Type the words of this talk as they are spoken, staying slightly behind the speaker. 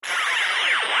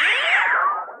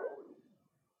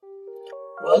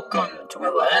Welcome to a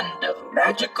land of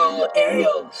magical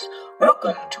ales.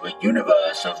 Welcome to a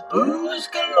universe of booze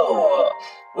galore.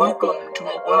 Welcome to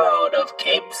a world of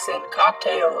capes and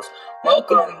cocktails.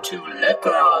 Welcome to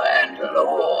liquor and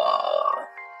lore.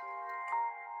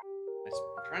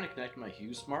 I'm trying to connect my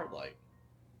Hue Smart Light.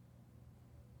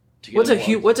 What's a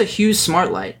Hue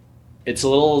Smart Light? It's a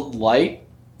little light.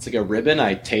 It's like a ribbon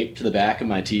I tape to the back of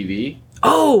my TV.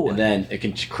 Oh! And then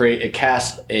it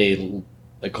casts a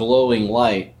glowing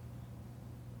light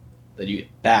that you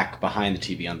back behind the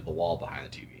TV onto the wall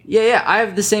behind the TV. Yeah, I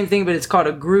have the same thing, but it's called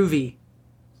a Groovy.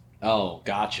 Oh,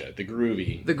 gotcha. The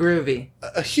Groovy.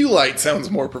 A Hue light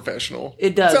sounds more professional.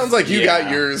 It does. Sounds like you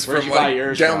got yours from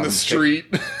down the street.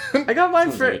 I got mine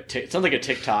it sounds like a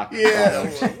TikTok. Yeah.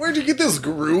 Where'd you get this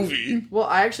Groovy? Well,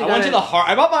 I actually went to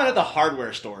I bought mine at the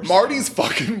hardware store. Marty's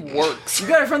fucking works. You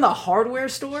got it from the hardware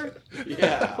store?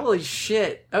 Yeah. Holy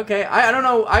shit. Okay, I don't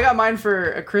know. I got mine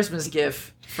for a Christmas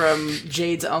gift from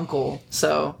Jade's uncle,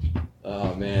 so...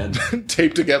 Oh, man.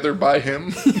 Taped together by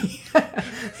him.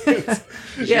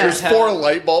 Yeah. There's 4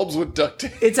 light bulbs with duct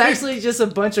tape. It's actually just a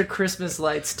bunch of Christmas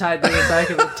lights tied to the back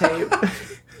of the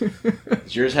tape.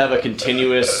 Does yours have a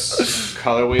continuous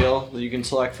color wheel that you can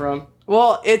select from?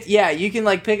 Well, you can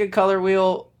like pick a color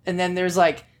wheel, and then there's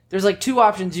like 2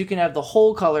 options. You can have the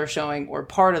whole color showing or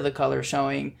part of the color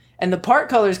showing. And the part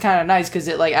color is kind of nice because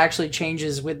it like actually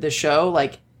changes with the show,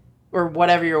 like, or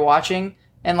whatever you're watching.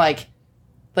 And like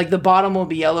the bottom will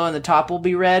be yellow and the top will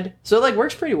be red. So it like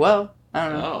works pretty well. I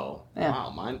don't know. Oh, yeah.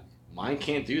 Wow, mine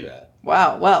can't do that.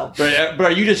 Wow, well. But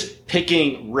are you just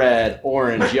picking red,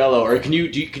 orange, yellow, or do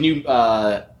you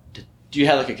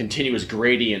have like a continuous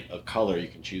gradient of color you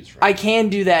can choose from? I can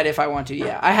do that if I want to.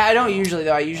 Yeah, I don't usually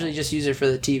though. I usually just use it for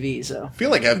the TV. So I feel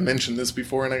like I've mentioned this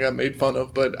before and I got made fun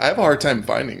of, but I have a hard time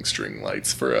finding string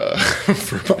lights for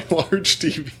for my large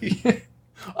TV.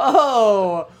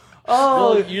 Oh.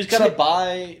 Well, you just gotta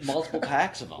buy multiple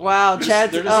packs of them. Wow,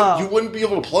 Chad. You wouldn't be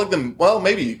able to plug them. Well,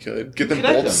 maybe you could get them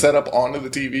both set up onto the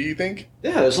TV. You think?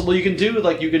 Yeah, there's a way you can do.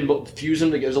 Like you can fuse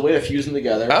them together. There's a way to fuse them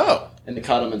together. Oh, and to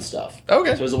cut them and stuff.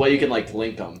 Okay. So there's a way you can like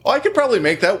link them. Well, I could probably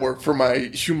make that work for my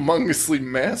humongously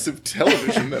massive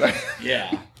television that I.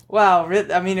 Yeah. Wow.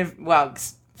 I mean,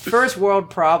 first world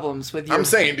problems with your. I'm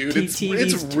saying, dude, it's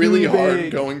really hard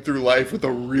going through life with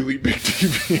a really big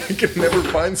TV. I can never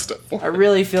find stuff for it. I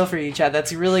really feel for you, Chad.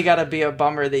 That's really got to be a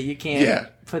bummer that you can't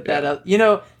put that up. You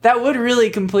know, that would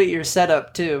really complete your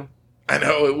setup too. I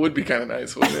know, it would be kind of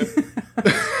nice, wouldn't it?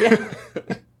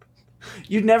 Yeah.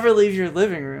 You'd never leave your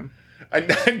living room. I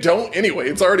don't anyway.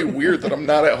 It's already weird that I'm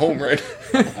not at home right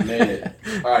now. I made it.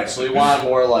 All right, so we want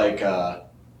more like a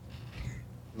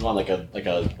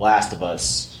Last of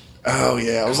Us. Oh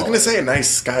yeah, I was going to say a nice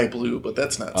sky blue, but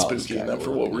that's not spooky enough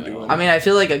for what we're doing. I mean, I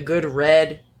feel like a good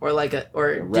red or like a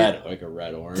red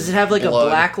orange. Does it have like blood. A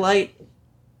black light?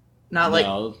 Not like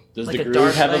no. Does like the a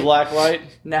groove have light? a black light?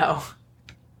 No.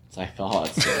 I thought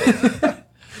so.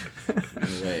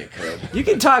 Anyway, it could. You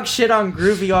can talk shit on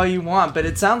Groovy all you want, but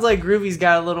it sounds like Groovy's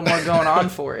got a little more going on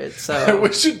for it. So I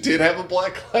wish it did have a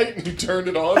black light and you turned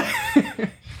it on,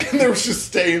 and there was just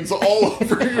stains all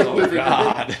over your living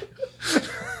room.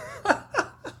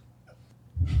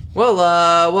 Well,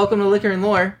 welcome to Liquor and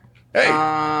Lore.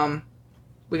 Hey.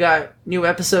 We got new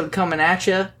episode coming at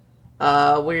you.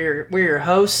 We're your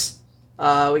hosts. We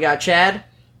got Chad.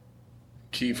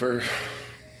 Kiefer.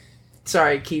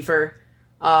 Sorry, Kiefer.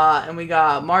 And we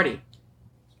got Marty.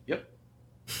 Yep.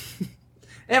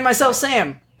 And myself,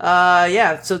 Sam.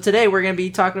 So today we're going to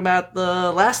be talking about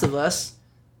The Last of Us.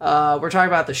 We're talking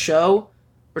about the show.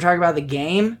 We're talking about the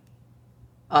game.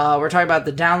 We're talking about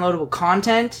the downloadable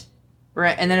content.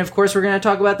 And then, of course, we're going to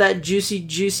talk about that juicy,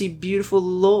 juicy, beautiful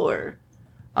lore.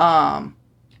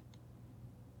 Yeah.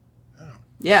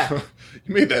 You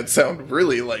made that sound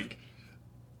really, like,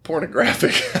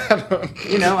 pornographic. I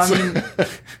mean,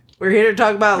 we're here to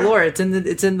talk about lore. It's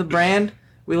in the brand.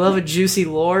 We love a juicy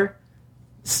lore.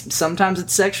 Sometimes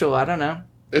it's sexual. I don't know.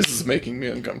 This is making me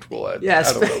uncomfortable. I don't know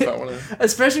if I want to.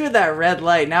 Especially with that red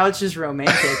light. Now it's just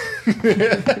romantic.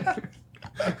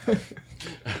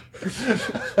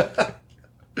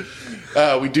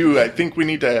 I think we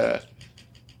need to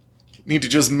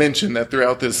just mention that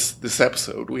throughout this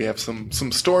episode we have some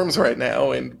storms right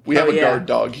now, and we have a guard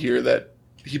dog here that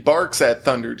he barks at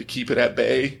thunder to keep it at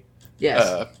bay.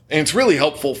 Yes. And it's really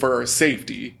helpful for our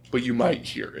safety, but you might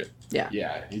hear it. Yeah.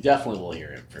 Yeah, you definitely will hear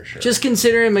it for sure. Just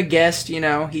consider him a guest,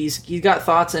 he's got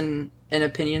thoughts and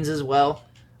opinions as well.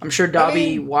 I'm sure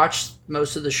Dobby watched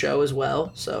most of the show as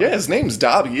well. So yeah, his name's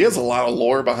Dobby. He has a lot of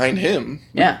lore behind him.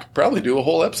 Yeah. We could probably do a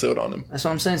whole episode on him. That's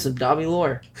what I'm saying, some Dobby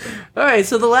lore. All right,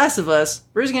 so The Last of Us.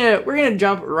 We're gonna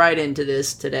jump right into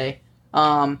this today.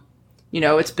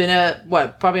 It's been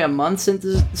probably a month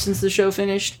since the show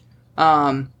finished.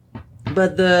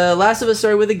 But The Last of Us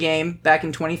started with a game back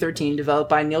in 2013, developed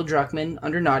by Neil Druckmann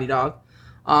under Naughty Dog.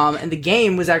 And the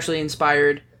game was actually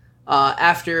inspired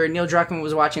after Neil Druckmann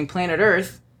was watching Planet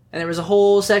Earth, and there was a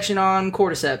whole section on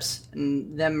cordyceps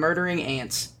and them murdering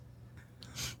ants.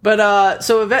 But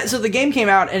so the game came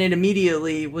out, and it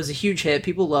immediately was a huge hit.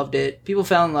 People loved it. People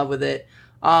fell in love with it.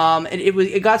 And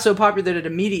it got so popular that it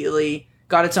immediately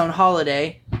got its own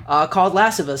holiday called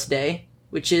Last of Us Day,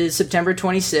 which is September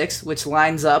 26th, which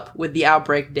lines up with the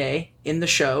Outbreak Day in the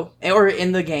show, or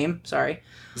in the game, sorry.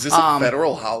 Is this a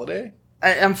federal holiday?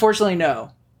 Unfortunately,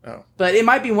 no. Oh. But it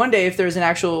might be one day if there's an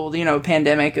actual,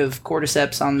 pandemic of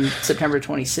cordyceps on September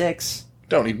 26th.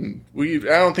 I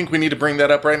don't think we need to bring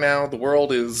that up right now. The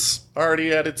world is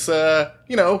already at its,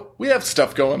 we have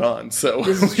stuff going on, so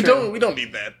we don't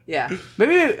need that. Yeah.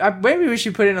 Maybe we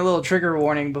should put in a little trigger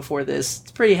warning before this.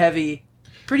 It's pretty heavy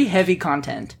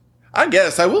content. I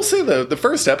guess. I will say the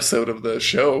first episode of the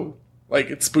show,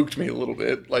 it spooked me a little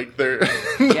bit.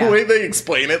 The way they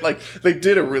explain it, they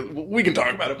did we can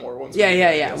talk about it more once.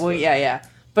 Yeah. Well, yeah.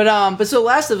 But so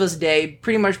Last of Us Day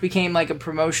pretty much became a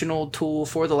promotional tool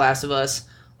for The Last of Us.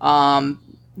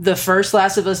 The first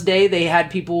Last of Us Day, they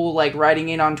had people writing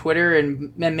in on Twitter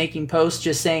and making posts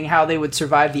just saying how they would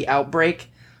survive the outbreak.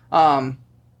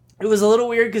 It was a little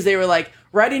weird because they were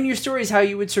write in your stories how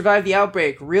you would survive the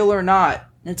outbreak, real or not.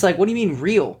 And it's what do you mean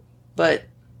real? But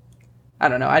I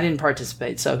don't know. I didn't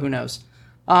participate, so who knows?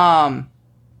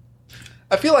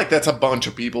 I feel like that's a bunch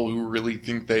of people who really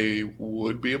think they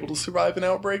would be able to survive an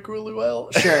outbreak really well.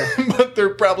 Sure. But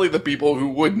they're probably the people who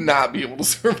would not be able to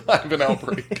survive an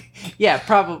outbreak. Yeah,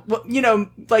 probably.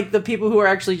 The people who are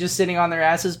actually just sitting on their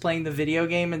asses playing the video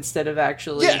game instead of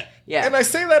actually... Yeah. And I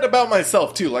say that about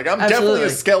myself, too. I'm Absolutely. Definitely a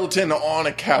skeleton on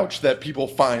a couch that people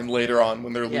find later on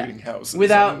when they're looting houses.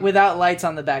 Without lights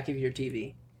on the back of your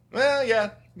TV. Well,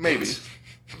 yeah, maybe.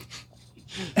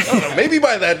 I don't know. Maybe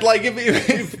by that,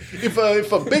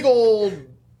 if a big old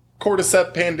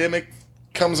cordyceps pandemic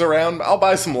comes around, I'll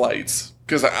buy some lights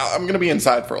because I'm going to be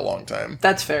inside for a long time.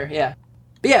 That's fair, yeah.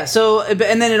 But yeah, so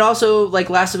and then it also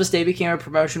Last of Us Day became a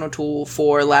promotional tool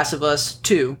for Last of Us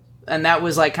 2, and that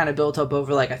was kind of built up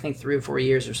over I think 3 or 4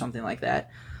 years or something like that.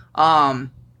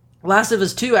 Last of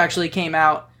Us 2 actually came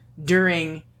out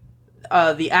during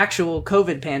the actual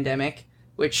COVID pandemic,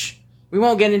 which. We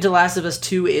won't get into Last of Us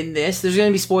 2 in this. There's going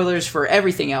to be spoilers for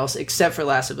everything else except for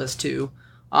Last of Us 2.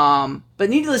 But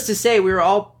needless to say, we were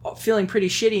all feeling pretty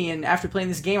shitty, and after playing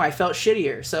this game, I felt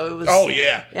shittier. So it was... Oh,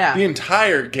 yeah. Yeah. The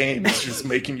entire game is just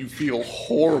making you feel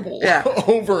horrible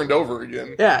over and over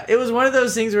again. Yeah, it was one of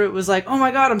those things where it was oh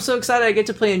my god, I'm so excited I get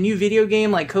to play a new video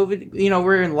game, COVID,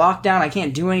 we're in lockdown, I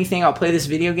can't do anything, I'll play this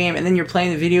video game, and then you're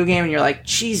playing the video game, and you're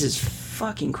Jesus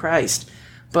fucking Christ.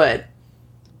 But...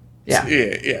 Yeah.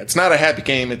 It's not a happy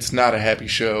game. It's not a happy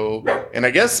show. And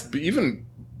I guess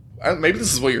maybe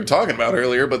this is what you were talking about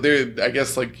earlier, but I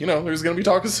guess there's going to be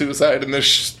talk of suicide in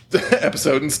this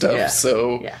episode and stuff. Yeah.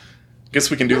 So I guess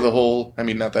we can do the whole,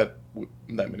 not that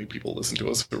many people listen to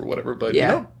us or whatever, but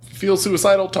feel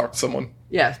suicidal, talk to someone.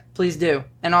 Yeah, please do.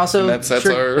 And also, that's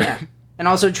our... And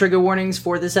also trigger warnings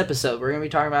for this episode. We're going to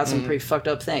be talking about some pretty fucked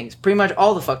up things. Pretty much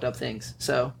all the fucked up things.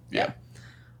 So, yeah.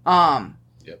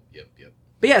 Yep.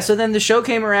 But yeah, so then the show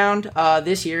came around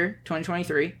this year,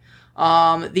 2023.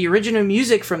 The original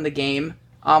music from the game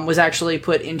was actually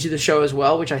put into the show as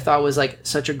well, which I thought was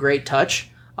such a great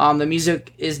touch. The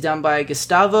music is done by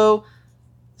Gustavo,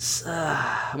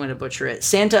 I'm going to butcher it,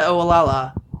 Santa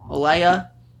Olaya,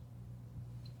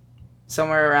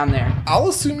 somewhere around there. I'll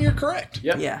assume you're correct.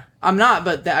 Yep. Yeah, I'm not,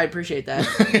 but I appreciate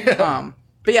that.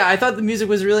 But yeah, I thought the music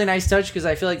was a really nice touch because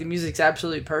I feel like the music's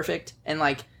absolutely perfect. And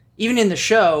even in the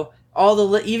show...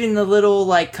 even the little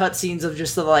cutscenes of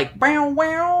just the wow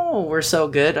wow were so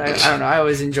good. I don't know. I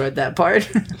always enjoyed that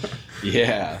part.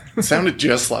 Yeah, it sounded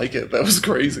just like it. That was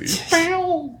crazy.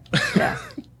 Yeah.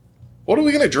 What are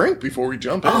we gonna drink before we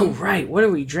jump in? Oh right, what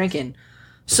are we drinking?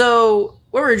 So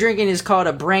what we're drinking is called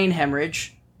a brain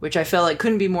hemorrhage, which I felt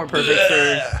couldn't be more perfect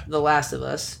for The Last of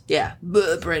Us. Yeah,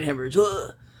 brain hemorrhage.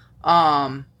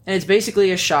 And it's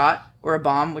basically a shot or a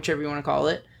bomb, whichever you want to call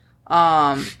it.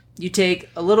 You take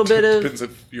a little bit of... Depends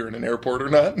if you're in an airport or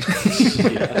not.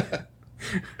 Yeah.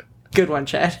 Good one,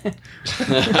 Chad.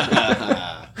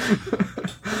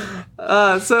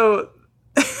 So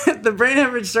the brain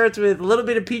hemorrhage starts with a little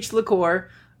bit of peach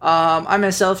liqueur, I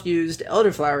myself used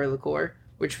elderflower liqueur,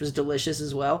 which was delicious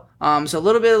as well. So a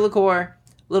little bit of liqueur, a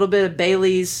little bit of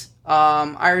Bailey's,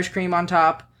 Irish cream on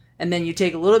top, and then you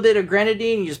take a little bit of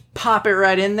grenadine, you just pop it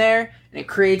right in there, and it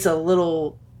creates a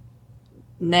little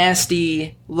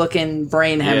nasty looking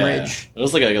brain hemorrhage. It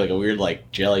was like a weird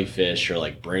like jellyfish or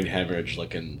like brain hemorrhage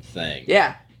looking thing.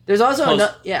 Yeah. There's also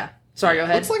Sorry, go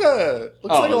ahead. Looks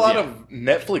like a lot of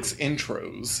Netflix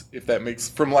intros, if that makes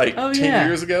from like 10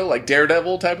 years ago, like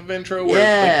Daredevil type of intro, where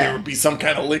like, there would be some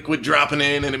kind of liquid dropping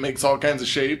in and it makes all kinds of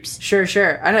shapes. Sure.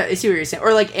 I see what you're saying.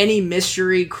 Or like any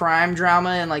mystery crime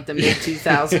drama in like the mid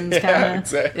 2000s kind of.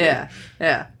 Exactly.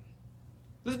 Yeah.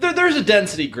 There's a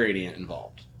density gradient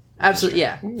involved. Absolutely,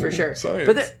 yeah, for sure. Science.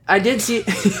 But I did see.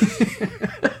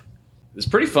 It's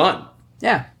pretty fun.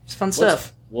 Yeah, it's fun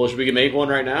stuff. Well, should we make one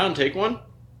right now and take one?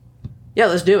 Yeah,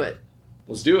 let's do it.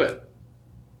 Let's do it.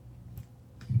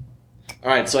 All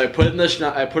right, so I put in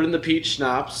the peach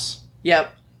schnapps.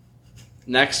 Yep.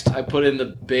 Next, I put in the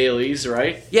Baileys,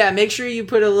 right? Yeah, make sure you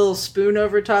put a little spoon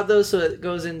over top though, so it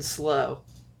goes in slow.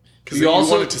 Because you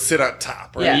also want it to sit on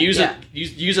top, right? Yeah,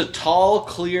 use a tall,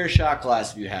 clear shot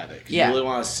glass if you have it. You really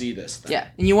want to see this thing. Yeah,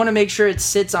 and you want to make sure it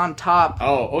sits on top.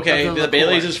 Oh, okay. The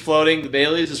Baileys is floating. The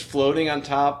Baileys is floating on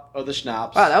top of the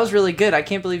schnapps. Wow, that was really good. I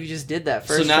can't believe you just did that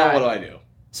first. So now try. what do I do?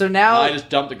 So now I just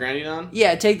dump the grenadine on?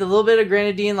 Yeah, take the little bit of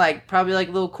grenadine, like probably like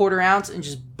a little quarter ounce, and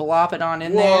just blop it on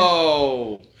in there.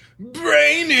 Whoa!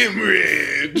 Brain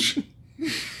hemorrhage!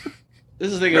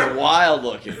 This thing is wild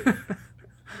looking.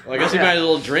 Well, I guess you might as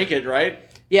well drink it, right?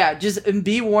 Yeah, and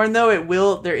be warned though,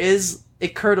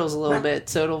 it curdles a little bit,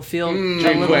 so it'll feel a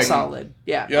little quick. solid.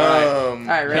 Yeah. Yum. All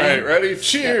right, ready? All right, ready?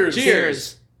 Cheers! Yeah.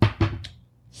 Cheers!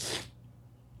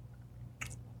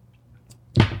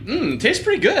 Tastes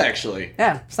pretty good actually.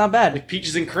 Yeah, it's not bad. Like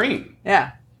peaches and cream.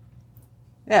 Yeah,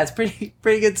 it's pretty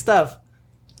good stuff.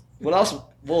 What else?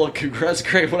 Well, that's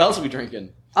great. What else are we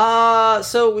drinking?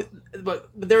 But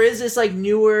there is this like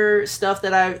newer stuff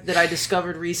that I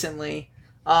discovered recently.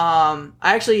 I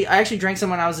actually drank some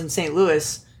when I was in St.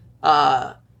 Louis.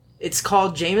 It's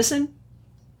called Jameson.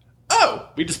 Oh,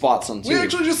 we just bought some too. We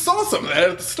actually just saw some of that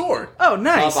at the store. Oh,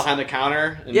 nice. Behind the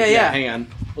counter. And Yeah. Hang on,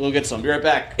 we'll go get some. Be right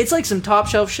back. It's like some top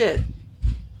shelf shit.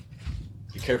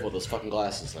 Be careful with those fucking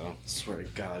glasses, though. I swear to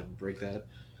God, break that.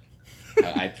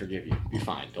 I forgive you. Be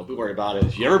fine. Don't be worried about it.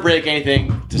 If you ever break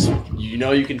anything, just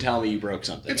you can tell me you broke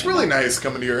something. It's really nice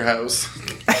coming to your house.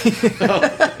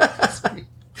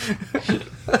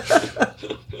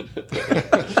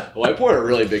 Well, I poured a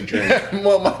really big drink.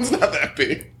 Well, mine's not that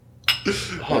big.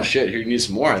 Oh shit! Here, you need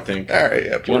some more. I think. All right,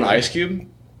 yeah. Do you want an ice cube?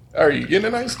 Are you getting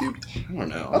an ice cube? I don't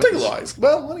know. I'll take a little ice.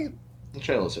 Well, what do you? I'll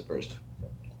try a little sip first.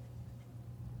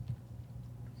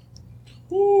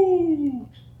 Ooh.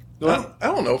 I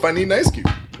don't know if I need an ice cube.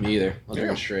 Me either. I'll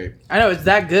drink it straight. I know, it's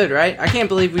that good, right? I can't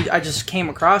believe I just came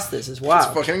across this. It's wild.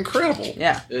 It's fucking incredible.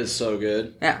 Yeah. It is so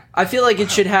good. Yeah. I feel like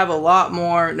it should have a lot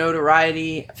more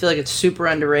notoriety. I feel like it's super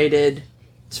underrated.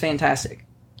 It's fantastic.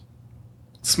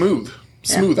 Smooth,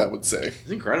 I would say.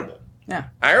 It's incredible. Yeah.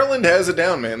 Ireland has it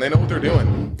down, man. They know what they're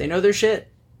doing. They know their shit.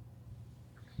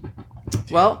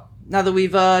 Well, now that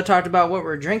we've talked about what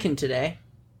we're drinking today.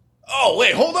 Oh,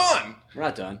 wait, hold on. We're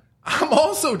not done. I'm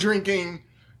also drinking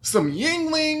some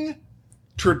Yuengling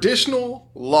traditional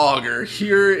lager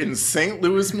here in St.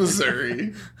 Louis,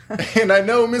 Missouri. And I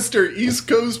know Mr. East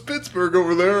Coast Pittsburgh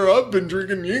over there, I've been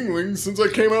drinking Yuengling since I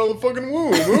came out of the fucking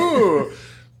womb. Ooh.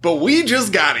 But we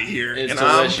just got it here, It's and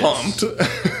delicious. I'm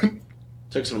pumped.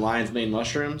 Took some lion's mane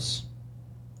mushrooms.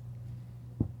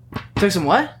 Took some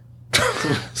what?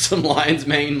 Some lion's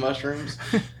mane mushrooms.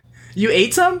 You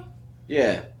ate some?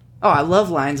 Yeah. Oh, I love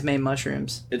lion's mane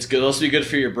mushrooms. It's good. Also be good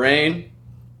for your brain.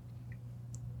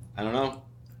 I don't know.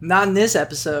 Not in this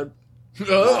episode.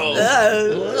 Oh.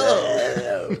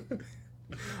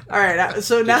 All right,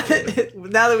 so now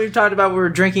that we've talked about what we're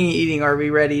drinking and eating, are we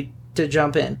ready to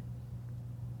jump in?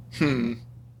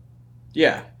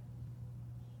 Yeah.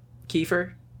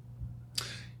 Kiefer?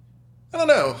 I don't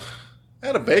know. I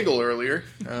had a bagel earlier.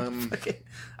 Okay.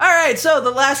 All right, so The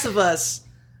Last of Us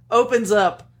opens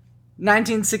up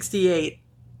 1968.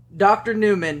 Dr.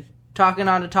 Newman talking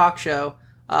on a talk show,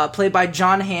 played by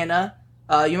John Hannah.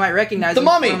 You might recognize The him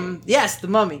Mummy! from... Yes, The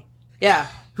Mummy. Yeah.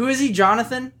 Who is he,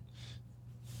 Jonathan?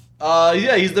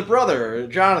 Yeah, he's the brother,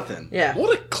 Jonathan. Yeah.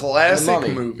 What a classic The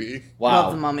Mummy. movie. Wow.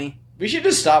 Love The Mummy. We should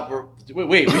just stop.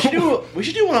 Wait. We should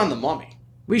do one on the Mummy.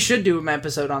 We should do an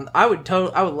episode on... I would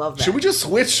love that. Should we just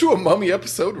switch to a Mummy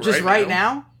episode Just right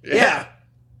now? Yeah.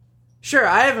 Sure,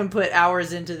 I haven't put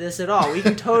hours into this at all. We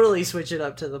can totally switch it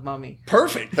up to The Mummy.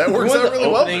 Perfect. That works out really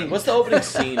well. What's the opening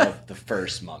scene of the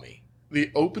first Mummy? the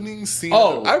opening scene.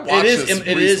 Oh, I watched it is.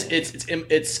 recently.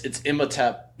 It's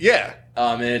Imhotep. Yeah.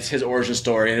 And it's his origin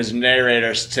story, and his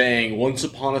narrator saying, "Once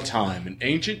upon a time in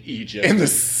ancient Egypt." And the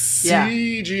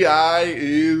CGI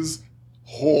is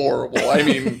horrible. I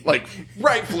mean, like,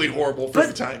 rightfully horrible for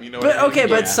the time, you know what I mean? Okay,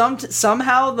 but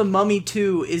somehow The Mummy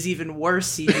 2 is even worse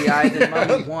CGI than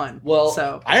Mummy 1. Well,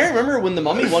 so I remember when The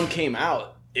Mummy 1 came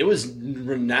out, it was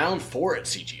renowned for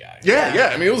its CGI.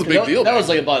 Yeah. I mean, it was a big deal. That was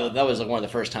like one of the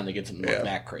first time they get something like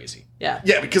that crazy. Yeah,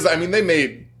 because, I mean, they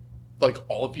made, like,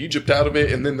 all of Egypt out of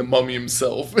it, and then the mummy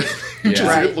himself.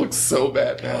 It looks so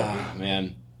bad now. Oh,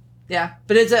 man. Yeah,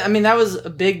 but that was a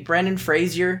big Brendan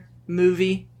Fraser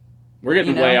movie. We're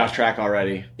getting way off track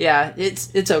already. Yeah,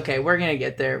 it's okay. We're gonna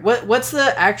get there. What's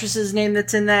the actress's name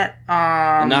that's in that?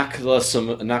 Anakla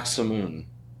Samoon.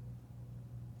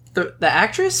 The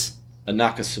actress?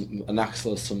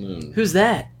 Anakla Samoon. Who's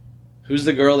that? Who's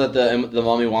the girl that the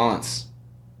mummy wants?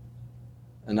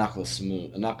 Anakla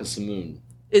Samoon.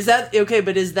 Is that okay?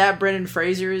 But is that Brendan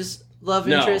Fraser's love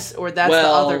interest, or that's the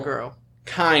other girl?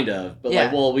 Kind of, but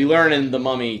we learn in The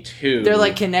Mummy 2. They're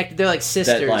like connected. They're like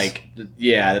sisters.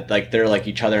 That they're like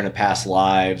each other in a past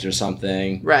lives or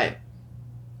something. Right.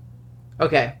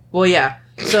 Okay. Well, yeah.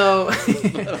 So,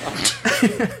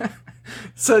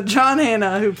 so John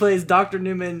Hannah, who plays Dr.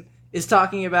 Newman, is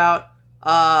talking about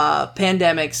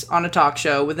pandemics on a talk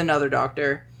show with another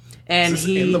doctor, and is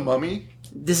this in The Mummy?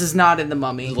 This is not in The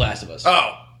Mummy. The Last of Us.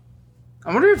 Oh.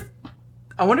 I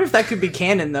wonder if that could be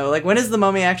canon, though. Like, when is The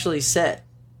Mummy actually set?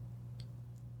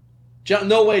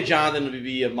 No way, Jonathan would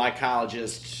be a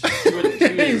mycologist.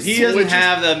 He doesn't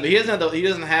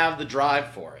have the drive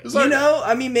for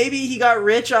it. Maybe he got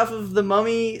rich off of the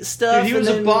Mummy stuff. Dude, he was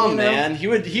a bum, man. He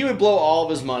would blow all of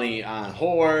his money on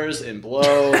whores and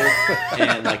blow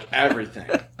and like everything.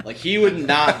 Like, he would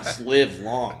not live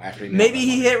long after he maybe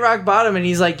he hit rock bottom and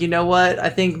he's like, you know what? I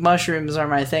think mushrooms are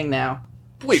my thing now.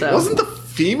 Wait, wasn't the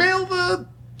female the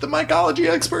mycology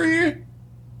expert here?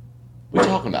 What are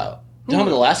you talking about? Talking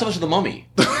about The Last of Us or The Mummy?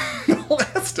 The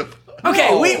Last of Us. Okay,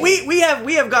 no. we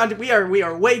have gone to, we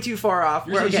are way too far off.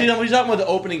 You're talking about the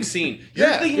opening scene. You're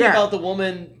thinking about the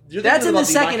woman. That's in the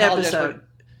second episode.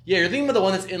 Yeah, you're thinking about the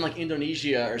one that's in like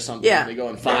Indonesia or something. Yeah, they go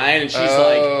and fine, and she's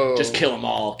like, just kill them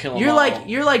all, You're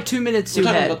like 2 minutes too We're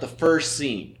talking ahead. about the first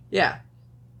scene. Yeah,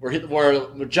 where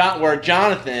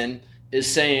Jonathan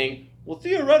is saying, well,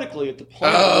 theoretically, if the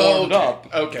planet warmed up,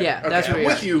 yeah, that's what I'm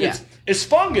with you. Yeah. It's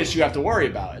fungus you have to worry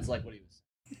about. It's like what he was.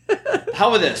 How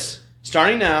about this?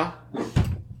 Starting now,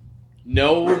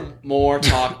 no more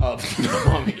talk of The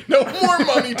Mummy. No more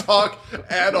mummy talk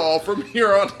at all from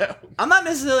here on out. I'm not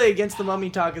necessarily against the mummy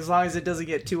talk as long as it doesn't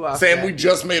get too off. Sam, we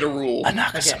just made a rule.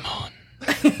 Anakasamon.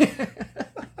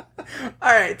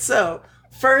 All right, so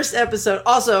first episode.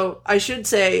 Also, I should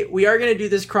say we are going to do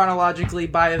this chronologically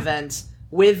by events,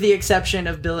 with the exception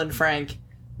of Bill and Frank.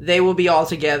 They will be all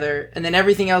together, and then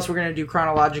everything else we're going to do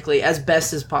chronologically as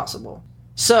best as possible.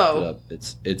 So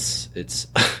it's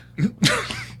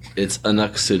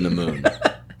Anuxinamoon.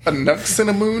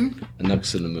 Anuxinamoon?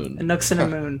 Anuxinamoon.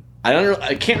 Anuxinamoon.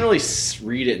 I can't really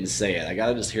read it and say it. I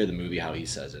gotta just hear the movie how he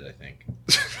says it, I think.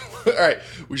 All right,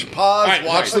 we should pause,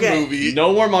 watch the movie.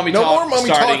 No more mummy talk. No more mummy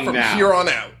talk from now. here on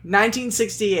out.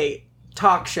 1968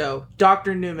 talk show.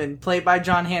 Dr. Newman, played by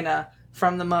John Hannah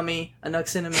from The Mummy,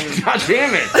 Anuxinamoon. God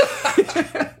damn it!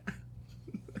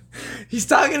 He's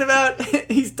talking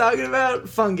about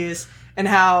fungus and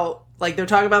how, like, they're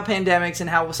talking about pandemics and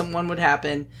how someone would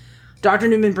happen. Dr.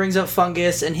 Newman brings up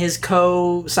fungus, and his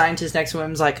co-scientist next to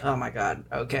him is like, oh my god,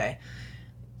 okay.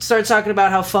 Starts talking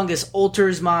about how fungus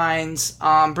alters minds,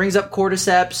 brings up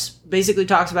cordyceps, basically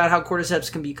talks about how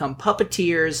cordyceps can become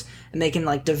puppeteers, and they can,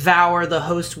 like, devour the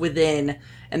host within,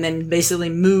 and then basically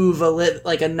move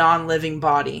a non-living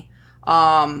body.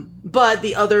 But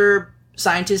the other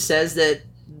scientist says that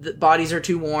the bodies are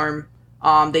too warm,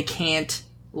 they can't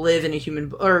live in a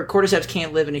human, or cordyceps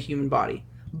can't live in a human body.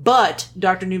 But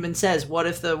Dr. Newman says, what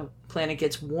if the planet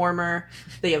gets warmer,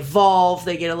 they evolve,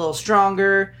 they get a little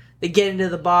stronger, they get into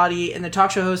the body, and the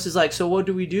talk show host is like, so what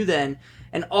do we do then?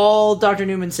 And all Dr.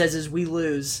 Newman says is, we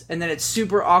lose. And then it's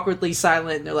super awkwardly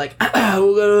silent, and they're like,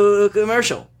 we'll go to a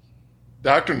commercial.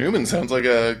 Dr. Newman sounds like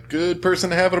a good person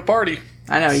to have at a party.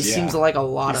 I know, he seems like a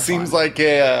lot of fun. He seems like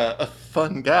a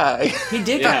fun guy. He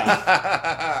did.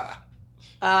 Yeah.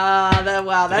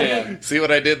 See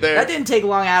what I did there? That didn't take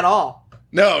long at all.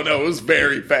 No, it was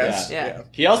very fast. Yeah.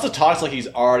 He also talks like he's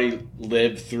already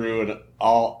lived through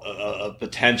a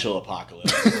potential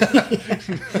apocalypse.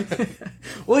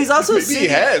 Well, he's also Maybe he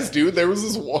has, dude. There was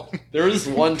this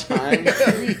one time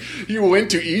he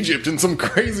went to Egypt and some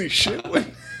crazy shit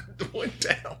went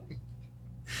down.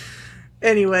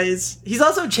 Anyways, he's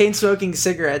also chain smoking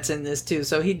cigarettes in this too,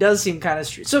 so he does seem kind of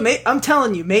street. So I'm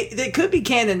telling you, it could be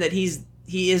canon that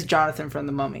he is Jonathan from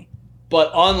The Mummy.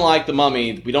 But unlike The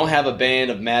Mummy, we don't have a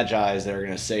band of Magi's that are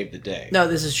going to save the day. No,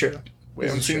 this is true. We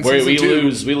haven't seen Where we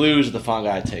season 2. lose the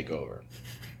fungi takeover.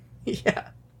 Yeah.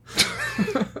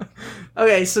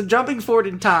 Okay, so jumping forward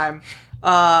in time,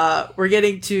 we're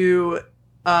getting to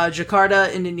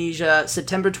Jakarta, Indonesia,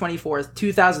 September 24th,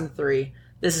 2003.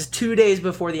 This is 2 days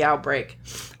before the outbreak.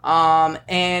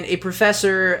 And a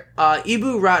professor,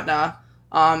 Ibu Ratna,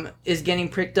 is getting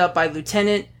picked up by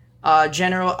Lieutenant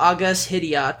General Agus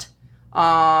Hidyat.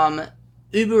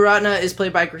 Ibu Ratna is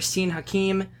played by Christine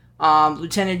Hakim.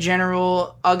 Lieutenant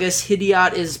General Agus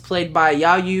Hidyat is played by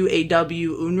Yayu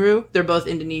A.W. Unru. They're both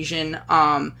Indonesian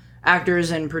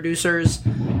actors and producers.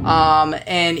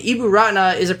 And Ibu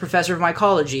Ratna is a professor of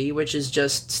mycology, which is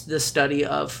just the study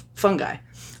of fungi.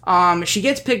 She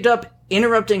gets picked up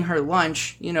interrupting her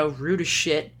lunch, rude as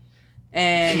shit.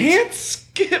 And Can't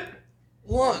skip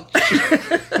lunch.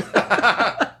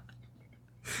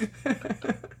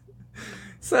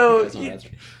 So,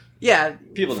 yeah.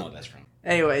 People know what that's from.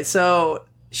 Anyway, so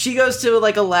she goes to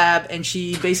like a lab and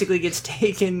she basically gets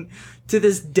taken to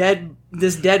this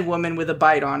dead woman with a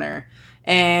bite on her.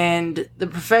 And the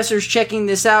professor's checking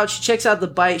this out. She checks out the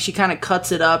bite. She kind of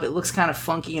cuts it up. It looks kind of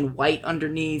funky and white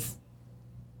underneath.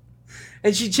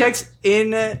 And she checks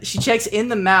in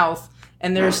the mouth,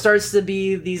 and there starts to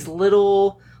be these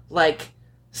little like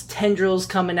tendrils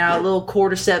coming out, little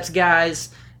cordyceps guys.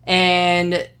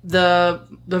 And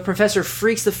the professor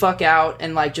freaks the fuck out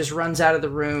and like just runs out of the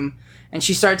room. And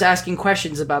she starts asking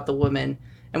questions about the woman.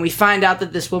 And we find out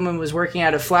that this woman was working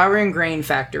at a flour and grain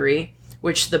factory,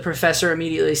 which the professor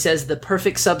immediately says the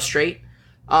perfect substrate.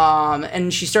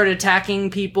 And she started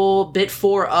attacking people, bit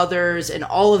 4 others, and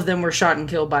all of them were shot and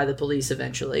killed by the police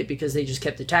eventually because they just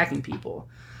kept attacking people.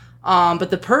 But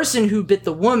the person who bit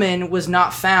the woman was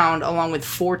not found along with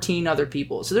 14 other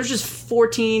people. So there's just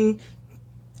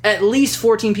at least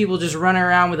 14 people just running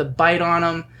around with a bite on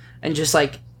them and just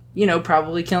like,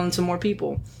 probably killing some more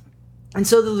people. And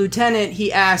so the lieutenant,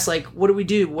 he asks, like, what do we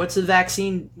do? What's the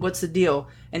vaccine? What's the deal?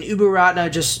 And Ibu Ratna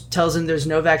just tells him there's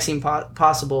no vaccine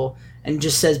possible and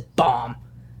just says bomb.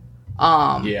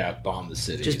 Bomb the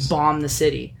city. Just bomb the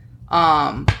city.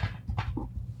 But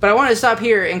I wanted to stop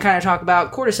here and kind of talk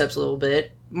about cordyceps a little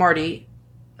bit. Marty,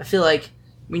 I feel like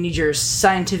we need your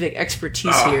scientific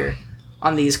expertise here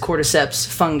on these cordyceps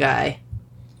fungi.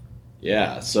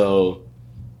 Yeah, so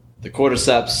the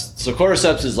cordyceps. So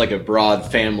cordyceps is like a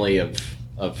broad family of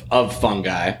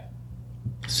fungi,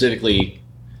 specifically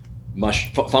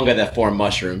fungi that form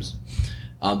mushrooms.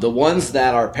 The ones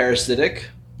that are parasitic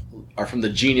are from the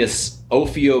genus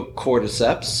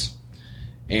Ophiocordyceps,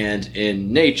 and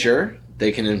in nature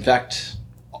they can infect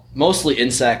mostly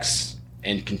insects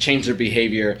and can change their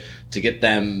behavior to get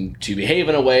them to behave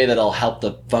in a way that'll help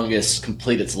the fungus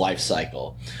complete its life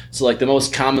cycle. So like the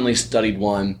most commonly studied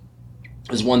one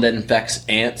is one that infects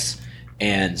ants,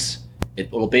 and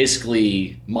it will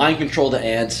basically mind control the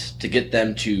ant to get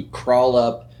them to crawl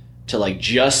up to like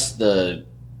just the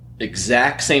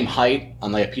exact same height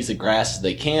on like a piece of grass as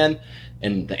they can,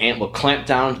 and the ant will clamp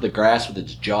down to the grass with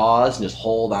its jaws and just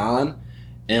hold on,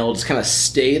 and it'll just kind of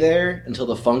stay there until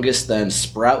the fungus then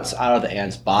sprouts out of the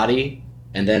ant's body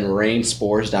and then rain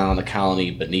spores down on the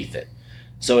colony beneath it.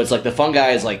 So it's like the fungi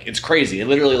is like, it's crazy. It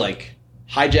literally like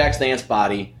hijacks the ant's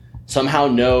body, somehow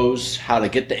knows how to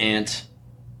get the ant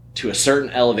to a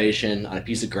certain elevation on a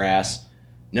piece of grass,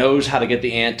 knows how to get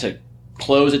the ant to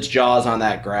close its jaws on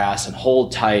that grass and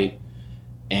hold tight,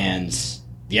 and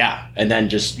then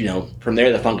just, from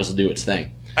there the fungus will do its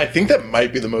thing. I think that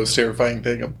might be the most terrifying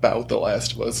thing about The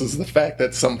Last of Us is the fact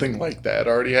that something like that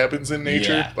already happens in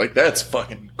nature. Yeah. Like, that's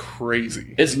fucking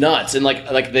crazy. It's nuts. And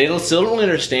like they still don't really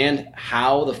understand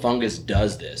how the fungus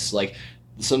does this. Like,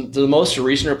 the most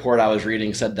recent report I was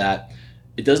reading said that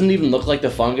it doesn't even look like the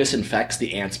fungus infects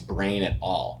the ant's brain at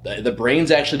all. The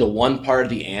brain's actually the one part of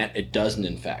the ant it doesn't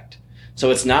infect. So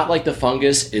it's not like the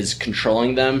fungus is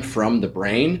controlling them from the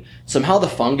brain. Somehow the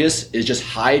fungus is just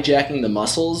hijacking the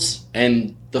muscles,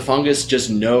 and the fungus just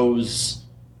knows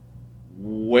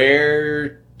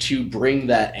where to bring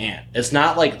that ant. It's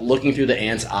not like looking through the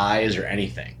ant's eyes or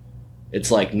anything. It's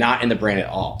like not in the brain at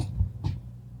all.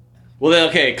 Well then,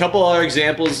 okay, a couple other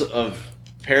examples of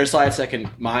parasites that can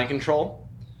mind control.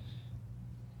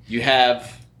 You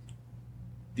have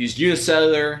these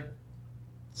unicellular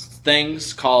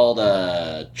things called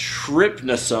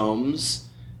trypanosomes,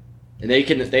 and they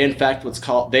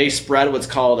spread what's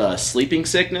called sleeping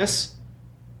sickness,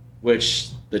 which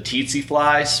the tsetse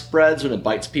fly spreads when it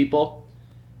bites people.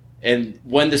 And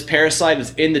when this parasite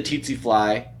is in the tsetse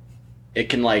fly,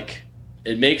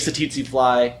 it makes the tsetse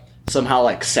fly somehow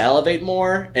like salivate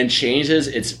more and changes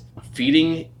its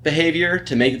feeding behavior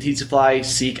to make the tsetse fly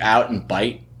seek out and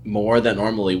bite more than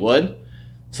normally would.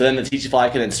 So then the tsetse fly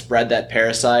can then spread that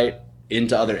parasite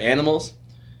into other animals.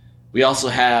 We also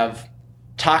have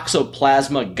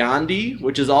Toxoplasma gondii,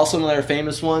 which is also another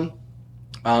famous one.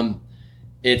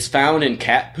 It's found in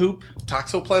cat poop.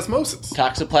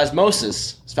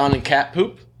 Toxoplasmosis is found in cat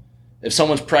poop. If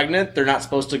someone's pregnant, they're not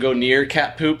supposed to go near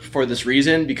cat poop for this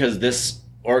reason, because this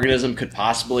organism could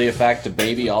possibly affect a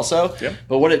baby also. Yep.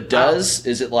 But what it does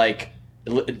is it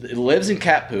lives in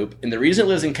cat poop, and the reason it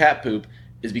lives in cat poop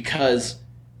is because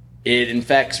it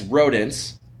infects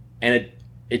rodents, and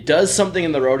it does something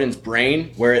in the rodent's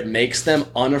brain where it makes them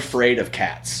unafraid of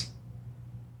cats.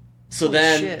 So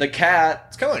then the cat...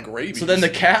 It's kind of like rabies. So then the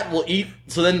cat will eat...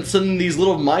 So then these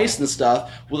little mice and stuff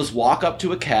will just walk up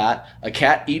to a cat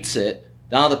eats it,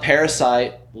 now the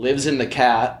parasite lives in the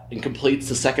cat and completes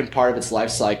the second part of its life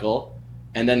cycle,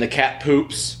 and then the cat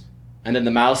poops, and then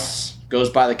the mouse goes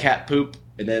by the cat poop,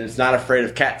 and then it's not afraid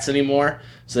of cats anymore,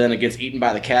 so then it gets eaten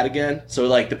by the cat again. So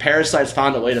like the parasite's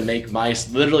found a way to make mice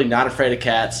literally not afraid of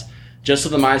cats, just so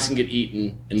the mice can get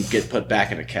eaten and get put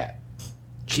back in a cat.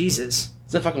 Jesus.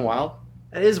 Is that fucking wild?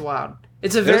 That is wild.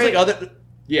 It's a there's like a lot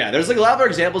of other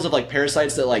examples of like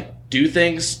parasites that like do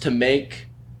things to make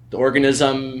the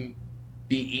organism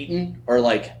be eaten or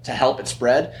like to help it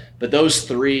spread, but those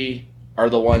three are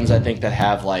the ones I think that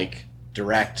have like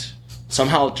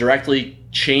directly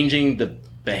changing the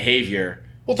behavior,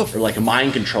 or like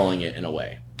mind controlling it in a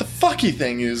way. The fucky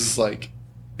thing is like,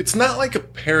 it's not like a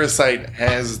parasite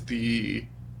has the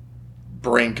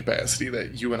brain capacity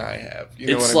that you and I have. You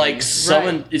know it's what I like mean?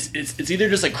 someone. Right. It's either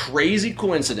just a crazy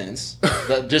coincidence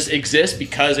that just exists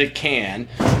because it can,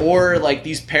 or like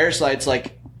these parasites,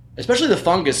 like especially the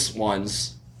fungus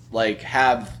ones, like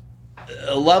have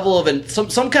a level of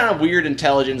some kind of weird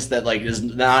intelligence that like is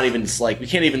not even like we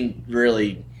can't even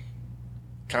really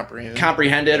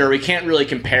comprehend it, or we can't really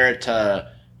compare it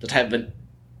to the type of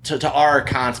to our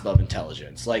concept of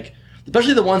intelligence. Like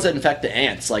especially the ones that infect the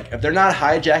ants. Like if they're not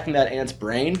hijacking that ant's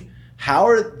brain,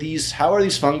 how do these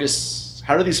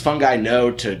fungi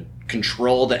know to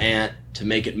control the ant to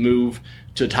make it move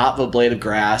to the top of a blade of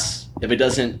grass if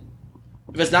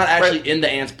it's not actually in the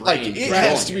ant's brain? Like it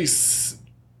has to be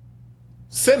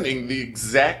sending the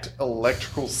exact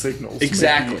electrical signals.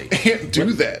 Exactly. And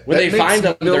do that. When that they find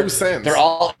them, sense. They're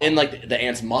all in like the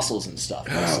ant's muscles and stuff.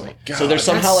 Mostly. Oh, God, so they're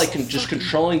somehow like just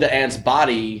controlling the ant's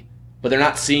body, but they're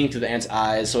not seeing through the ant's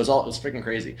eyes. So it's freaking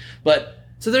crazy. But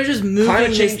so they're just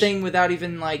moving this thing without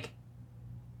even like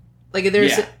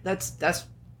there's that's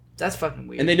fucking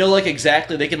weird. And they know like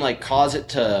exactly they can like cause it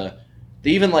to.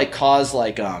 They even like cause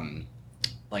like I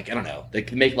don't know. They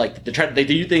can make like they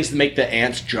do things to make the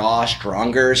ant's jaw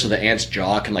stronger, so the ant's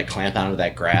jaw can like clamp onto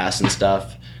that grass and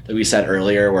stuff that we said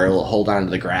earlier, where it'll hold onto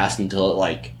the grass until it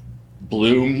like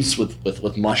blooms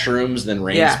with mushrooms, then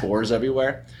rains spores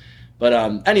everywhere.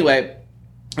 But anyway,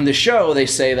 in the show they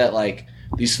say that like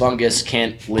these fungus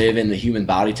can't live in the human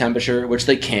body temperature, which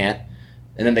they can't.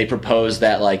 And then they propose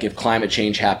that like if climate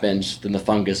change happens, then the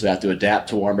fungus would have to adapt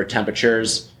to warmer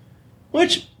temperatures.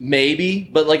 Which, maybe,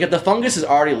 but like if the fungus is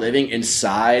already living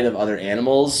inside of other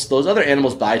animals, those other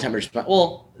animals' body temperatures,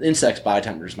 insects' body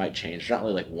temperatures might change. They're not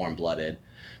really like warm-blooded.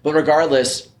 But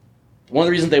regardless, one of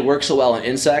the reasons they work so well in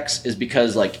insects is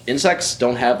because like insects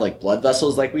don't have like blood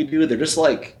vessels like we do. They're just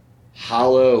like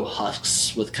hollow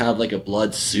husks with kind of like a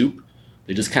blood soup.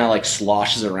 They just kind of like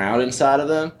sloshes around inside of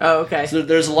them. Oh, okay. So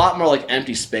there's a lot more like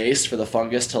empty space for the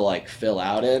fungus to like fill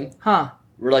out in. Huh.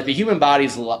 Where like the human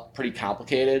body's pretty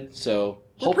complicated, so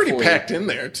we're pretty packed in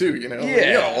there too, you know.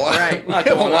 Yeah, we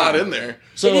have a lot in there.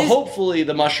 So hopefully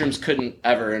the mushrooms couldn't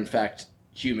ever infect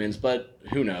humans, but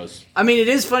who knows? I mean, it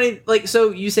is funny. Like, so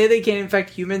you say they can't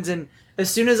infect humans, and as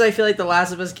soon as I feel like The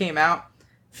Last of Us came out,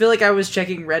 I feel like I was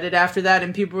checking Reddit after that,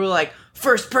 and people were like,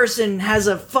 "First person has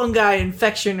a fungi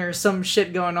infection" or some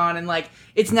shit going on, and like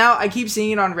it's now I keep seeing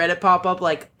it on Reddit pop up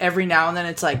like every now and then.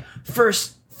 It's like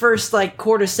first like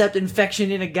cordyceps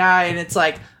infection in a guy, and it's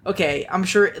like, okay, I'm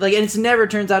sure like, and it's never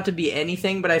turns out to be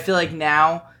anything, but I feel like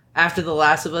now after The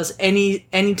Last of Us, any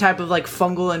type of like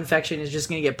fungal infection is just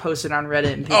gonna get posted on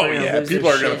Reddit, and people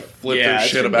are gonna flip their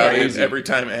shit about it every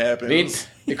time it happens. I mean,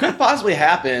 it could possibly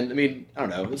happen. I mean, I don't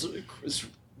know. It's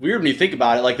weird when you think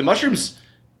about it. Like the mushrooms,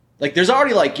 like there's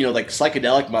already like, you know, like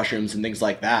psychedelic mushrooms and things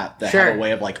like that have a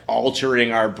way of like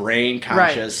altering our brain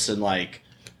conscious and like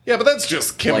Yeah, but that's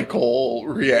just chemical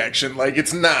reaction. Like,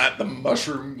 it's not the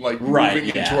mushroom, moving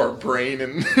into our brain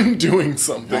and doing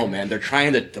something. No, man,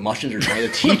 the mushrooms are trying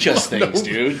to teach us things,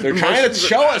 dude. They're trying to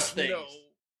show us things. No.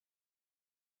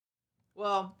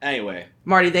 Well, anyway.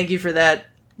 Marty, thank you for that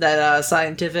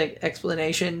scientific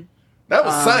explanation. That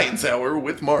was Science Hour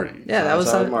with Marty. Yeah, that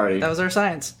was Marty. That was our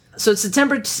science. So it's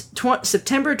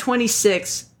September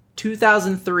 26,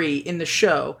 2003 in the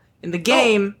show. In the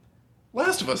game...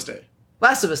 Last of Us Day.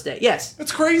 Last of Us Day, yes.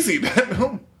 That's crazy.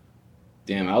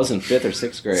 Damn, I was in 5th or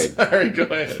 6th grade. Sorry, go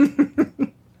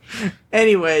ahead.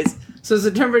 Anyways, so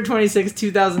September 26,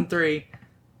 2003.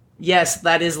 Yes,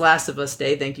 that is Last of Us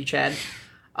Day. Thank you, Chad.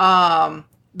 But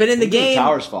in the game... The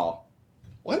towers fall.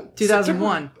 What?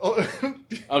 2001.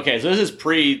 Okay, so this is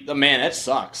pre... man, that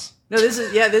sucks. No, this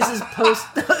is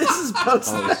post... this is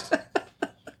post.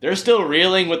 They're still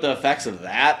reeling with the effects of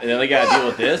that, and then they gotta deal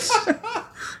with this?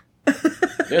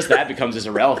 I guess that becomes just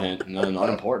irrelevant and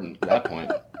unimportant at that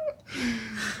point.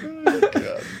 Oh,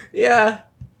 God. Yeah.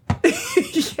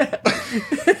 Yeah.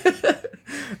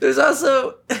 There's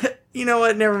also... You know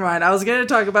what? Never mind. I was going to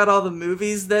talk about all the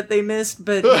movies that they missed,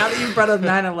 but now that you brought up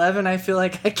 9/11, I feel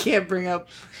like I can't bring up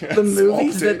the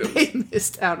movies that they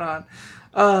missed out on.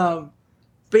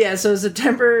 But yeah, so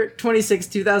September 26,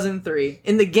 2003.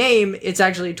 In the game, it's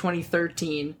actually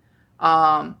 2013.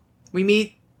 We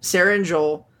meet Sarah and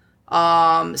Joel.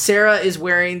 Sarah is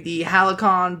wearing the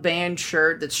Halicon band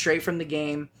shirt that's straight from the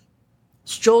game.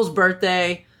 It's Joel's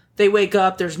birthday. They wake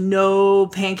up, there's no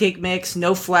pancake mix,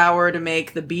 no flour to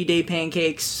make the B-Day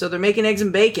pancakes, so they're making eggs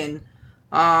and bacon.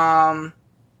 Sarah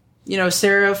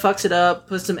fucks it up,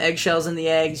 puts some eggshells in the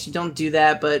eggs. You don't do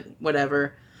that, but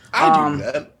whatever. I do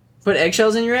that. Put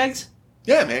eggshells in your eggs?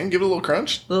 Yeah, man, give it a little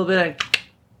crunch. A little bit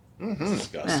of...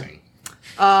 Disgusting.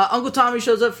 Uncle Tommy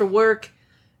shows up for work,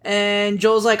 and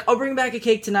Joel's like, I'll bring back a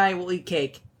cake tonight, we'll eat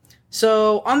cake.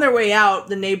 So, on their way out,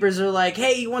 the neighbors are like,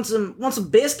 hey, you want some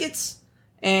biscuits?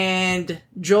 And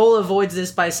Joel avoids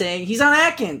this by saying, he's on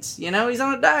Atkins, he's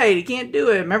on a diet, he can't do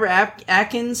it. Remember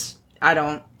Atkins? I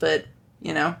don't, but,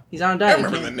 he's on a diet. I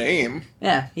remember the name.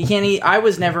 Yeah, he can't eat. I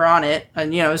was never on it,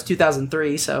 and, it was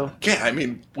 2003, so. Yeah, I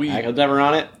mean, I was never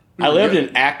on it. I lived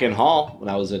in Atkin Hall when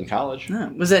I was in college.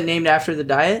 Was that named after the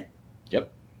diet?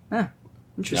 Yep.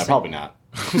 Interesting. Yeah, probably not.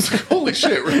 I was like, holy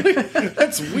shit, really?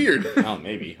 That's weird. Oh,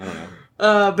 maybe. I don't know.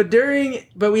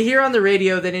 But we hear on the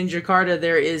radio that in Jakarta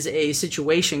there is a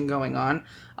situation going on.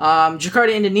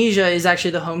 Jakarta, Indonesia is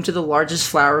actually the home to the largest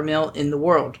flour mill in the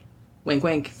world. Wink,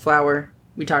 wink, flour.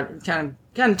 We kind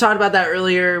of talked about that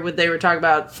earlier. They were talking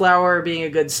about flour being a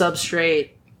good substrate.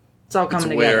 It's all coming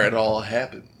together. Where it all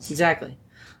happens. Exactly.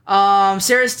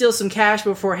 Sarah steals some cash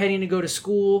before heading to go to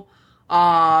school.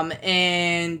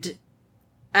 And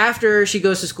after she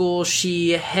goes to school,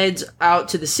 she heads out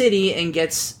to the city and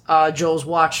gets Joel's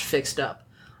watch fixed up.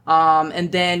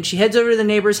 And then she heads over to the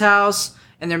neighbor's house,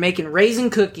 and they're making raisin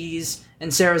cookies.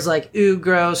 And Sarah's like, ooh,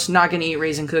 gross, not going to eat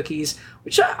raisin cookies.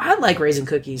 Which I like raisin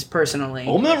cookies, personally.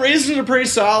 Almond raisins are pretty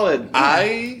solid.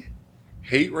 I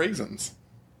hate raisins.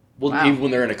 Well, wow. Even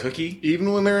when they're in a cookie?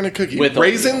 Even when they're in a cookie.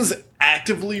 Raisins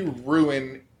actively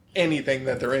ruin anything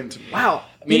that they're into. Wow.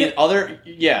 I mean,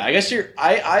 I guess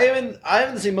I haven't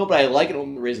the same mold, but I like an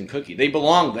almond raisin cookie. They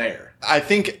belong there. I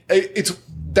think it's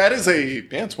one of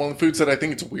the foods that I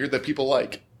think it's weird that people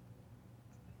like.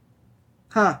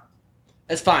 Huh.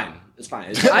 It's fine. It's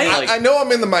fine. I know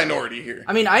I'm in the minority here.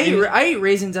 I mean, I eat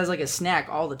raisins as like a snack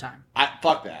all the time.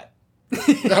 Fuck that.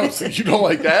 No, so you don't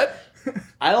like that?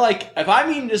 I like if I'm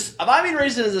eating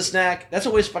raisins as a snack, that's a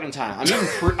waste of fucking time.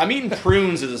 I'm eating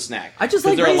prunes as a snack. I just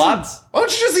like raisins. Why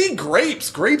don't you just eat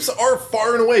grapes? Grapes are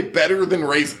far and away better than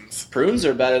raisins. Prunes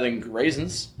are better than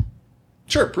raisins.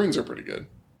 Sure, prunes are pretty good.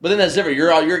 But then that's different.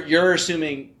 You're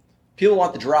assuming people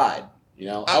want the dried.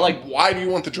 Why do you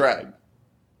want the dried?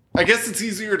 I guess it's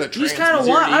easier to. You just kind of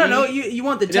want. I don't know. You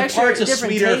want the texture, a different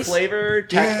sweeter taste. flavor,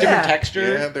 different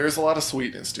texture. Yeah, there's a lot of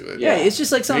sweetness to it. Yeah, it's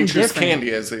just like something Nature's different.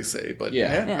 candy, as they say. But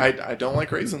I don't like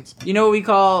raisins. You know what we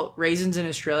call raisins in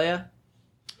Australia?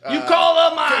 You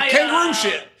call them kangaroo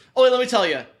shit. Oh, wait, let me tell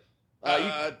you.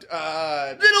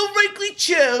 Little wrinkly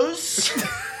chews.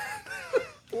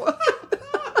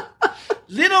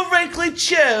 Little wrinkly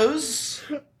chews.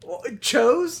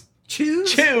 Chose?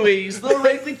 Chews? Chewies. Little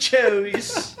wrinkly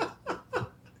chewies.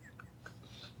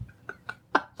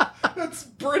 That's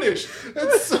British.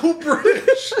 That's so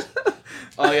British.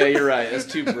 Oh, yeah, you're right. That's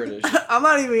too British. I'm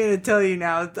not even going to tell you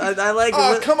now. I like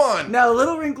Oh, come on. Now,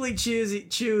 little wrinkly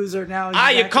chews are now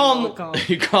You call them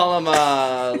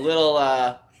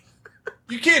little...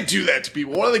 You can't do that to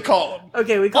people. What do they call them?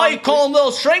 Okay, we call you call them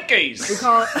little shrinkies? We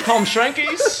call them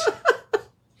shrinkies?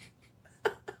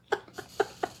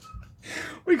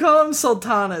 We call them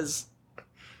sultanas.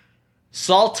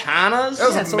 Sultanas? That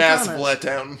was Yeah, a sultanas. massive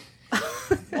letdown.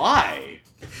 Why?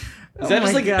 Is Oh that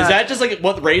just my like God. is that just like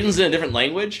what raisins in a different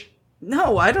language?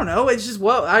 No, I don't know. It's just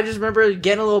I just remember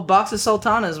getting a little box of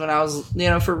sultanas when I was,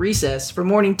 for recess, for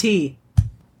morning tea.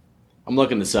 I'm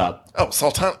looking this up. Oh,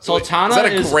 sultana. Sultana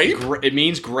Is that a grape? It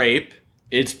means grape.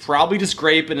 It's probably just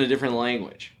grape in a different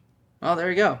language. Oh, there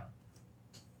you go.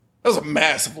 That was a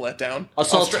massive letdown. A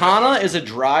sultana is a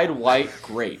dried white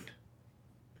grape.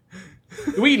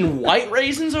 Are we eating white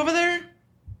raisins over there?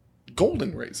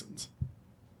 Golden raisins.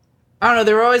 I don't know.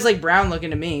 They were always like brown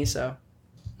looking to me, so.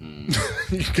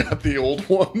 You got the old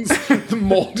ones, the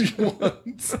moldy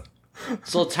ones.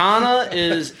 Sultana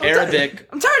is Arabic.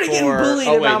 I'm tired of getting for- bullied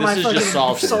oh, wait, about my this is just fucking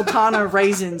salted. sultana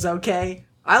raisins, okay?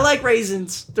 I like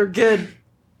raisins. They're good.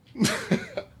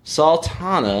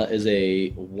 Sultana is a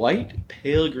white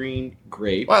pale green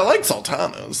grape. Well, I like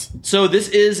sultanas. So this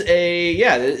is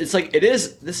it's like it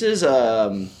is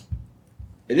of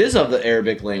the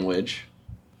Arabic language.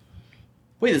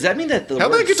 Wait, does that mean that the How'd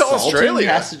word that get to Sultan Australia?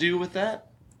 has to do with that?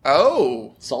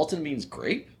 Oh. Sultan means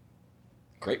grape?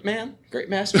 Grape man? Grape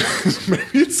master?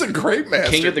 Maybe it's a grape master.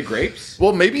 King of the grapes?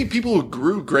 Well, maybe people who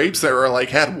grew grapes that were like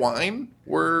had wine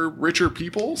were richer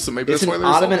people, so maybe It's that's why an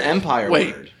there's Ottoman Empire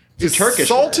Wait, word. It's is a Turkish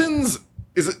sultans?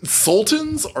 Is it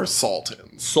sultans or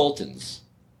sultans? Sultans.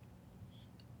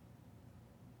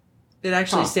 It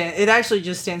actually Huh. It actually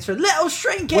just stands for little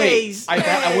shrinkies. Wait,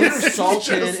 I wonder if It's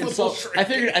Sultan just and little Sultan. I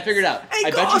figured it out. Hey,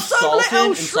 I bet got you some Sultan little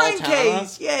and Sultana.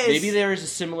 shrinkies, yes. Maybe there is a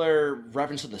similar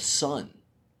reference to the sun.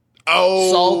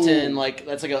 Oh, Sultan, like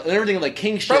that's like everything like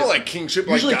kingship. probably like kingship.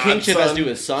 Usually like God, kingship has to do son,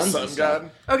 with sons sun and stuff.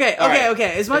 god. Okay, All right.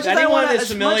 okay. As much If as I anyone want is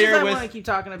to, familiar with- keep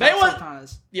talking If about anyone-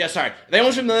 sultanas. Yeah, sorry. If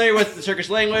anyone's familiar with the Turkish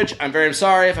language, I'm very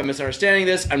sorry if I'm misunderstanding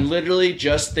this. I'm literally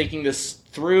just thinking this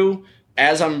through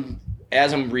as I'm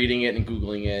reading it and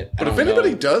googling it. But if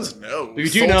anybody does know,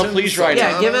 If you do know, sultans, please write in.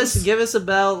 Yeah, sultanas, give us a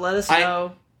bell. Let us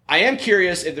know. I am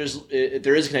curious if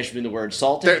there is a connection between the word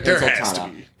Sultan There and has to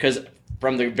Sultana. be. Because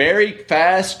from the very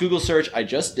fast Google search I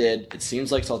just did, it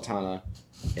seems like Sultana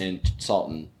and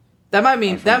Sultan. That might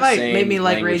from the make same me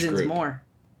like language raisins group. more.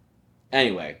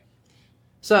 Anyway,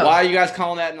 So why are you guys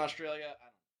calling that in Australia?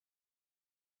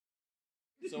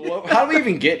 So how do we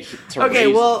even get to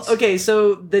raisins?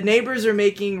 So the neighbors are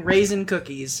making raisin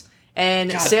cookies,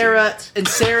 and God Sarah damn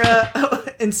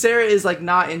and Sarah is like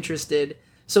not interested.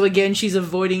 So again, she's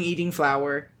avoiding eating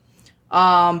flour.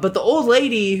 But the old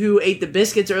lady who ate the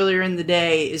biscuits earlier in the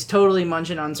day is totally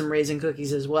munching on some raisin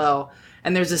cookies as well.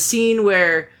 And there's a scene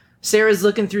where Sarah's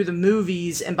looking through the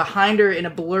movies, and behind her in a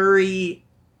blurry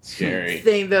Scary.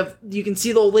 thing, you can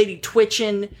see the old lady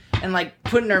twitching and like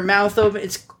putting her mouth open.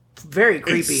 It's very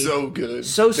creepy. It's so good.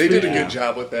 So they did a spooky. good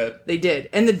job with that. They did.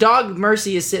 And the dog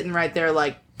Mercy is sitting right there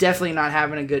like definitely not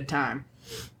having a good time.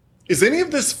 Is any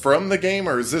of this from the game,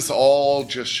 or is this all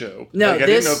just show? No, like, I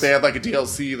didn't this- know if they had like a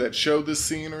DLC that showed this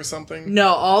scene or something. No,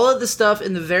 all of the stuff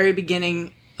in the very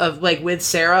beginning of like with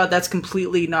Sarah, that's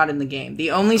completely not in the game.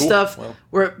 The only Cool. stuff Well.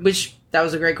 which that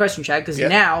was a great question, Chad, because Yeah.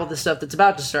 now the stuff that's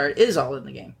about to start is all in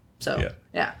the game. So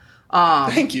Yeah. yeah.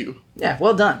 Thank you Yeah,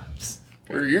 well done.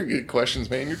 for your good questions,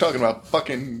 man. You're talking about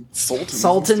fucking sultans.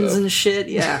 Sultans and, and shit,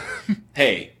 yeah.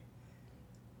 Hey,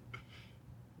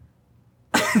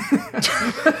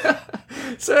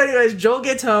 So anyways, Joel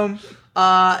gets home,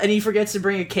 and he forgets to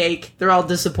bring a cake. They're all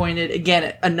disappointed.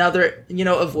 Again, another,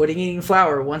 avoiding eating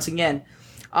flour once again.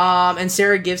 And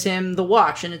Sarah gives him the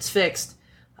watch, and it's fixed.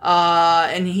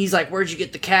 And he's like, "Where'd you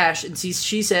get the cash?" And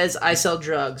she says, "I sell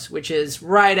drugs," which is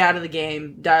right out of the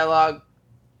game. Dialogue,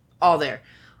 all there.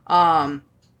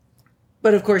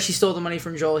 But of course, she stole the money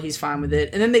from Joel. He's fine with it.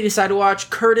 And then they decide to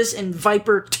watch Curtis and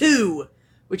Viper 2,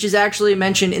 which is actually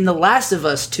mentioned in The Last of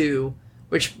Us 2,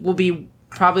 which will be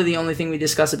probably the only thing we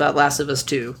discuss about Last of Us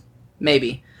 2.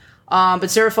 Maybe.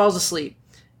 But Sarah falls asleep.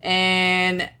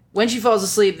 And when she falls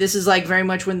asleep, this is like very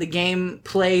much when the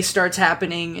gameplay starts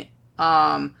happening.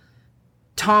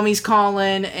 Tommy's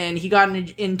calling, and he got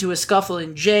into a scuffle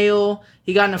in jail.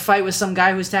 He got in a fight with some guy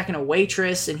who was attacking a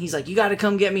waitress, and he's like, "You gotta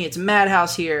come get me, it's a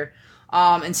madhouse here."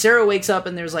 And Sarah wakes up,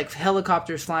 and there's like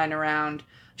helicopters flying around.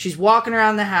 She's walking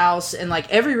around the house, and like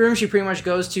every room she pretty much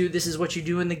goes to, this is what you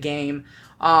do in the game.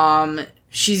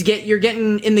 You're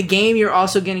getting in the game, you're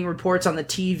also getting reports on the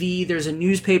TV. There's a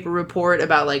newspaper report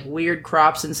about like weird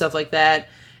crops and stuff like that.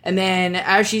 And then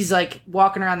as she's like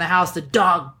walking around the house, the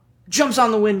dog jumps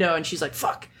on the window, and she's like,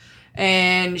 "Fuck."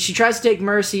 And she tries to take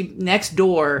Mercy next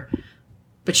door,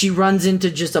 but she runs into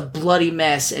just a bloody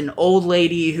mess. An old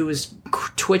lady who was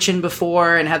twitching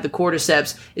before and had the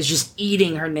cordyceps is just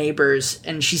eating her neighbors.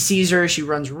 And she sees her, she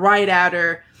runs right at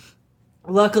her.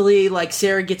 luckily, like,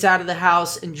 Sarah gets out of the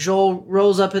house and Joel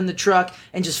rolls up in the truck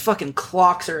and just fucking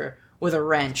clocks her with a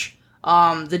wrench.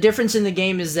 The difference in the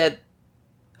game is that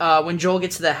when Joel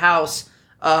gets to the house,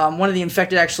 one of the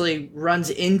infected actually runs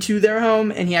into their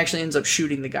home and he actually ends up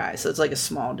shooting the guy. So it's like a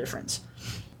small difference.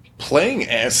 Playing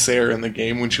as Sarah in the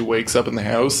game when she wakes up in the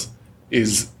house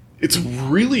it's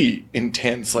really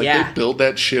intense. Like, they build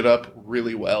that shit up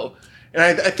really well. And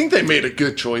I think they made a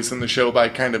good choice in the show by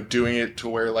kind of doing it to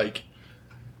where, like,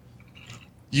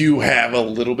 you have a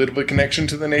little bit of a connection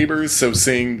to the neighbors, so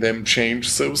seeing them change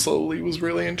so slowly was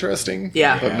really interesting.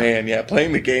 Yeah. But man,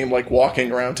 playing the game, like,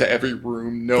 walking around to every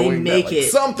room, knowing that, like,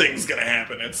 something's gonna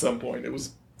happen at some point, it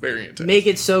was very intense. Make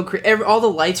it so... all the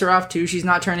lights are off, too. She's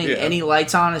not turning any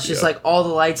lights on. It's just, like, all the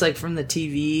lights, like, from the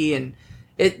TV, and...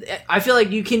 I feel like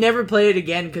you can never play it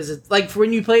again because it's like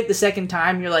when you play it the second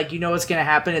time, you're like, you know what's going to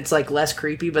happen. It's like less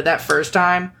creepy, but that first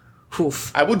time,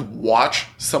 oof. I would watch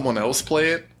someone else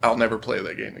play it. I'll never play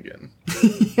that game again.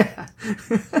 Yeah.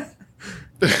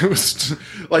 It was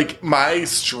like my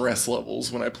stress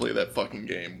levels when I play that fucking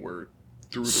game were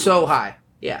through the so roof. high.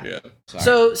 Yeah. Sorry.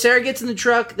 So Sarah gets in the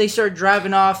truck. They start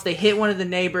driving off. They hit one of the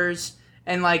neighbors.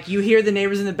 And, like, you hear the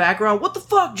neighbors in the background, what the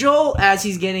fuck, Joel? As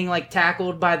he's getting, like,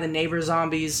 tackled by the neighbor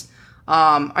zombies.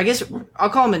 I guess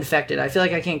I'll call them infected. I feel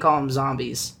like I can't call them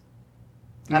zombies.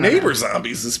 Neighbor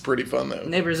zombies is pretty fun, though.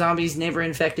 Neighbor zombies, neighbor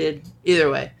infected. Either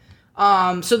way.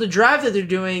 So the drive that they're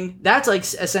doing, that's, like,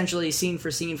 essentially scene for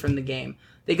scene from the game.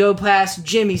 They go past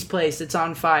Jimmy's place that's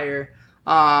on fire.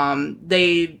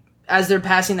 As they're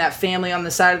passing that family on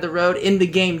the side of the road, in the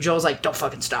game, Joel's like, don't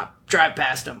fucking stop. Drive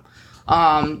past them.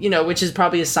 Which is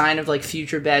probably a sign of, like,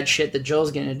 future bad shit that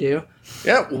Joel's gonna do.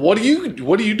 Yeah, what do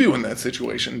you do in that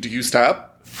situation? Do you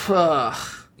stop?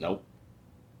 Nope.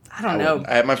 I don't know.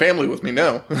 I have my family with me,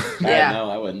 no. Yeah. No,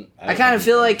 I wouldn't. I kind of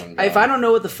feel like if I don't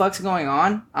know what the fuck's going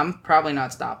on, I'm probably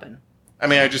not stopping. I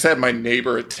mean, I just had my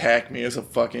neighbor attack me as a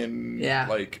fucking,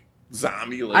 like,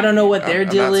 zombie. Like, I don't know what their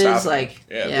deal is. stopping. Like,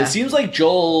 It seems like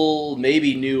Joel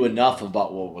maybe knew enough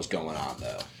about what was going on,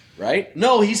 though. Right?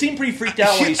 No, he seemed pretty freaked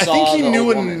out when he saw. I think he the knew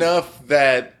old woman. enough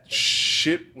that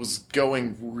shit was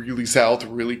going really south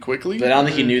really quickly. But I don't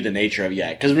think he knew the nature of it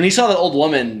yet. Because when he saw that old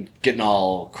woman getting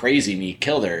all crazy and he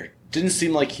killed her, didn't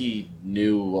seem like he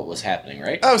knew what was happening,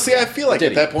 right? Oh, see, I feel like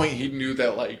at that point he knew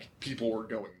that, like, people were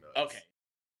going nuts. Okay.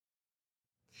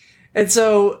 And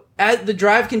so as the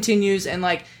drive continues, and,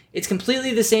 like, it's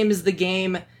completely the same as the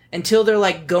game until they're,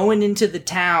 like, going into the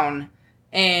town,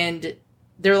 and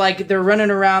they're running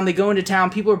around, they go into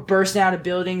town, people are bursting out of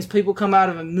buildings, people come out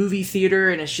of a movie theater,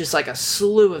 and it's just like a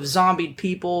slew of zombied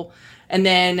people, and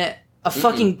then a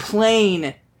fucking plane...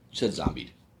 You said zombied.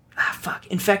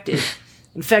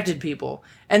 Infected people.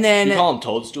 And then... You call them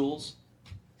toadstools?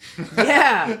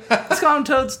 Yeah! Let's call them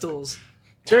toadstools.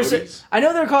 I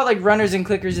know they're called, like, runners and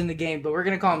clickers in the game, but we're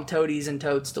gonna call them toadies and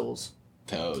toadstools.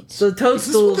 Toads. So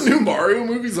toadstools... Is this what the new Mario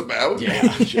movie's about? Yeah,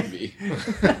 it should be.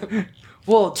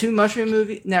 Well, 2 mushroom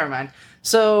movie? Never mind.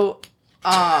 So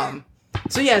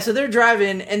they're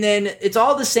driving, and then it's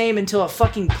all the same until a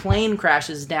fucking plane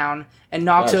crashes down and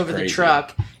knocks over the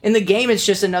truck. In the game, it's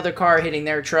just another car hitting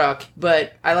their truck,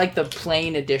 but I like the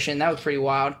plane edition. That was pretty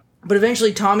wild. But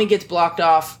eventually, Tommy gets blocked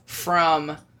off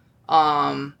from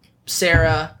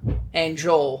Sarah and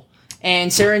Joel.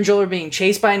 And Sarah and Joel are being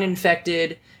chased by an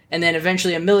infected, and then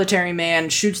eventually a military man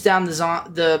shoots down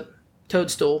the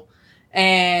toadstool,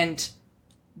 and...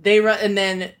 They run, and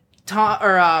then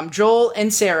Joel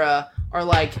and Sarah are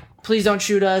like, please don't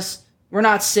shoot us. We're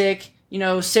not sick. You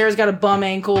know, Sarah's got a bum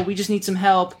ankle. We just need some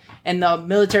help. And the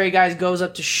military guy goes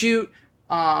up to shoot.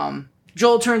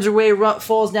 Joel turns away,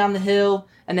 falls down the hill.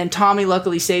 And then Tommy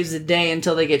luckily saves the day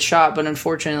until they get shot. But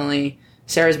unfortunately,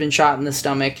 Sarah's been shot in the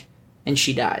stomach and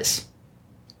she dies.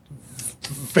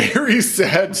 Very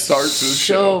sad start to the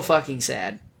show. So fucking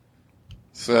sad.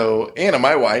 So, Anna,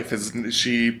 my wife,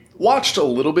 she watched a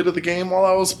little bit of the game while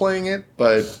I was playing it,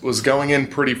 but was going in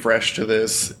pretty fresh to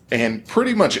this, and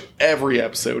pretty much every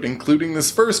episode, including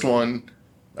this first one,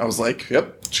 I was like,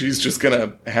 yep, she's just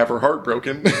gonna have her heart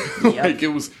broken. Yep.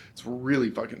 It's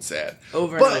really fucking sad.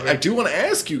 Over but I do want to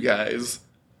ask you guys,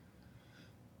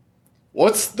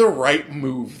 what's the right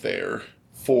move there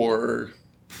for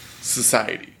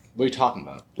society? What are you talking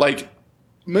about? Like,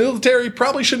 military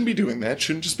probably shouldn't be doing that.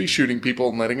 Shouldn't just be shooting people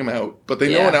and letting them out. But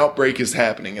they know an outbreak is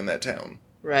happening in that town.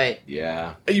 Right.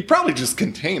 Yeah. You probably just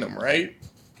contain them, right?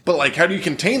 But, like, how do you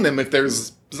contain them if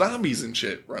there's zombies and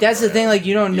shit running That's the around? thing, like,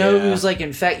 you don't know who's, like,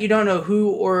 you don't know who,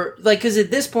 or, like, because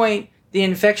at this point, the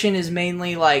infection is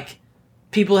mainly, like,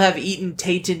 people have eaten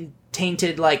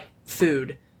tainted, like,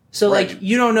 food. So, Right. like,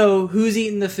 you don't know who's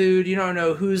eating the food, you don't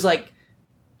know who's, like,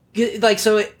 like,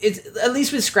 so it's at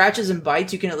least with scratches and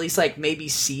bites, you can at least like maybe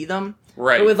see them.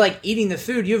 Right. But with like eating the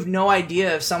food, you have no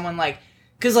idea if someone like,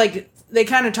 because like they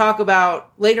kind of talk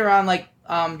about later on, like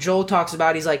Joel talks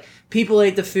about, he's like, people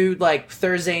ate the food like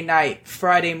Thursday night,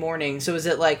 Friday morning. So is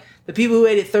it like the people who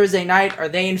ate it Thursday night, are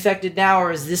they infected now,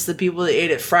 or is this the people that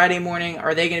ate it Friday morning?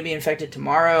 Are they going to be infected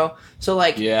tomorrow? So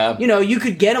like, you know, you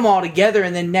could get them all together,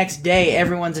 and then next day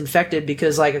everyone's infected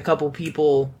because like a couple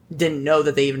people didn't know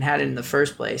that they even had it in the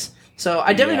first place. So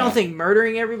I definitely don't think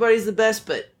murdering everybody's the best,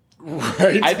 but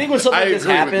I think when something like this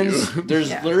happens, there's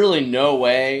literally no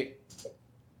way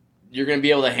you're going to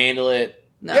be able to handle it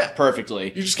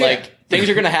perfectly. You just can't. Like, things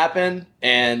are going to happen,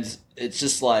 and it's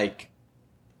just like,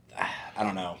 I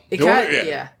don't know.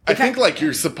 I think like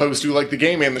you're supposed to, like the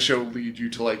game and the show lead you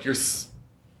to like you're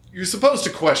supposed to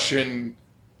question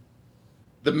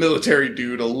the military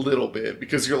dude a little bit,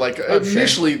 because you're like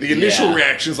initially the initial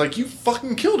reaction is like, you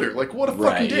fucking killed her, like what a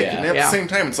fucking dick, and at the same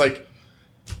time it's like,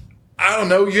 I don't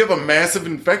know, you have a massive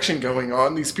infection going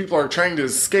on. These people are trying to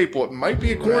escape what might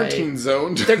be a quarantine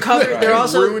zone. They're covered. They're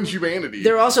also ruin humanity.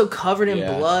 They're also covered in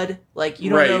blood. Like, you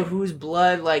don't know whose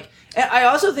blood. Like, and I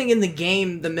also think in the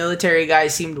game, the military guy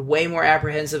seemed way more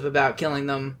apprehensive about killing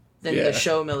them than the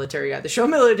show military guy. The show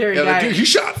military guy, dude, he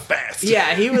shot fast.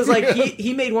 Yeah, he was like,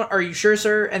 he made one. Are you sure,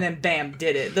 sir? And then bam,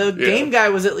 did it. The game guy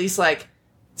was at least like,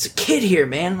 it's a kid here,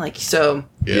 man. Like, so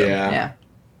yeah.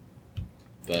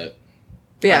 But.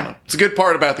 Yeah, it's a good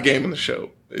part about the game and the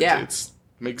show. It's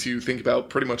makes you think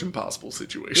about pretty much impossible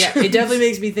situations. Yeah, it definitely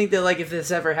makes me think that like if this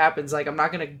ever happens, like I'm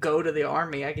not gonna go to the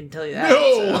army. I can tell you that.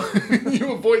 No, so.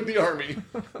 You avoid the army.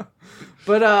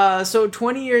 But so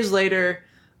 20 years later,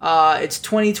 it's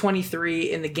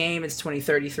 2023. In the game, it's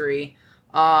 2033.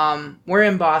 We're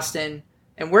in Boston,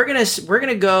 and we're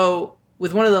gonna go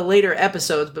with one of the later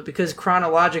episodes, but because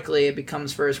chronologically it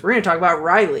becomes first, we're gonna talk about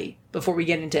Riley before we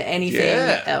get into anything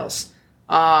else.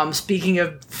 Speaking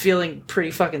of feeling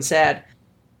pretty fucking sad,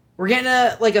 we're getting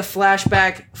a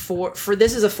flashback for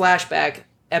this is a flashback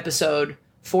episode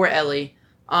for Ellie.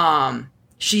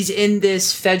 She's in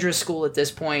this Fedra school at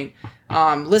this point.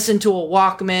 Listen to a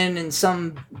Walkman, and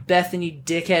some Bethany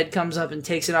dickhead comes up and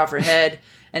takes it off her head,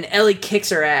 and Ellie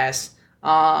kicks her ass.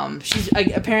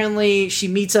 Apparently she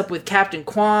meets up with Captain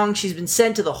Kwong. She's been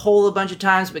sent to the hole a bunch of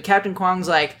times, but Captain Kwong's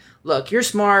like, look, you're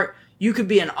smart. You could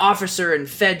be an officer in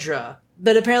Fedra.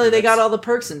 But apparently they got all the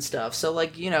perks and stuff, so,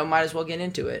 like, you know, might as well get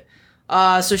into it.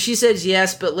 So she says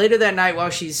yes, but later that night while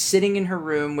she's sitting in her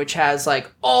room, which has,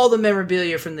 like, all the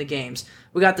memorabilia from the games,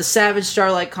 we got the Savage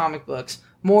Starlight comic books,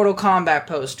 Mortal Kombat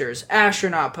posters,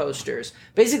 astronaut posters.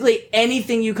 Basically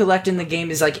anything you collect in the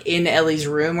game is, like, in Ellie's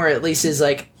room, or at least is,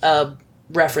 like, a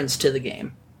reference to the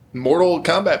game. Mortal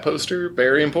Kombat poster,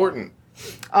 very important.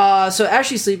 So as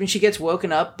she's sleeping, she gets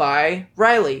woken up by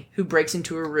Riley, who breaks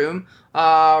into her room.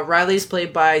 Riley's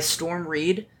played by Storm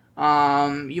Reed.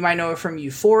 You might know her from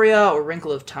Euphoria or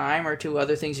Wrinkle of Time, or two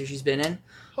other things that she's been in.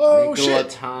 Oh, Wrinkle shit.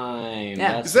 of Time.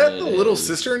 Yeah. Is that the little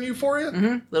sister in Euphoria?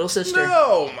 Mm-hmm. Little sister.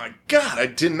 No, my God, I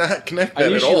did not connect that I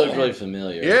knew at she all. looked really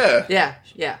familiar.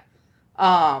 Yeah.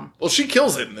 Well, she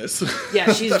kills it in this.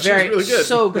 Yeah, she's very really good.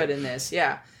 So good in this.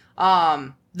 Yeah.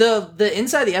 The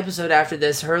inside the episode after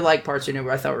this, her like parts in it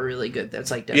where I thought were really good.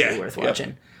 That's like definitely worth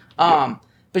watching.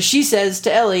 But she says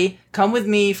to Ellie, "Come with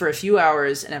me for a few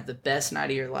hours and have the best night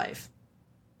of your life."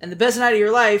 And the best night of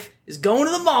your life is going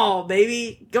to the mall,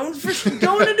 baby. Going to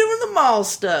doing the mall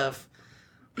stuff.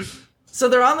 So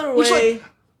they're on their way.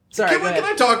 Sorry, can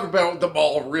I talk about the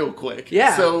mall real quick?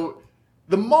 Yeah. So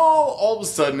the mall all of a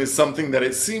sudden is something that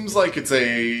it seems like it's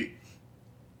a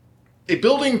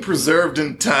building preserved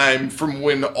in time from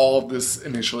when all of this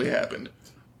initially happened.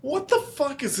 What the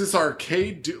fuck is this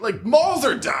arcade do? Like, malls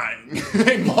are dying.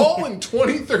 A mall in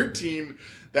 2013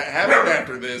 that happened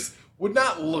after this would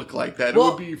not look like that. Well,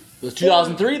 it would be... It was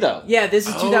 2003, though. Yeah, this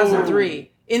is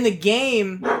 2003. In the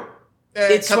game,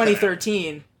 it's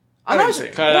 2013. I'm not sure.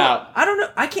 Cut it out. I don't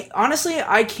know. I can't. Honestly,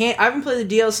 I can't. I haven't played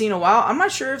the DLC in a while. I'm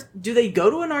not sure do they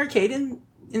go to an arcade in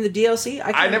the DLC?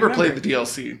 I never played the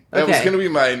DLC. That was going to be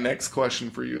my next question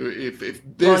for you. If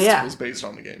this was based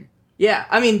on the game. Yeah,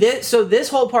 I mean, this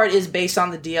whole part is based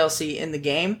on the DLC in the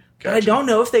game, but I don't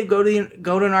know if they go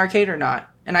to an arcade or not,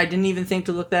 and I didn't even think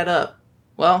to look that up.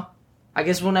 Well, I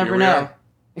guess we'll never know.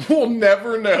 We'll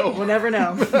never know. We'll never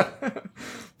know.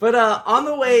 But on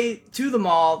the way to the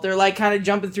mall, they're like kind of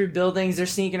jumping through buildings. They're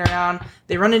sneaking around.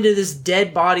 They run into this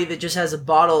dead body that just has a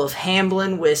bottle of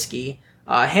Hamblin whiskey.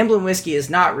 Hamblin whiskey is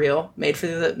not real. Made for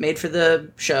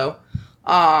the show.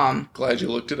 Glad you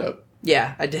looked it up.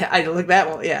 Yeah, I did. I looked that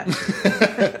one. Yeah.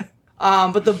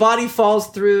 But the body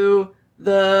falls through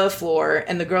the floor,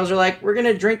 and the girls are like, we're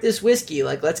gonna drink this whiskey,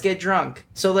 like, let's get drunk.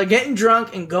 So they're getting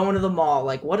drunk and going to the mall.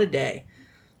 Like, what a day.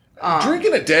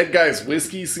 Drinking a dead guy's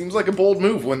whiskey seems like a bold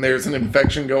move when there's an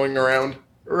infection going around.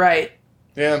 Right.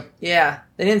 Yeah. Yeah,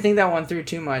 they didn't think that one through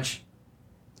too much.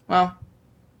 Well,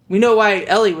 we know why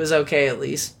Ellie was okay, at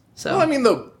least. So. Well, I mean,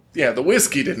 the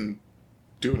whiskey didn't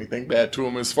do anything bad to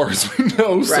him as far as we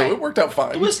know, so it worked out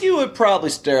fine. The whiskey would probably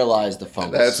sterilize the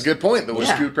fungus. That's a good point. The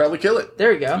whiskey would probably kill it.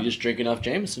 There you go. You just drink enough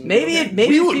Jameson. Maybe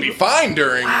we would be fine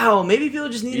during. Wow, maybe people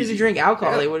just needed to drink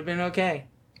alcohol. They would have been okay.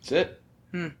 That's it.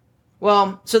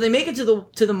 Well, so they make it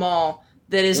to the mall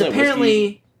that is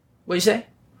apparently... What do you say?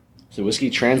 So whiskey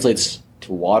translates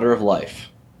to water of life.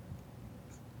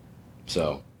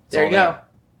 So there you go.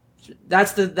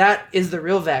 That is the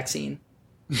real vaccine.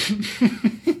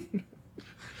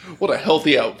 What a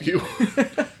healthy outview.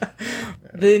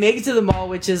 They make it to the mall,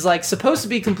 which is like supposed to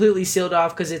be completely sealed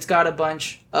off because it's got a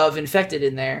bunch of infected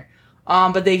in there.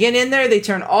 But they get in there, they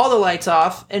turn all the lights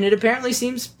off, and it apparently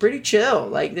seems pretty chill.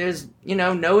 Like there's,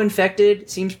 no infected.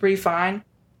 Seems pretty fine.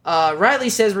 Riley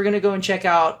says we're going to go and check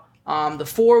out the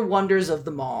 4 wonders of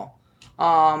the mall.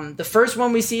 The first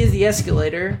one we see is the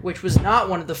escalator, which was not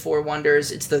one of the 4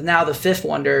 wonders. It's now the 5th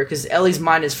wonder, because Ellie's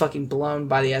mind is fucking blown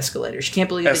by the escalator. She can't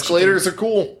believe escalators are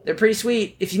cool. They're pretty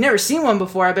sweet. If you've never seen one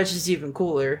before, I bet you it's even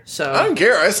cooler. So I don't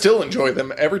care. I still enjoy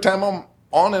them. Every time I'm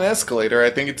on an escalator, I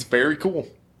think it's very cool.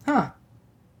 Huh.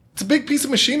 It's a big piece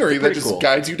of machinery that just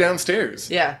guides you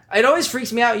downstairs. Yeah. It always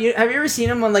freaks me out. Have you ever seen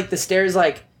them when, like, the stairs,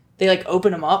 like, they, like,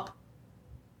 open them up?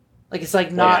 Like, it's,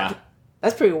 like, not... Yeah.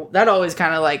 That's pretty... That always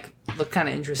kind of, like, looked kind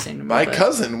of interesting to me. My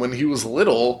cousin, when he was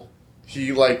little,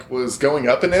 he, like, was going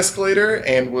up an escalator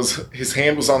and his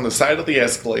hand was on the side of the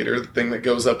escalator, the thing that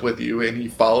goes up with you, and he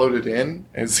followed it in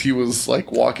as he was, like,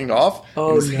 walking off,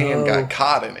 and his hand got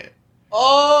caught in it.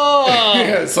 Oh!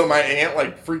 Yeah, so my aunt,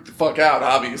 like, freaked the fuck out,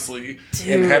 obviously,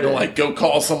 and had to, like, go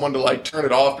call someone to, like, turn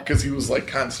it off because he was, like,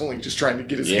 constantly just trying to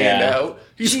get his hand out.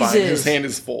 He's fine. His hand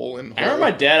is full. And I remember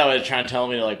my dad always trying to tell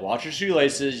me to, like, watch your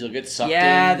shoelaces. You'll get sucked in.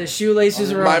 Yeah, the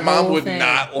shoelaces were my mom would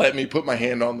not let me put my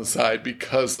hand on the side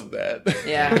because of that.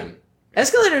 Yeah.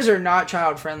 Escalators are not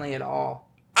child-friendly at all.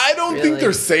 I don't think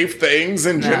they're safe things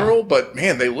in general, but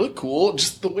man, they look cool.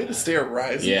 Just the way the stair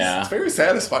rises. Yeah. It's very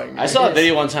satisfying. I saw a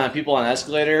video one time, people on an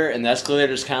escalator, and the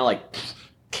escalator just kind of like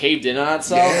caved in on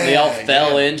itself, and they all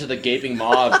fell into the gaping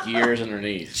maw of gears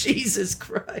underneath. Jesus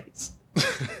Christ.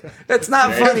 That's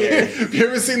not funny. Have you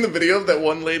ever seen the video of that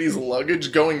one lady's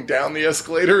luggage going down the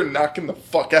escalator and knocking the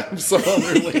fuck out of some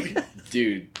other lady?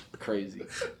 Dude, crazy.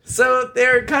 So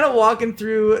they're kind of walking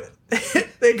through...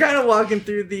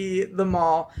 the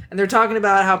mall, and they're talking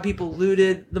about how people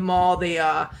looted the mall. They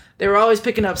were always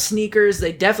picking up sneakers.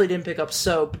 They definitely didn't pick up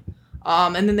soap.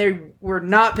 And then they were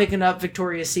not picking up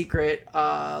Victoria's Secret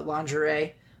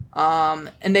lingerie.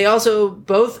 And they also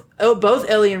both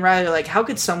Ellie and Riley are like, how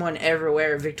could someone ever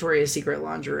wear Victoria's Secret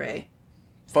lingerie?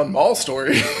 Fun mall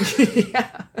story.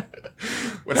 Yeah.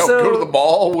 When I would go to the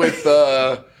mall with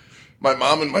my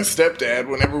mom and my stepdad,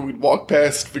 whenever we'd walk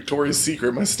past Victoria's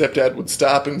Secret, my stepdad would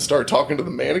stop and start talking to the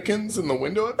mannequins in the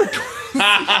window at Victoria's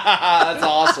That's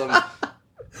awesome.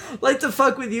 Like to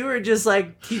fuck with you, or just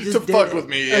like he just to fuck with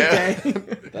me, yeah.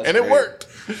 Okay. And it worked.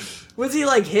 Was he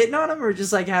like hitting on him, or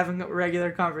just like having a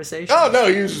regular conversation? Oh no,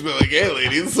 he was just like, "Hey,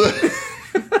 ladies."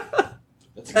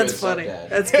 That's funny.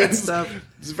 That's good stuff.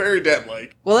 It's very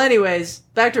dad-like. Well, anyways,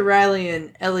 back to Riley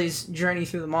and Ellie's journey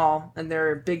through the mall and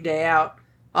their big day out.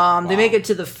 They make it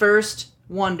to the first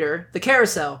wonder, the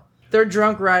carousel. They're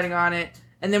drunk riding on it.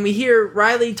 And then we hear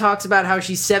Riley talks about how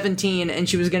she's 17 and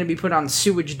she was going to be put on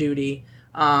sewage duty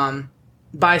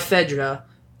by Fedra,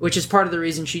 which is part of the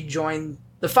reason she joined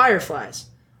the Fireflies.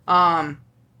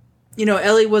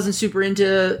 Ellie wasn't super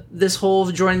into this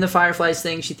whole joining the Fireflies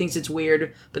thing. She thinks it's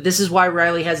weird. But this is why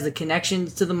Riley has the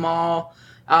connections to the mall.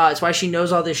 It's why she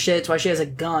knows all this shit. It's why she has a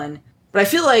gun. But I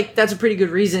feel like that's a pretty good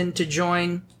reason to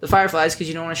join the Fireflies, because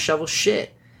you don't want to shovel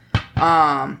shit.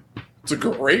 It's a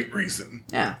great reason.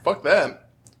 Yeah. Fuck that.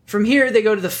 From here, they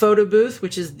go to the photo booth,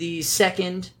 which is the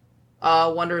second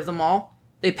wonder of them all.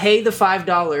 They pay the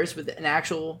 $5 with an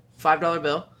actual $5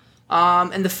 bill.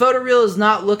 And the photo reel is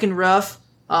not looking rough.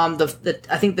 I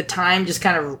think the time just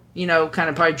kind of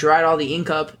probably dried all the ink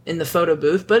up in the photo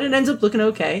booth, but it ends up looking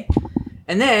okay.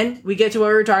 And then we get to what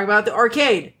we were talking about, the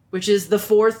arcade, which is the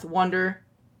third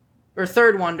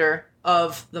wonder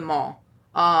of the mall.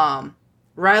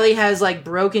 Riley has like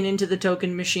broken into the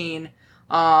token machine.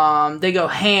 They go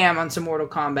ham on some Mortal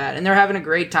Kombat, and they're having a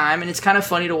great time. And it's kind of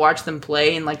funny to watch them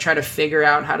play and like try to figure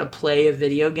out how to play a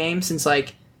video game, since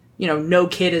no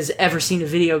kid has ever seen a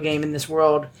video game in this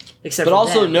world Except But for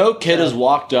also, them. no kid So- has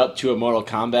walked up to a Mortal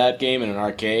Kombat game in an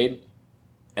arcade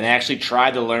and actually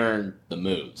tried to learn the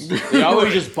moves. They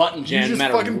always just button jam, You no just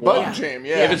matter fucking what. button jam,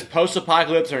 yeah. If it's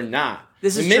post-apocalypse or not.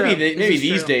 This is maybe true. maybe This is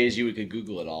these true. days you could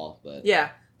Google it all, but Yeah.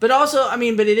 But also, I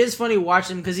mean, but it is funny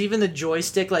watching because even the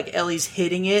joystick, like Ellie's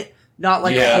hitting it, not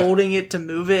like Yeah. holding it to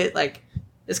move it. Like,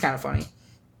 it's kind of funny.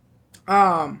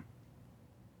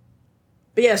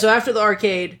 But yeah, so after the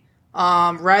arcade,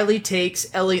 Riley takes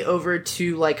Ellie over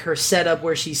to like her setup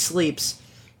where she sleeps.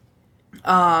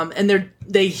 And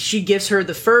she gives her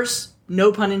the first,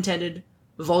 no pun intended,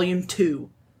 volume 2.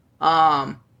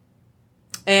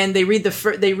 And they read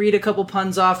they read a couple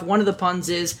puns off. One of the puns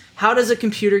is, how does a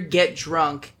computer get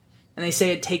drunk? And they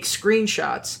say it takes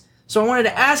screenshots. So I wanted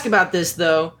to ask about this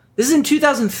though. This is in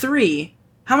 2003.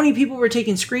 How many people were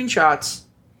taking screenshots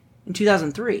in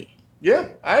 2003? Yeah,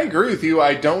 I agree with you.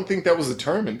 I don't think that was a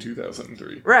term in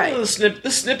 2003. Right. Well,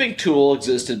 the snipping tool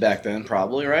existed back then,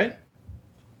 probably, right?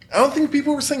 I don't think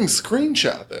people were saying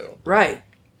screenshot, though. Right.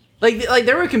 Like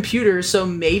there were computers, so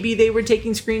maybe they were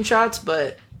taking screenshots,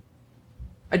 but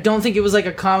I don't think it was like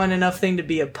a common enough thing to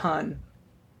be a pun.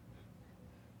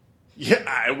 Yeah,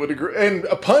 I would agree. And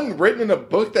a pun written in a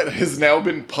book that has now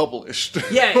been published.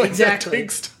 Yeah, Like, exactly. That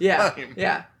takes time.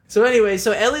 Yeah. So anyway,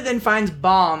 so Ellie then finds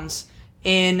bombs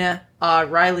in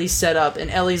Riley's setup, and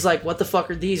Ellie's like, what the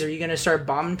fuck are these? Are you going to start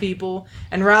bombing people?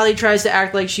 And Riley tries to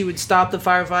act like she would stop the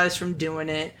firefighters from doing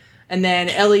it. And then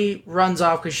Ellie runs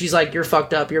off because she's like, you're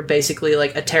fucked up. You're basically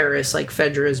like a terrorist, like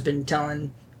Fedra has been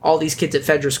telling all these kids at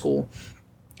Fedra school.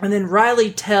 And then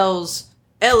Riley tells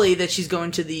Ellie that she's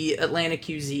going to the Atlanta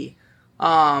QZ.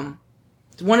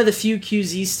 One of the few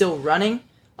QZs still running.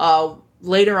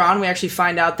 Later on, we actually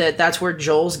find out that that's where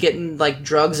Joel's getting like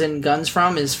drugs and guns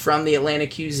from, is from the Atlanta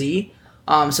QZ.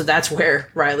 So that's where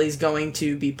Riley's going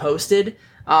to be posted.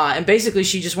 And basically,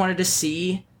 she just wanted to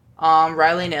see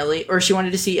Riley and Ellie, or she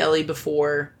wanted to see Ellie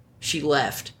before she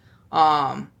left.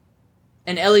 And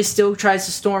Ellie still tries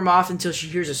to storm off until she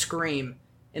hears a scream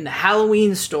in the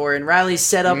Halloween store, and Riley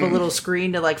set up a little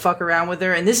screen to like fuck around with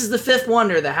her. And this is the fifth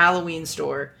wonder, the Halloween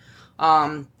store.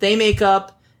 They make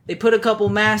up. They put a couple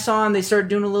masks on, they start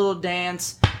doing a little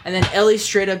dance, and then Ellie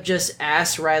straight up just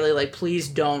asks Riley, like, please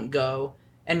don't go.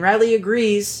 And Riley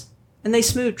agrees, and they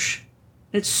smooch.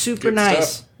 It's super Good nice.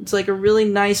 stuff. It's like a really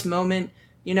nice moment,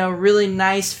 you know, really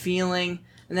nice feeling.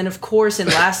 And then, of course, in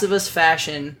Last of Us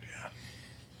fashion,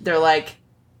 they're like,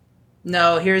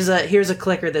 no, here's a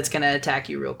clicker that's going to attack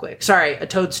you real quick. Sorry, a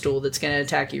toadstool that's going to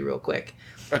attack you real quick.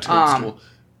 A toadstool.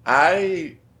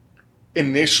 I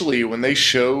initially, when they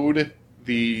showed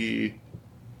the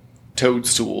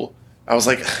toadstool, I was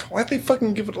like, why'd they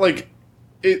fucking give it, like,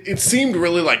 it seemed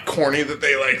really, like, corny that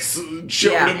they, like,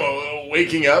 showed him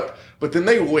waking up, but then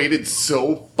they waited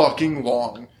so fucking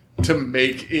long to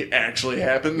make it actually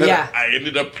happen that I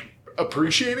ended up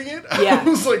appreciating it. Yeah. I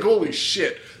was like, holy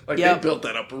shit. Like, Yep. they built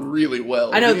that up really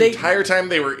well. I know, the entire time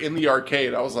they were in the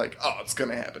arcade, I was like, oh, it's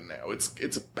gonna happen now.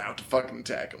 It's about to fucking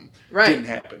attack them. Right. Didn't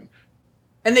happen.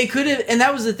 And they could have, and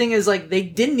that was the thing, is like, they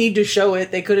didn't need to show it.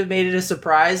 They could have made it a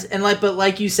surprise. And like, but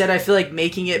like you said, I feel like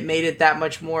making it made it that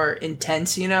much more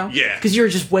intense, you know? Yeah. Because you were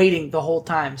just waiting the whole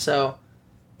time. So,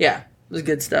 yeah, it was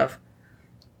good stuff.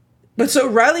 But so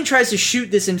Riley tries to shoot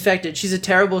this infected. She's a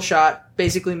terrible shot,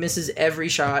 basically misses every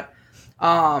shot.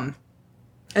 And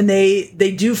they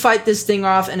do fight this thing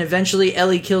off, and eventually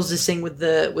Ellie kills this thing with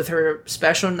her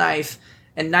special knife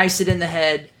and knifes it in the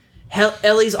head.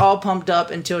 Ellie's all pumped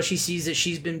up until she sees that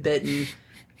she's been bitten.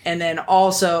 And then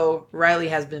also, Riley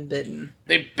has been bitten.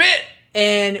 They bit!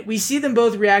 And we see them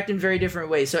both react in very different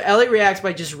ways. So Ellie reacts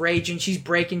by just raging. She's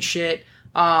breaking shit.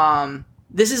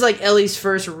 This is like Ellie's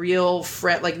first real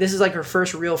friend. Like, this is like her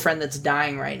first real friend that's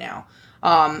dying right now.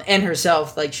 And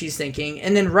herself, like, she's thinking.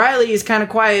 And then Riley is kind of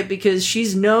quiet because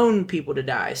she's known people to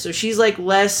die. So she's like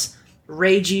less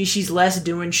ragey. She's less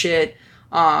doing shit.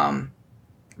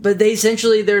 But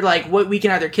they're like, what, we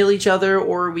can either kill each other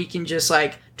or we can just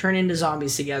like turn into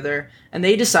zombies together. And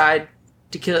they decide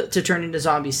to turn into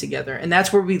zombies together. And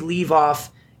that's where we leave off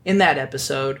in that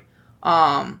episode.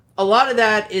 A lot of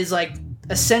that is like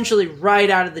essentially right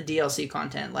out of the DLC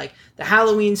content. Like the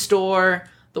Halloween store,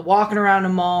 the walking around the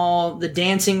mall, the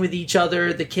dancing with each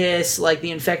other, the kiss, like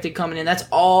the infected coming in. That's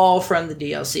all from the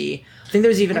DLC. I think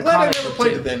there's even a Glad I comic never book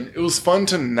played too. it then. It was fun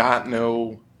to not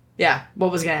know Yeah,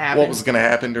 what was going to happen. what was going to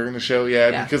happen during the show,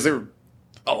 Yeah. because there were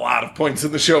a lot of points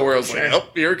in the show where I was Sure. like, oh,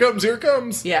 here it comes, here it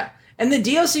comes. Yeah. And the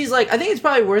DLC is like, I think it's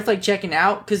probably worth like checking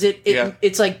out because Yeah.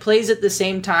 it's like plays at the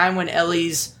same time when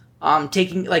Ellie's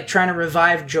trying to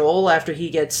revive Joel after he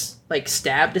gets like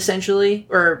stabbed essentially,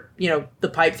 or the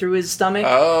pipe through his stomach.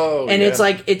 Oh, and yeah.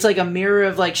 it's like a mirror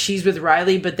of like she's with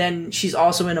Riley, but then she's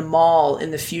also in a mall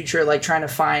in the future, like trying to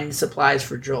find supplies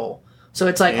for Joel. So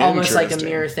it's like almost like a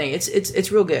mirror thing.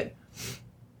 It's real good.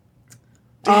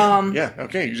 Damn. Yeah.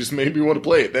 Okay. You just made me want to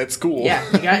play it. That's cool. Yeah.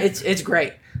 It's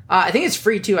great. I think it's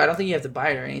free too. I don't think you have to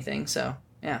buy it or anything. So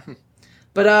yeah.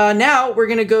 But now we're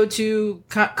gonna go to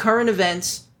current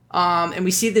events. And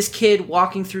we see this kid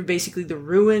walking through basically the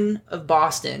ruin of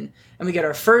Boston. And we get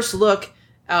our first look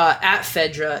at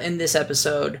Fedra in this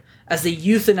episode as they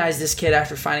euthanize this kid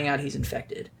after finding out he's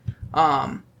infected.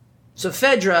 So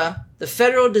Fedra, the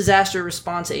Federal Disaster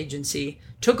Response Agency,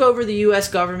 took over the U.S.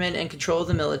 government and controlled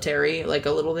the military, like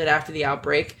a little bit after the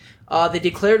outbreak. They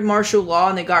declared martial law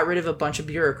and they got rid of a bunch of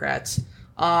bureaucrats.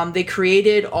 They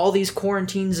created all these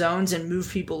quarantine zones and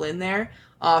moved people in there.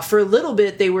 For a little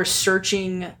bit, they were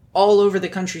searching all over the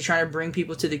country trying to bring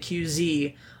people to the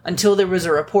QZ until there was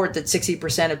a report that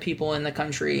 60% of people in the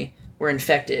country were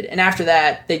infected. And after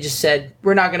that, they just said,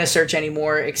 we're not going to search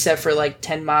anymore except for like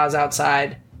 10 miles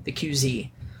outside the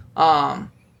QZ.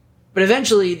 But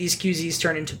eventually, these QZs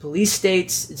turn into police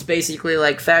states. It's basically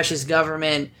like fascist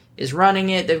government is running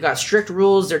it. They've got strict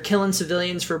rules. They're killing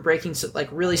civilians for breaking like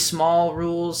really small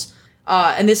rules.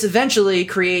 And this eventually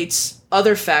creates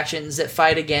other factions that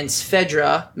fight against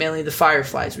Fedra, mainly the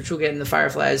Fireflies, which we'll get in the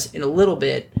Fireflies in a little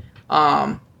bit.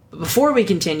 But before we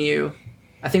continue,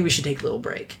 I think we should take a little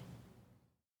break.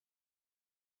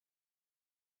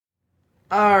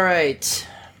 All right.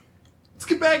 Let's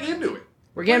get back into it.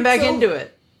 We're getting back into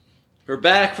it. We're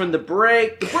back from the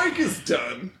break. The break is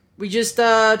done. We just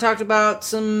talked about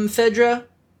some Fedra,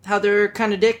 how they're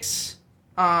kind of dicks.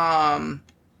 And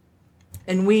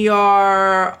we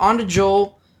are on to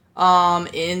Joel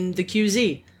in the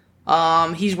QZ.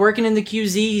 He's working in the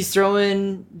QZ. He's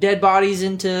throwing dead bodies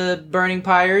into burning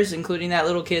pyres, including that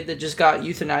little kid that just got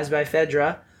euthanized by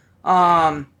Fedra.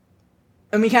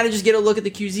 And we kind of just get a look at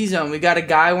the QZ zone. We got a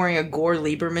guy wearing a Gore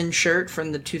Lieberman shirt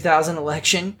from the 2000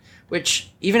 election,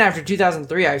 which even after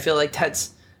 2003, I feel like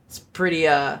it's pretty.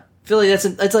 I feel like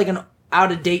that's like an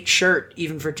out of date shirt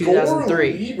even for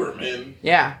 2003. Gore Lieberman.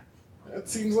 Yeah. That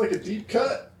seems like a deep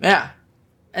cut. Yeah.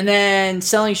 And then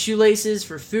selling shoelaces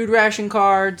for food ration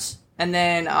cards. And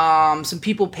then some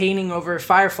people painting over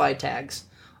Firefly tags.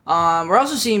 We're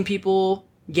also seeing people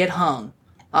get hung.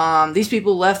 These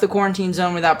people left the quarantine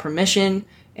zone without permission.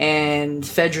 And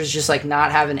Fedra's just like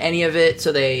not having any of it.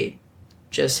 So they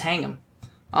just hang them.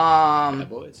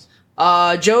 Boys.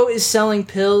 Joe is selling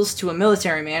pills to a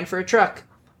military man for a truck.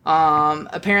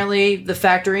 Apparently the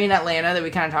factory in Atlanta that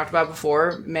we kind of talked about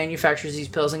before manufactures these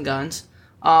pills and guns.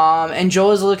 And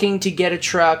Joel is looking to get a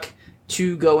truck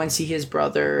to go and see his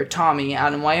brother Tommy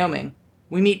out in Wyoming.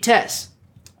 We meet Tess,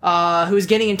 who is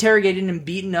getting interrogated and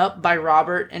beaten up by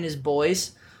Robert and his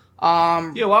boys.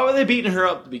 Yeah, why were they beating her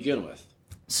up to begin with?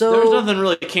 So there was nothing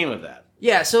really came of that.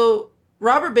 Yeah, so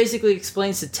Robert basically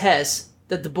explains to Tess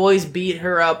that the boys beat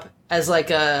her up as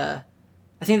like I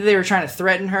think that they were trying to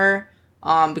threaten her.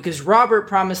 Because Robert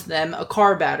promised them a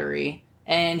car battery,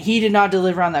 and he did not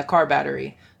deliver on that car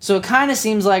battery. So it kind of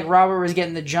seems like Robert was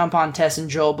getting the jump on Tess and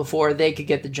Joel before they could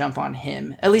get the jump on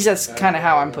him. At least that's kind of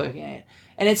how I'm putting it.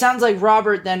 And it sounds like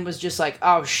Robert then was just like,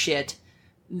 oh shit,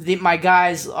 my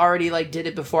guys already like did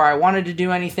it before I wanted to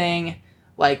do anything.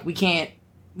 Like we can't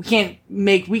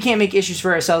make issues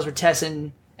for ourselves with Tess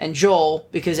and Joel,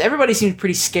 because everybody seems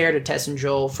pretty scared of Tess and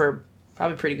Joel for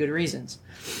probably pretty good reasons.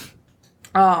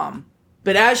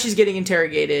 But as she's getting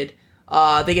interrogated,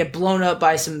 they get blown up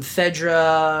by some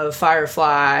Fedra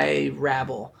Firefly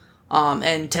rabble,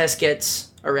 and Tess gets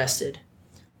arrested.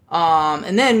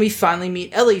 And then we finally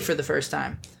meet Ellie for the first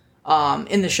time,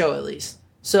 in the show at least.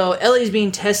 So Ellie's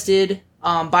being tested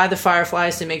by the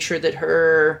Fireflies to make sure that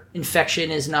her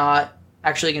infection is not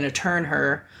actually going to turn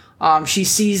her. She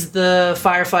sees the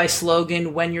Firefly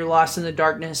slogan, "When you're lost in the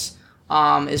darkness,"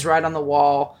 is right on the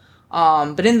wall.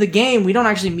 But in the game, we don't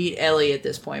actually meet Ellie at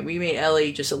this point. We meet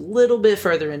Ellie just a little bit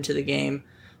further into the game.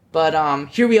 But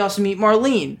here we also meet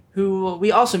Marlene, who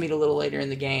we also meet a little later in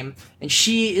the game. And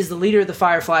she is the leader of the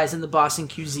Fireflies in the Boston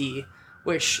QZ,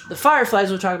 which the Fireflies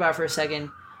we'll talk about for a second.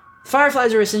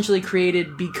 Fireflies are essentially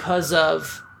created because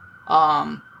of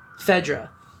Fedra.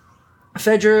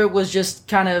 Fedra was just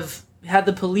kind of had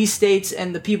the police states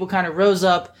and the people kind of rose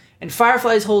up. And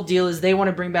Firefly's whole deal is they want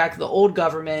to bring back the old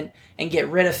government and get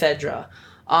rid of Fedra.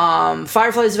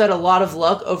 Fireflies have had a lot of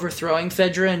luck overthrowing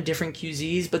Fedra and different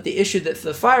QZs, but the issue that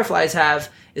the Fireflies have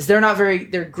is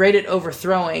they're great at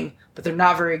overthrowing, but they're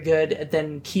not very good at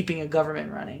then keeping a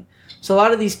government running. So a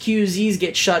lot of these QZs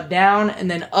get shut down, and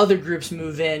then other groups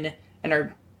move in and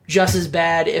are just as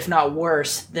bad, if not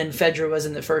worse, than Fedra was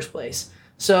in the first place.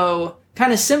 So,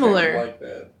 kind of similar. I like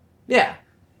that. Yeah.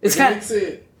 It makes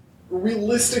it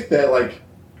realistic that, like,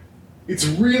 it's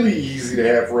really easy to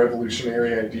have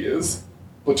revolutionary ideas,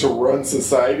 but to run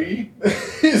society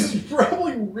is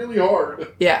probably really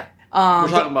hard. Yeah. We're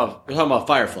talking about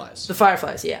Fireflies. The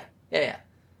Fireflies, yeah.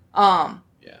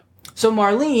 So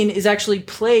Marlene is actually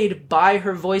played by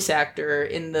her voice actor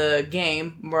in the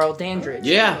game, Merle Dandridge.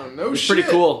 Yeah, no it's shit.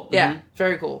 pretty cool. Yeah,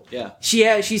 very cool. Yeah.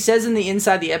 She says in the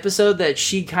inside the episode that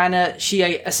she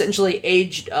essentially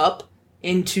aged up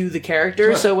into the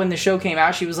character. Huh. So when the show came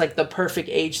out, she was like the perfect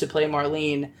age to play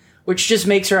Marlene, which just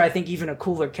makes her, I think, even a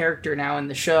cooler character now in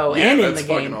the show and in the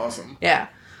game. Fucking awesome. Yeah.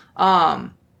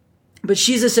 But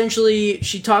she's essentially,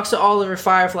 she talks to all of her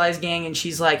Fireflies gang and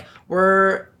she's like,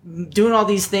 we're doing all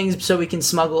these things so we can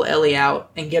smuggle Ellie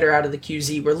out and get her out of the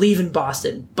QZ. We're leaving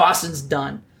Boston. Boston's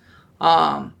done.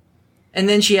 And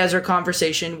then she has her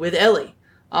conversation with Ellie.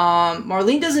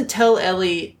 Marlene doesn't tell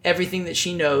Ellie everything that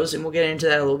she knows, and we'll get into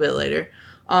that a little bit later.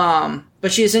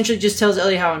 But she essentially just tells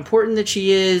Ellie how important that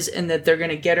she is and that they're going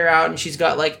to get her out and she's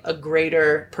got like a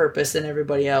greater purpose than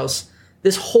everybody else.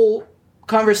 This whole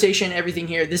conversation, everything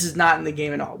here, this is not in the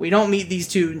game at all. We don't meet these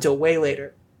two until way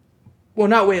later. Well,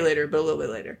 not way later, but a little bit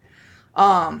later.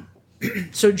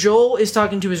 So Joel is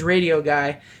talking to his radio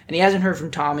guy, and he hasn't heard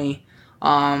from Tommy.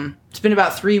 It's been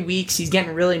about 3 weeks. He's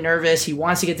getting really nervous. He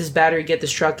wants to get this battery, get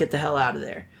this truck, get the hell out of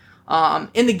there.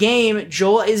 In the game,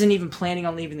 Joel isn't even planning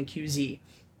on leaving the QZ.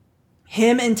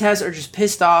 Him and Tess are just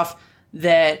pissed off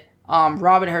that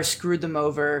Robin Hare screwed them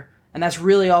over, and that's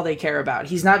really all they care about.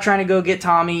 He's not trying to go get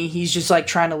Tommy. He's just like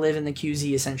trying to live in the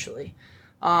QZ, essentially.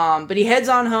 But he heads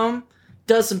on home,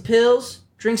 does some pills,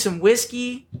 drinks some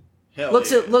whiskey,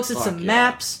 looks at some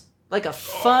maps, like a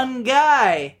fun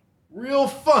guy. Real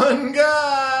fun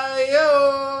guy,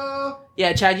 yo!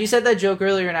 Yeah, Chad, you said that joke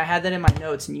earlier, and I had that in my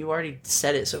notes, and you already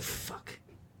said it, so fuck.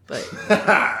 But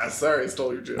sorry, I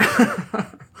stole your joke.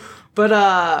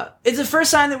 But it's the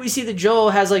first time that we see that Joel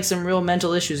has like some real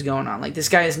mental issues going on. Like this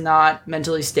guy is not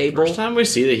mentally stable. First time we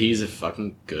see that he's a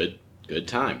fucking good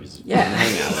time. He's Yeah.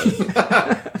 hang out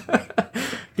with.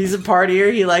 He's a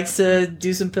partier. He likes to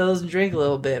do some pills and drink a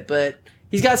little bit, but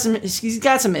he's got some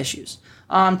issues.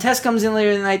 Tess comes in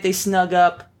later in the night. They snug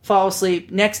up, fall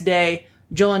asleep. Next day,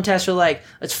 Joel and Tess are like,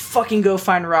 let's fucking go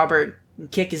find Robert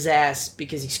and kick his ass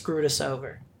because he screwed us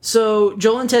over. So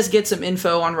Joel and Tess get some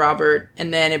info on Robert,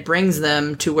 and then it brings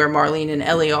them to where Marlene and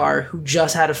Ellie are, who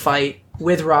just had a fight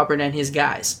with Robert and his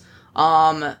guys.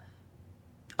 Marlene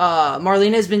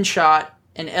has been shot,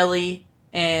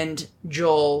 and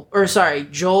Joel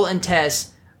and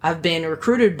Tess have been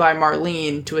recruited by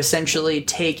Marlene to essentially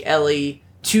take Ellie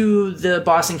to the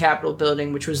Boston Capitol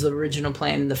building, which was the original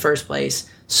plan in the first place,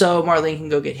 so Marlene can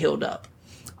go get healed up.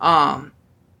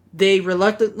 They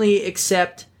reluctantly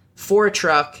accept for a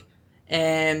truck,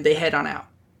 and they head on out.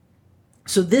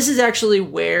 So this is actually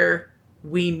where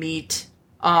we meet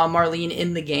Marlene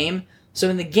in the game. So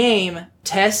in the game,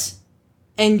 Tess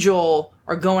and Joel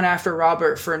are going after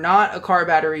Robert for not a car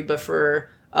battery, but for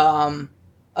a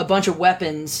bunch of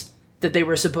weapons that they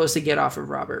were supposed to get off of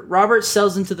Robert. Robert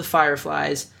sells them to the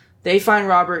Fireflies. They find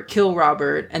Robert, kill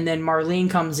Robert, and then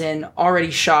Marlene comes in already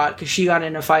shot because she got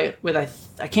in a fight with, I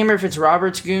can't remember if it's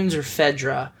Robert's goons or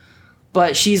Fedra.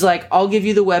 But she's like, I'll give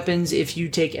you the weapons if you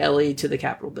take Ellie to the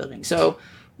Capitol building. So,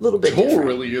 a little bit Joel different.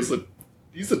 really is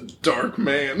he's a dark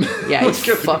man. Yeah, he's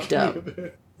fucked up.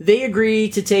 They agree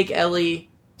to take Ellie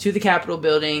to the Capitol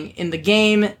building. In the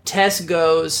game, Tess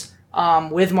goes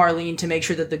with Marlene to make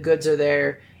sure that the goods are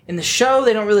there. In the show,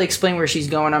 they don't really explain where she's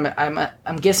going.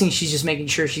 I'm guessing she's just making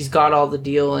sure she's got all the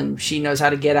deal and she knows how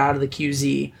to get out of the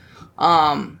QZ.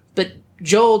 But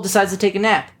Joel decides to take a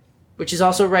nap, which is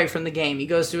also right from the game. He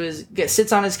goes to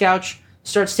sits on his couch,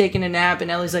 starts taking a nap,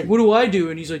 and Ellie's like, what do I do?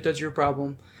 And he's like, that's your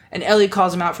problem. And Ellie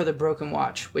calls him out for the broken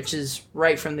watch, which is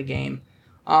right from the game.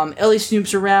 Ellie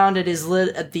snoops around at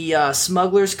the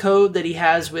smuggler's code that he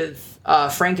has with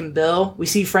Frank and Bill. We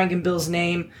see Frank and Bill's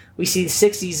name. We see the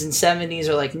 60s and 70s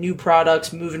are like new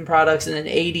products, moving products, and then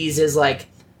 80s is like,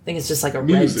 I think it's just like a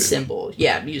red symbol.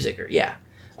 Yeah, music.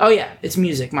 Oh yeah, it's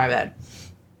music, my bad.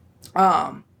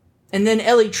 And then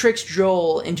Ellie tricks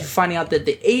Joel into finding out that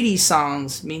the 80s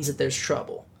songs means that there's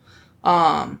trouble.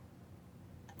 But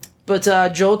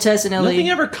Joel, Tess, and Ellie... Nothing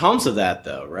ever comes of that,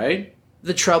 though, right?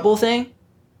 The trouble thing?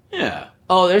 Yeah.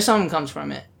 Oh, there's something comes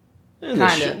from it.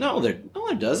 Kinda. No, there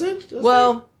doesn't.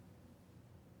 Well,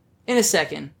 in a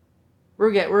second.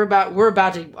 I'm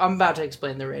about to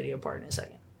explain the radio part in a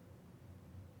second.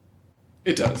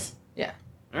 It does. Yeah.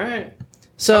 All right.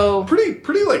 So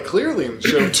pretty like clearly in the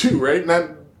show too, right? Not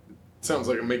sounds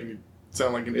like I'm making you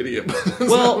sound like an idiot, but that's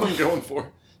Well, not what I'm going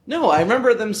for. No, I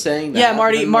remember them saying that. Yeah,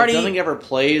 Marty- nothing ever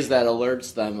plays that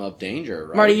alerts them of danger,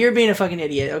 right? Marty, you're being a fucking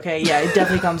idiot. Okay, yeah, it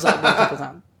definitely comes up multiple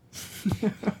times.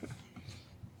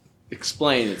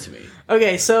 Explain it to me.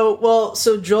 Okay,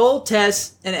 so Joel,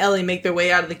 Tess, and Ellie make their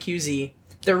way out of the QZ.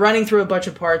 They're running through a bunch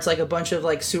of parts, like a bunch of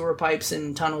like sewer pipes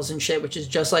and tunnels and shit, which is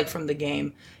just like from the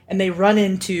game. And they run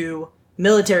into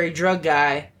military drug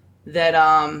guy that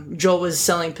Joel was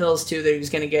selling pills to that he was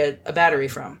going to get a battery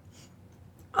from.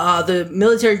 The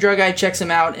military drug guy checks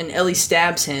him out, and Ellie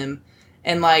stabs him.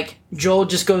 And like Joel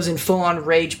just goes in full-on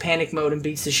rage panic mode and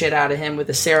beats the shit out of him with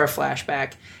a Sarah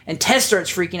flashback. And Tess starts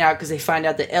freaking out because they find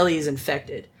out that Ellie is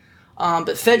infected. But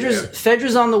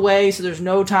Fedra's on the way, so there's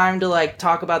no time to like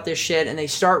talk about this shit. And they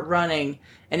start running,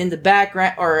 and in the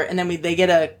background, they get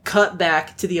a cut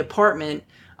back to the apartment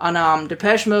on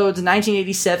Depeche Mode's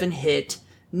 1987 hit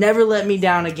 "Never Let Me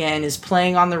Down Again" is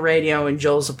playing on the radio in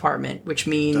Joel's apartment, which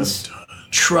means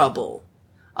trouble.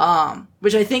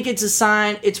 Which I think it's a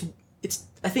sign.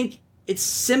 I think it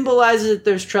symbolizes that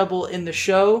there's trouble in the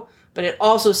show, but it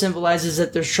also symbolizes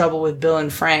that there's trouble with Bill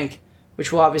and Frank,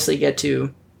 which we'll obviously get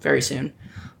to very soon.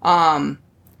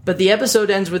 But the episode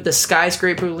ends with the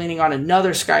skyscraper leaning on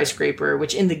another skyscraper,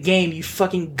 which in the game you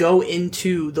fucking go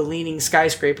into the leaning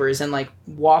skyscrapers and like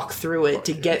walk through it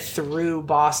to get through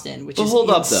Boston, which is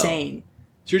insane.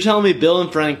 So you're telling me Bill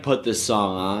and Frank put this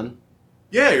song on?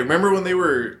 Yeah, you remember when they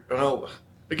were? Well,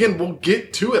 again, we'll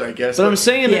get to it, I guess. But I'm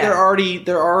saying that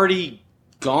they're already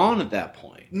gone at that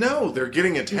point. No, they're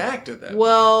getting attacked at that point.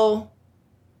 Well,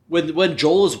 when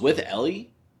Joel is with Ellie.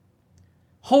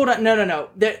 Hold on, no.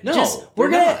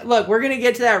 We're gonna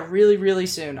get to that really, really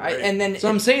soon. Right. So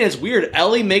I'm saying it's weird.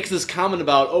 Ellie makes this comment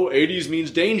about 80s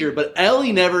means danger, but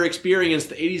Ellie never experienced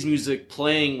the 80s music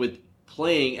playing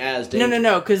as danger.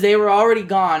 No, because they were already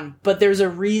gone. But there's a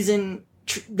reason.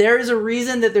 There is a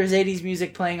reason that there's 80s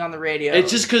music playing on the radio.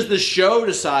 It's just because the show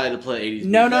decided to play 80s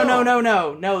music.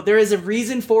 No. There is a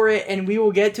reason for it, and we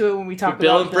will get to it when we talk about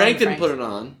Bill and Frank didn't put it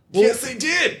on. Yes, they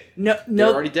did. No,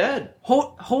 they're already dead.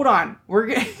 Hold on.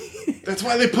 That's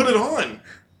why they put it on.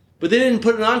 But they didn't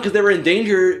put it on because they were in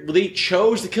danger. They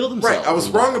chose to kill themselves. Right, I was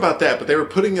wrong about that, but they were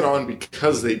putting it on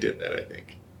because they did that, I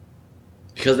think.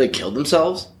 Because they killed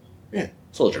themselves? Yeah.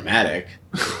 It's a little dramatic.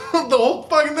 The whole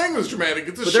fucking thing was dramatic.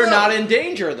 It's a show. But they're not in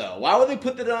danger, though. Why would they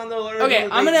put that on the alert? Okay,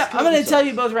 I'm gonna tell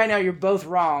you both right now. You're both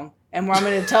wrong, and I'm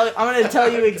gonna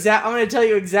tell you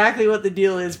exactly what the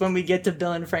deal is when we get to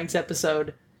Bill and Frank's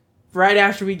episode. Right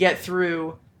after we get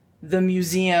through the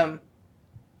museum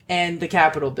and the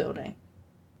Capitol building.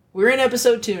 We're in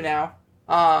episode 2 now.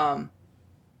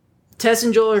 Tess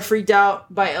and Joel are freaked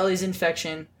out by Ellie's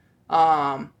infection.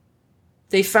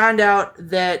 They find out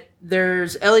that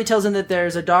Ellie tells them that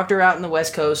there's a doctor out in the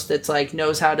West Coast that's like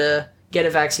knows how to get a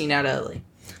vaccine out of Ellie.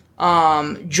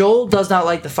 Joel does not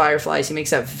like the Fireflies. He makes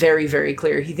that very, very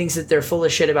clear. He thinks that they're full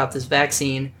of shit about this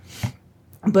vaccine.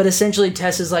 But essentially,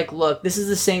 Tess is like, look, this is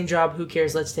the same job. Who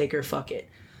cares? Let's take her. Fuck it.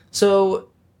 So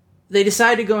they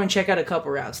decide to go and check out a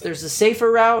couple routes. There's the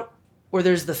safer route or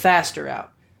there's the faster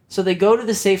route. So they go to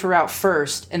the safer route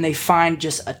first, and they find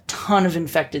just a ton of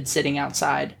infected sitting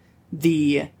outside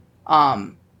the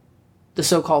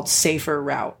so-called safer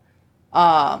route.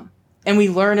 And we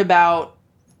learn about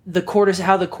how the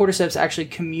cordyceps actually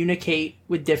communicate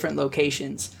with different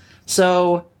locations.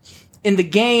 So in the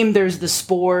game, there's the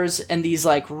spores and these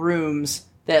like rooms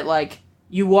that like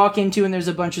you walk into and there's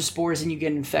a bunch of spores and you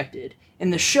get infected. In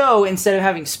the show, instead of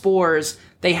having spores,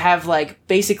 they have like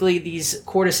basically these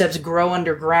cordyceps grow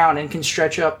underground and can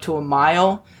stretch up to a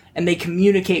mile, and they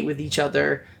communicate with each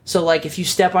other. So like if you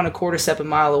step on a cordyceps a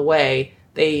mile away,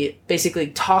 they basically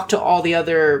talk to all the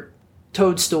other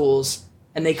toadstools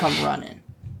and they come running.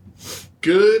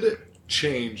 Good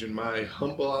change, in my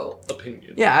humble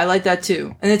opinion. Yeah, I like that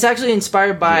too. And it's actually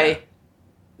inspired by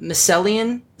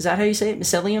mycelium. Is that how you say it?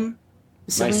 Mycelium?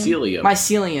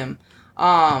 Mycelium.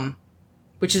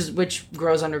 Which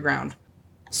grows underground.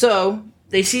 So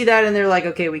they see that and they're like,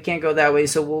 okay, we can't go that way,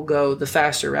 so we'll go the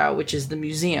faster route, which is the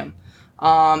museum.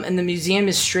 And the museum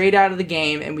is straight out of the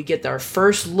game, and we get our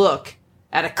first look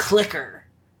at a clicker.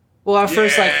 Well, our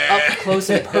first like up close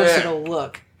and personal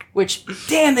look. Which,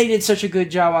 damn, they did such a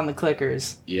good job on the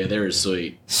clickers. Yeah, they were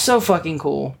sweet. So fucking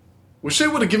cool. Wish they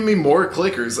would have given me more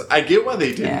clickers. I get why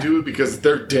they didn't do it, because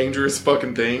they're dangerous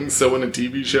fucking things. So in a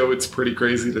TV show, it's pretty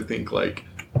crazy to think, like,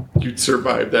 you'd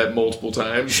survive that multiple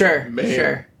times. Sure, Man,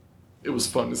 sure. It was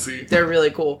fun to see. They're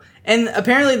really cool. And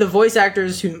apparently the voice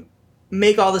actors who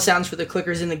make all the sounds for the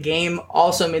clickers in the game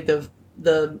also made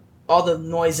all the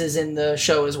noises in the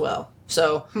show as well.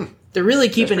 So they're really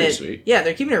keeping it. Sweet. Yeah,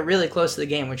 they're keeping it really close to the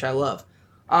game, which I love.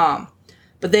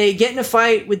 But they get in a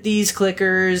fight with these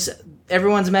clickers.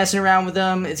 Everyone's messing around with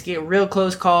them. It's getting real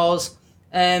close calls.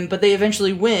 But they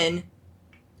eventually win.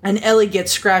 And Ellie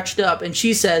gets scratched up, and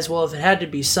she says, "Well, if it had to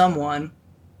be someone,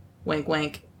 wink,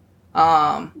 wink."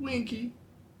 Winky.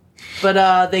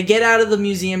 But they get out of the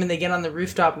museum and they get on the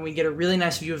rooftop, and we get a really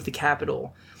nice view of the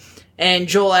Capitol. And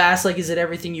Joel asks, like, "Is it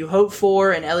everything you hoped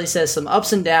for?" And Ellie says, "Some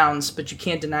ups and downs, but you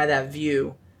can't deny that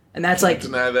view." And that's Can't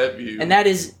deny that view. and that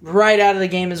is right out of the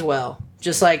game as well,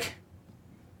 just like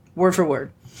word for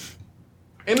word.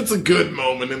 And it's a good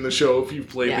moment in the show if you've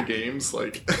played Yeah. the games.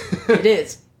 Like, It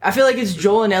is. I feel like it's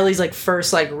Joel and Ellie's like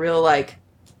first like real like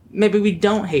maybe we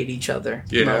don't hate each other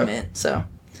moment.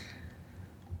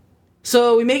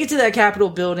 So we make it to that Capitol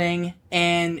building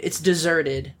and it's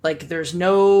deserted. Like there's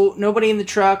nobody in the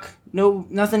truck,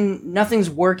 nothing's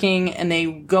working, and they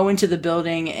go into the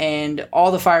building and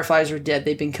all the Fireflies are dead.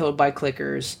 They've been killed by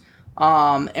clickers.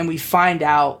 And we find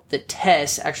out that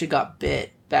Tess actually got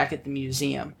bit back at the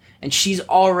museum. And she's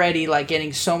already, like,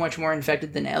 getting so much more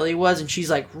infected than Ellie was. And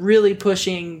she's, like, really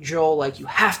pushing Joel, like, you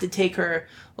have to take her.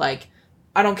 Like,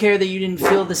 I don't care that you didn't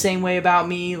feel the same way about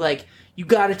me. Like, you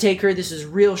gotta take her. This is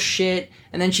real shit.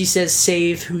 And then she says,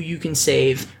 save who you can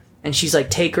save. And she's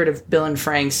like, take her to Bill and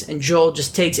Frank's. And Joel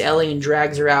just takes Ellie and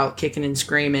drags her out, kicking and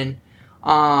screaming.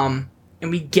 And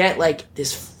we get, like,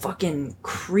 this fucking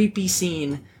creepy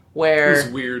scene where it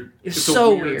was weird. It's so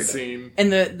so weird scene. and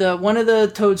the one of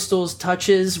the toadstools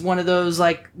touches one of the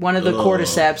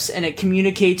cordyceps, and it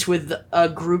communicates with a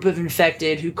group of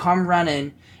infected who come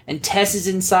running, and Tess is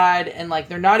inside, and like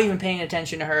they're not even paying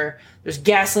attention to her. There's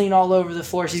gasoline all over the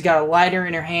floor. She's got a lighter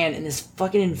in her hand, and this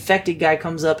fucking infected guy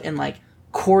comes up and like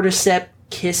cordyceps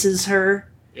kisses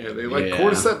her. Yeah, they like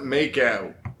cordyceps make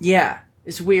out. Yeah.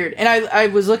 It's weird. And I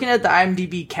was looking at the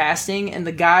IMDb casting, and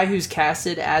the guy who's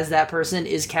casted as that person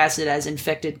is casted as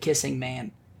Infected Kissing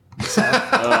Man. So.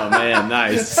 Oh, man,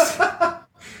 nice.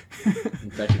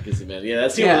 Infected Kissing Man. Yeah,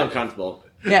 that scene was uncomfortable.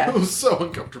 Yeah. It was so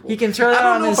uncomfortable. He can throw that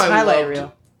on his highlight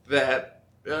reel. That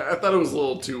I thought it was a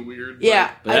little too weird.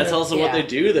 Yeah. But that's also what they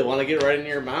do. They want to get right in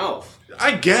your mouth.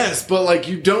 I guess, but like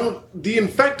the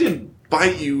infected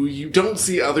bite you, you don't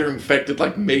see other infected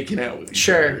like making out with each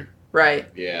other. Right.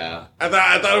 Yeah. I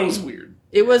thought it was weird.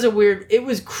 It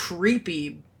was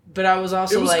creepy, but I was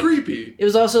also like... It was creepy. It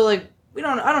was also like, I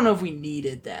don't know if we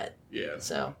needed that. Yeah.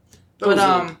 So.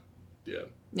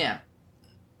 Yeah.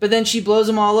 But then she blows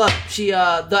them all up. She,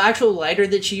 the actual lighter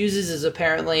that she uses is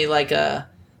apparently like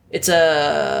it's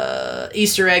a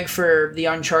Easter egg for the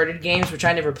Uncharted games, which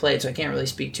I never played, so I can't really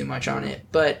speak too much on it.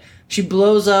 But she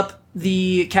blows up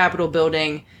the Capitol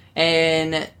building,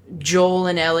 and Joel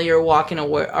and Ellie are walking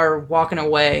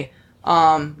away.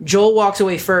 Joel walks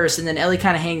away first, and then Ellie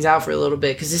kind of hangs out for a little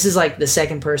bit, because this is like the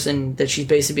second person that she's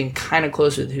basically been kind of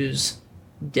close with who's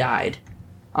died.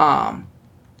 And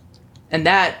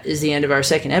that is the end of our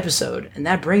second episode, and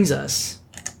that brings us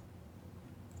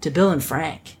to Bill and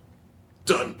Frank.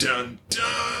 Dun dun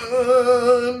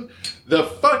dun! The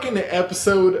fucking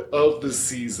episode of the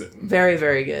season. Very,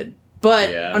 very good.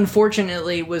 But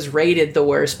unfortunately was rated the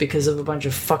worst because of a bunch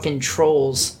of fucking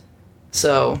trolls.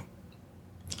 So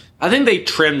I think they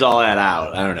trimmed all that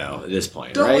out. I don't know at this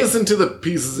point. Don't right? listen to the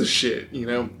pieces of shit, you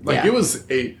know? Like it was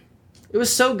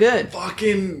so good.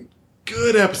 Fucking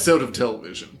good episode of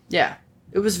television. Yeah.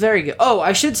 It was very good. Oh,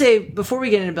 I should say, before we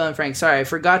get into Bill and Frank, sorry, I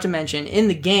forgot to mention, in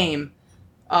the game,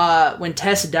 when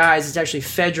Tess dies, it's actually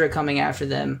Fedra coming after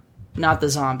them, not the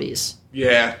zombies.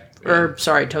 Yeah. Or,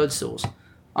 sorry, toadstools.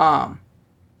 But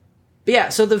yeah,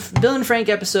 so the Bill and Frank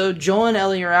episode, Joel and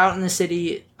Ellie are out in the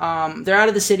city. They're out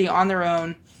of the city on their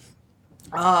own.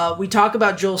 We talk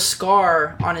about Joel's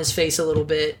scar on his face a little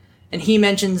bit, and he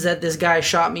mentions that this guy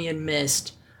shot me and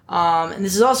missed. And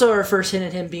this is also our first hint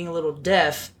at him being a little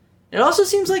deaf. It also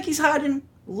seems like he's hiding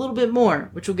a little bit more,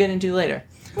 which we'll get into later.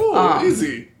 Oh,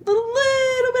 easy. A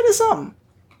little bit of something.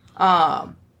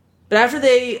 But after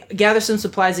they gather some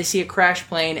supplies, they see a crash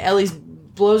plane. Ellie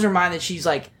blows her mind that she's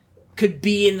like,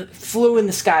 flew in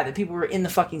the sky, that people were in the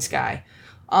fucking sky.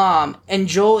 And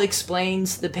Joel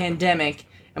explains the pandemic,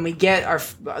 and we get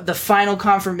the final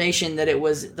confirmation that it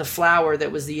was the flour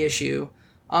that was the issue.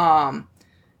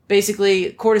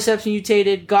 Basically, cordyceps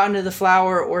mutated, got into the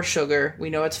flour or sugar. We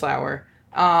know it's flour.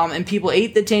 And people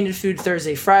ate the tainted food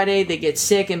Thursday, Friday. They get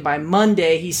sick, and by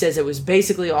Monday, he says it was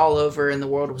basically all over and the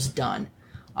world was done.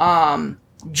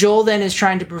 Joel then is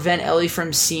trying to prevent Ellie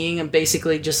from seeing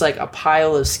basically just like a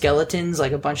pile of skeletons,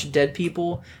 like a bunch of dead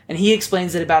people. And he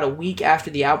explains that about a week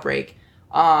after the outbreak,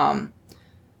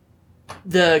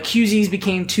 the QZs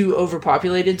became too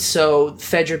overpopulated, so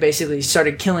Fedra basically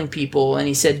started killing people, and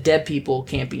he said dead people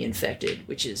can't be infected,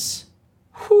 which is,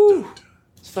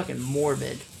 it's fucking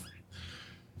morbid.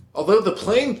 Although the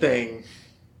plane thing,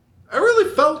 I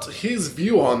really felt his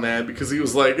view on that, because he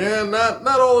was like,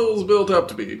 not all it was built up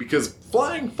to be, because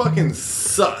flying fucking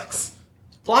sucks.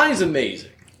 Flying's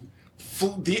amazing.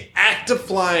 The act of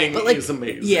flying is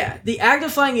amazing. Yeah, the act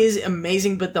of flying is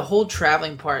amazing, but the whole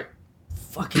traveling part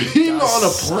fucking being on a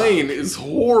plane is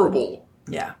horrible.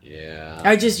 Yeah.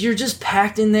 Yeah. You're just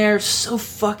packed in there so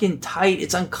fucking tight.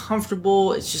 It's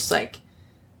uncomfortable. It's just like,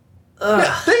 ugh.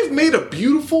 Yeah, they've made a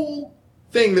beautiful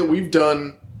thing that we've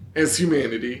done as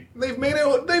humanity. They've made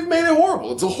it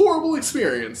horrible. It's a horrible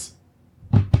experience.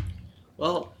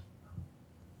 Well,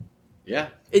 yeah.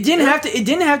 It didn't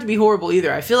have to be horrible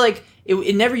either. I feel like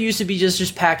it never used to be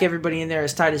just pack everybody in there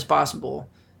as tight as possible.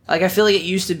 Like, I feel like it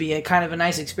used to be a kind of a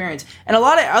nice experience. And a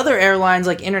lot of other airlines,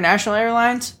 like international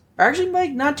airlines, are actually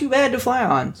like not too bad to fly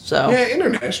on. So yeah,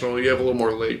 international, you have a little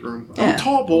more leg room. Yeah. I'm a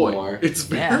tall boy. More. It's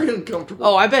very uncomfortable.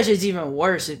 Oh, I bet you it's even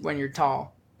worse when you're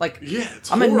tall. Like, yeah,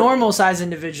 it's I'm horrible. a normal size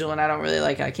individual, and I don't really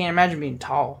like it. I can't imagine being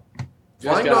tall.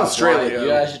 Flying to Australia. You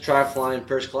guys should try flying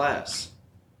first class.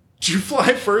 Did you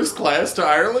fly first class to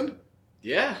Ireland?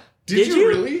 Yeah. Did you?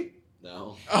 Really?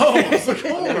 No. Oh, I was like,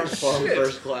 Never holy flown shit.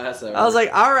 first class ever. I was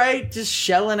like, all right, just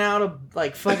shelling out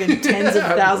like fucking tens of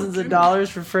thousands of dollars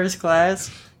for first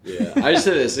class. Yeah, I just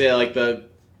said this. Yeah, like the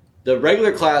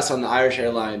regular class on the Irish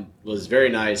airline was very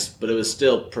nice, but it was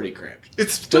still pretty cramped.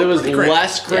 It's still But it was pretty cramped.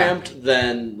 less cramped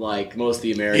than like most of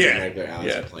the American Yeah, regular airlines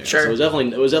yeah. planes. Sure. So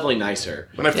it was definitely nicer.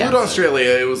 When I flew Yeah. to Australia,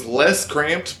 it was less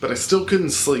cramped, but I still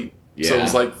couldn't sleep. So it Yeah.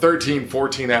 was like 13,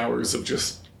 14 hours of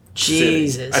just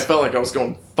Jesus. sitting. I felt like I was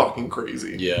going fucking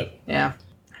crazy. Yeah. Yeah.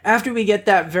 After we get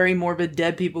that very morbid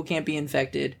dead people can't be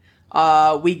infected,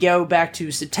 we go back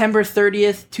to September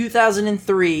 30th,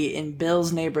 2003 in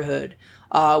Bill's neighborhood.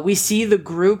 We see the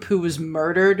group who was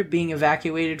murdered being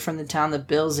evacuated from the town that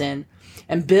Bill's in.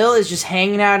 And Bill is just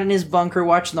hanging out in his bunker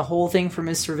watching the whole thing from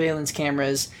his surveillance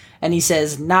cameras. And he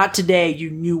says, "Not today, you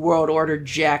New World Order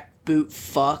jackboot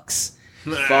fucks."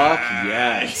 Fuck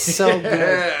yes. So good.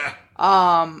 Yeah.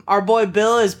 Our boy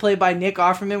Bill is played by Nick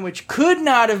Offerman, which could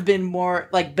not have been more,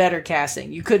 like, better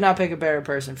casting. You could not pick a better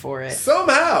person for it.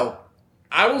 Somehow,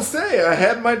 I will say I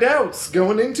had my doubts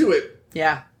going into it.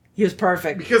 Yeah, he was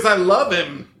perfect. Because I love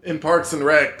him in Parks and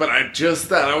Rec, but I just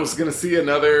thought I was going to see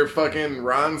another fucking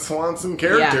Ron Swanson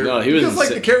character. Yeah. No, he was because, like,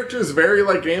 insane. the character is very,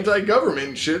 like, anti-government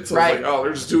and shit, so I Right. was like, oh,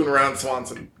 they're just doing Ron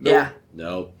Swanson. Nope. Yeah.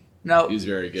 Nope. No. He was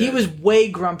very good. He was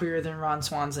way grumpier than Ron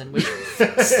Swanson, which,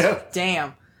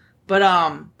 damn.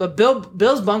 But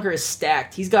Bill's bunker is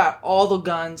stacked. He's got all the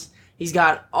guns. He's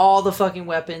got all the fucking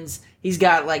weapons. He's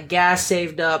got, like, gas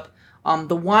saved up.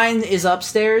 The wine is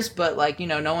upstairs, but, like, you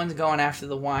know, no one's going after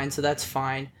the wine, so that's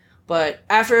fine. But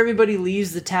after everybody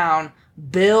leaves the town,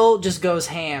 Bill just goes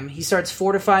ham. He starts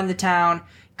fortifying the town,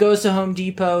 goes to Home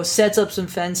Depot, sets up some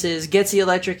fences, gets the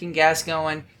electric and gas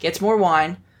going, gets more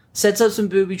wine, sets up some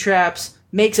booby traps,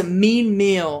 makes a mean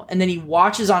meal, and then he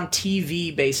watches on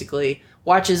TV, basically,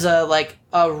 watches a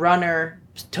runner,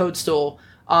 Toadstool,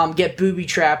 get booby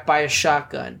trapped by a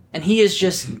shotgun. And he is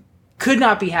just, could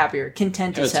not be happier,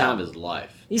 content It was as hell. time of his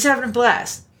life. He's having a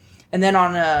blast. And then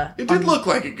It did look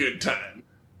like a good time.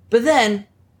 But then,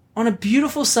 on a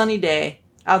beautiful sunny day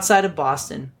outside of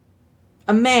Boston,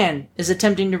 a man is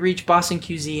attempting to reach Boston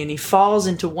QZ and he falls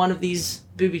into one of these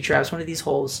booby traps, one of these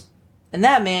holes. And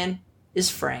that man is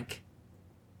Frank.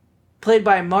 Played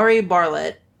by Murray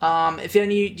Bartlett. Do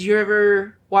you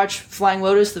ever watch Flying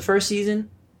Lotus, the first season?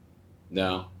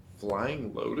 No.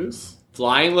 Flying Lotus?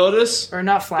 Flying Lotus? Or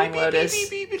not Flying Lotus.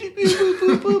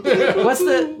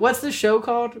 What's the show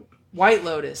called? White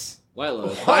Lotus. White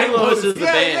Lotus. White Flying Lotus is the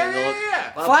Yeah, band.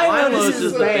 yeah. Flying Lotus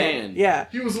is the band. Yeah.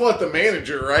 He was what, the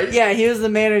manager, right? Yeah, he was the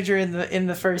manager in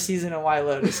the first season of White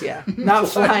Lotus, yeah. Not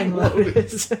Flying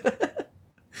Lotus.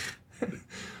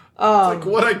 Like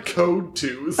what I code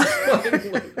to is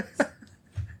Flying Lotus.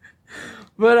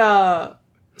 But,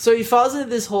 so he falls into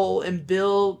this hole and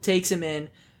Bill takes him in.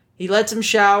 He lets him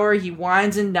shower, he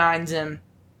wines and dines him,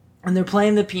 and they're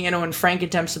playing the piano and Frank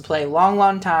attempts to play Long,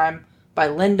 Long Time by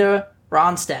Linda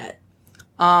Ronstadt.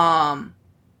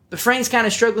 But Frank's kind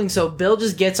of struggling, so Bill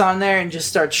just gets on there and just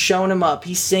starts showing him up.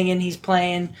 He's singing, he's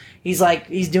playing, he's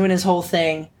doing his whole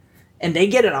thing, and they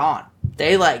get it on.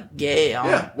 They, get it on.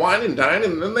 Yeah, wine and dine,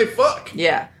 and then they fuck.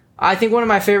 Yeah. I think one of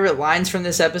my favorite lines from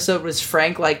this episode was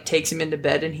Frank, takes him into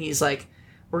bed, and he's like,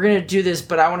 we're going to do this,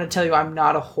 but I want to tell you I'm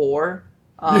not a whore.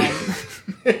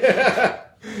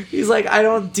 He's like, I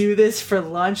don't do this for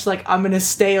lunch. Like, I'm going to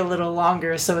stay a little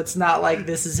longer so it's not like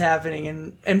this is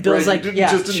happening. And Bill's like, you didn't yeah,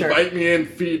 just sure. invite me in,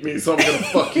 feed me, so I'm going to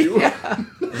fuck you.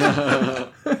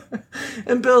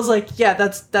 And Bill's like, yeah,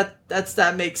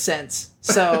 that makes sense.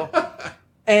 So,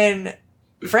 and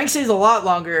Frank stays a lot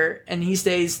longer, and he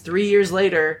stays 3 years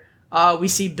later. We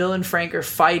see Bill and Frank are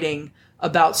fighting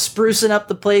about sprucing up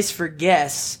the place for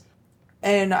guests.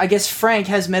 And I guess Frank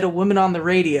has met a woman on the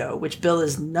radio, which Bill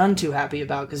is none too happy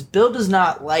about, because Bill does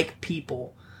not like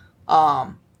people.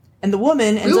 And the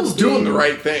woman ends Bill's up doing the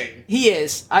right thing. He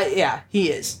is.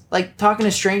 He is. Like, talking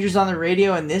to strangers on the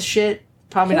radio and this shit,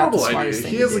 probably not the smartest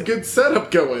thing He has to a do. good setup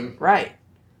going. Right.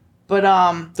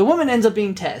 But the woman ends up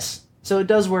being Tess, so it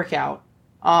does work out.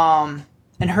 And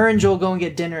her and Joel go and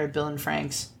get dinner at Bill and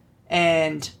Frank's.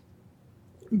 And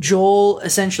Joel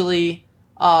essentially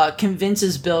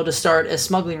convinces Bill to start a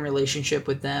smuggling relationship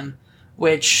with them,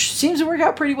 which seems to work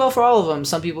out pretty well for all of them.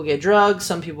 Some people get drugs,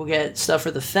 some people get stuff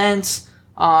for the fence,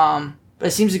 but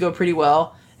it seems to go pretty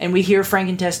well. And we hear Frank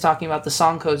and Tess talking about the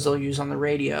song codes they'll use on the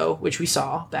radio, which we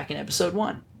saw back in episode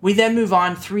 1. We then move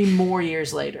on 3 more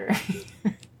years later.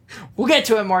 We'll get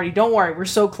to it, Marty. Don't worry, we're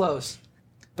so close.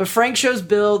 But Frank shows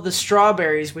Bill the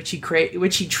strawberries, which he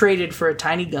traded for a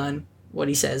tiny gun, what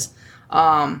he says.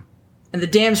 And the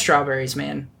damn strawberries,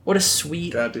 man. What a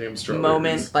sweet Goddamn strawberries.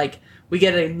 moment. Like, we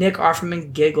get a Nick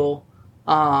Offerman giggle.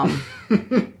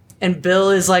 And Bill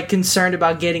is, like, concerned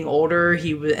about getting older.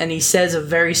 He says a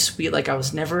very sweet, like, I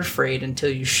was never afraid until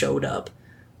you showed up.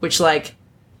 Which, like...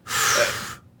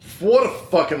 What a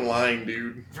fucking line,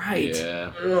 dude. Right.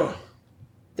 Yeah. Ugh.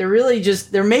 They're really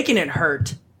just... They're making it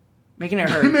hurt. Making it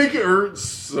hurt. They make it hurt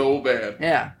so bad.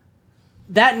 Yeah.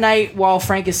 That night, while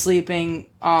Frank is sleeping,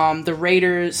 some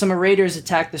raiders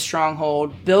attack the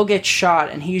stronghold. Bill gets shot,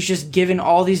 and he's just given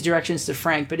all these directions to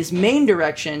Frank. But his main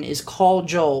direction is call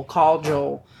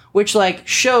Joel, which, like,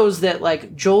 shows that,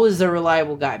 like, Joel is the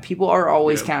reliable guy. People are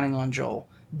always counting on Joel.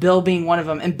 Bill being one of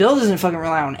them. And Bill doesn't fucking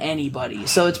rely on anybody.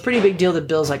 So it's a pretty big deal that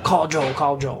Bill's like, call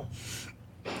Joel.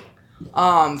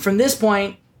 From this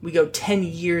point, we go 10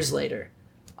 years later.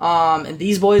 And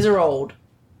these boys are old.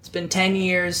 It's been 10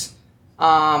 years.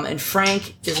 And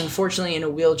Frank is unfortunately in a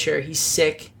wheelchair. He's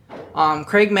sick.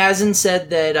 Craig Mazin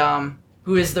said that,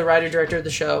 who is the writer-director of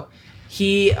the show,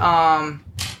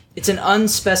 it's an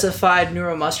unspecified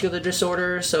neuromuscular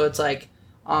disorder, so it's like,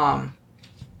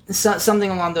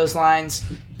 something along those lines.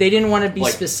 They didn't want to be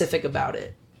specific about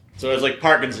it. So it's like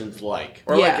Parkinson's-like.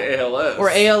 Or like ALS. Or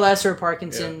ALS or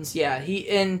Parkinson's,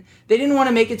 and they didn't want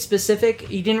to make it specific.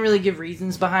 He didn't really give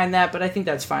reasons behind that, but I think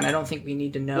that's fine. I don't think we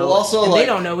need to know. Well, also, and like, they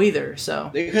don't know either,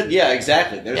 so. They could,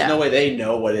 exactly. There's no way they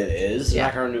know what it is. They're Yeah.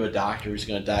 not going to a doctor who's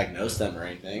going to diagnose them or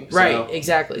anything. So Right,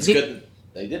 exactly. It's good that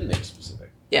they didn't make it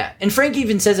specific. Yeah, and Frank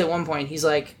even says at one point, he's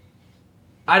like,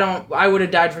 I would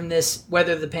have died from this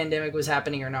whether the pandemic was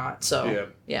happening or not, so,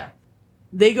 yeah.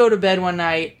 They go to bed one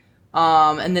night.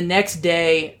 And the next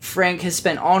day, Frank has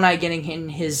spent all night getting in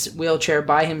his wheelchair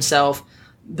by himself.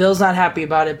 Bill's not happy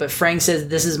about it, but Frank says,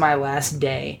 this is my last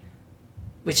day.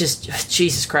 Which is,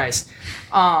 Jesus Christ.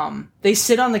 They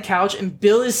sit on the couch, and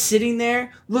Bill is sitting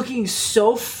there looking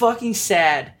so fucking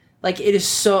sad. Like, it is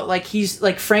so, like, he's,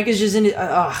 like, Frank is just in it.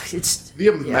 It's... The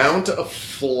amount of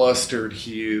flustered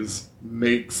he is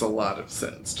makes a lot of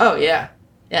sense. Oh, yeah.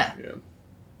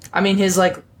 I mean, his,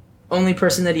 like... only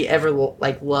person that he ever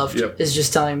loved is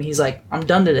just telling him, he's like, I'm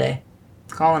done today,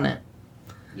 calling it.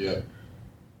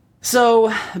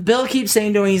 So Bill keeps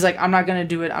saying to him, he's like, I'm not gonna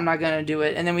do it,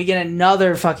 and then we get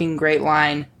another fucking great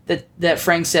line that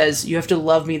Frank says, you have to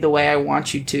love me the way I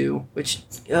want you to, which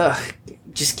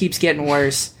just keeps getting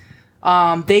worse.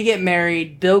 They get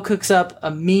married. Bill cooks up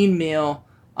a mean meal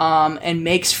and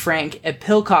makes Frank a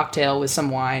pill cocktail with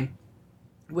some wine,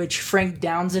 which Frank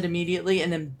downs it immediately,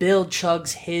 and then Bill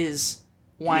chugs his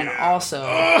wine also.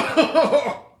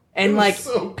 And like,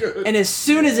 so good. And as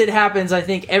soon as it happens, I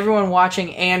think everyone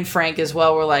watching and Frank as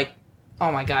well were like,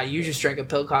 oh my god, you just drank a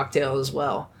pill cocktail as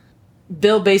well.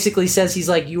 Bill basically says, he's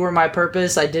like, you were my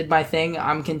purpose, I did my thing,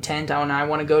 I'm content, and I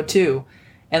want to go too.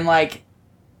 And like,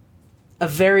 a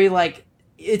very like,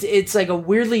 it's like a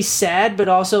weirdly sad, but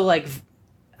also like,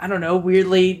 I don't know,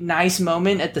 weirdly nice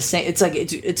moment at the same. It's like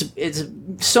it's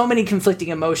so many conflicting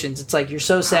emotions. It's like you're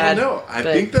so sad. I know. I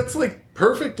think that's like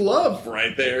perfect love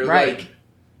right there. Right. Like,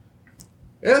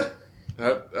 yeah.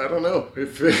 I don't know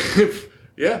if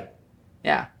yeah.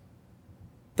 Yeah.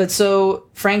 But so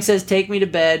Frank says, "Take me to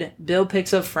bed." Bill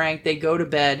picks up Frank. They go to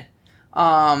bed.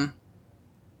 And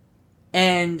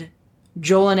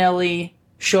Joel and Ellie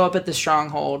show up at the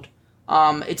stronghold.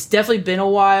 It's definitely been a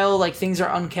while, like things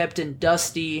are unkept and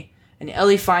dusty, and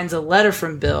Ellie finds a letter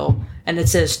from Bill, and it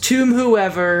says, "Tomb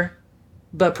whoever,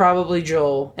 but probably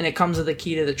Joel," and it comes with a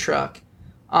key to the truck.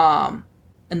 And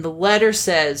the letter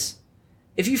says,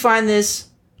 "If you find this,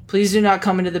 please do not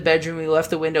come into the bedroom. We left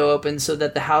the window open so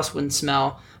that the house wouldn't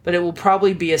smell, but it will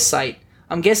probably be a sight.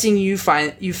 I'm guessing you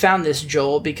found this,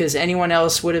 Joel, because anyone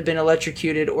else would have been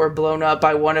electrocuted or blown up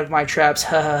by one of my traps.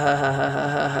 Ha ha ha ha ha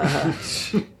ha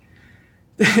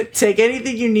ha. Take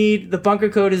anything you need. The bunker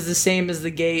code is the same as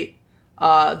the gate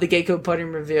code, but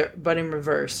in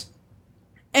reverse.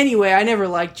 Anyway, I never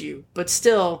liked you, but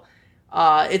still,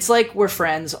 it's like we're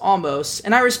friends, almost,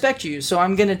 and I respect you, so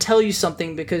I'm gonna tell you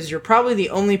something because you're probably the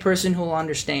only person who'll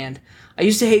understand. I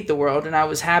used to hate the world, and I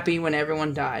was happy when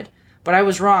everyone died. But I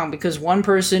was wrong, because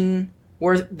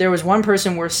there was one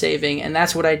person worth saving, and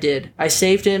that's what I did. I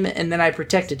saved him, and then I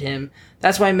protected him.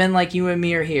 That's why men like you and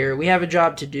me are here. We have a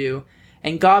job to do,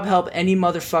 and God help any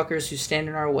motherfuckers who stand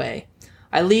in our way.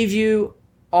 I leave you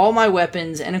all my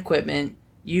weapons and equipment.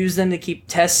 Use them to keep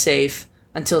Tess safe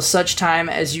until such time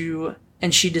as you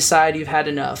and she decide you've had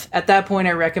enough. At that point,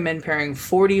 I recommend pairing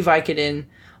 40 Vicodin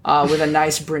with a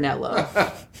nice Brunello."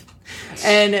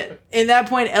 And in that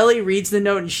point, Ellie reads the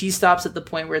note, and she stops at the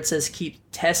point where it says keep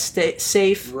Tess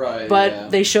safe. Right, but yeah.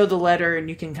 They show the letter, and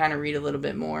you can kind of read a little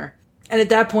bit more. And at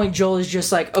that point, Joel is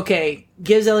just like, okay,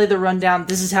 gives Ellie the rundown.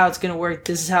 This is how it's going to work.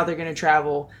 This is how they're going to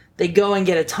travel. They go and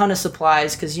get a ton of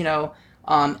supplies because,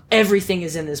 everything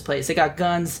is in this place. They got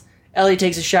guns. Ellie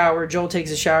takes a shower. Joel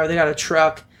takes a shower. They got a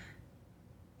truck.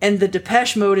 And the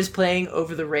Depeche Mode is playing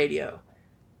over the radio.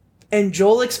 And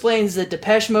Joel explains that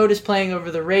Depeche Mode is playing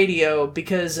over the radio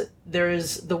because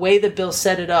the way that Bill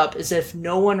set it up is if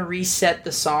no one reset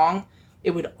the song,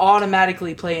 it would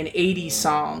automatically play an 80s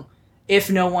song if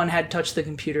no one had touched the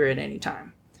computer at any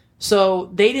time.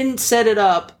 So they didn't set it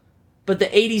up, but the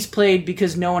 80s played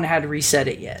because no one had reset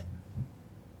it yet.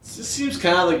 This seems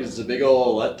kind of like it's a big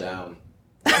old letdown.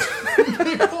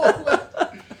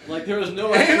 Like there was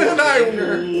no. Anna and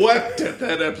I wept at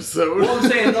that episode. Well, I'm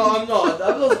saying no.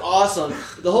 That was awesome.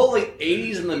 The whole like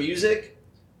 '80s and the music,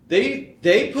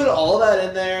 they put all that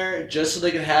in there just so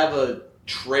they could have a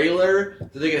trailer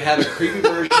that they could have a creepy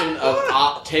version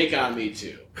of "Take on Me"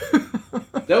 to.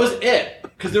 That was it.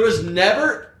 Because there was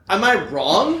never. Am I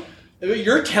wrong? I mean,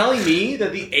 you're telling me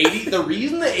that the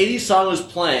reason the '80s song was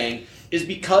playing is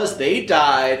because they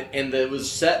died and it was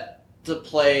set to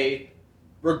play.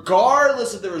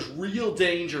 Regardless if there was real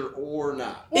danger or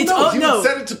not. Well, he would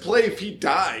set it to play if he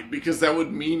died, because that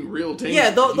would mean real danger. Yeah,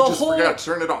 the just whole... forgot to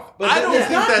turn it off. But I don't think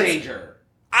that's danger.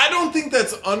 I don't think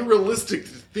that's unrealistic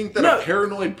to think that a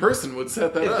paranoid person would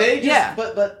set that up.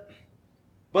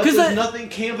 But there's nothing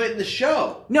came of it in the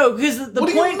show. No, because the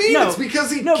point... What do you mean? It's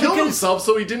because he killed himself,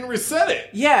 so he didn't reset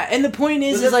it. Yeah, and the point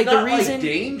is like the reason... Like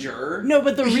danger. No,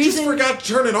 but he just forgot to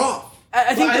turn it off.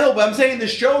 I know, but I'm saying the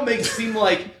show makes it seem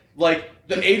like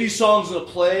the 80s song's gonna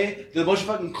play, then a bunch of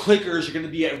fucking clickers are gonna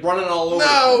be running all over.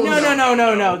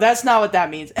 No. That's not what that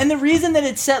means. And the reason that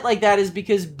it's set like that is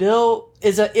because Bill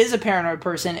is a paranoid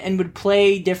person and would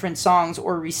play different songs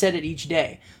or reset it each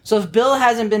day. So if Bill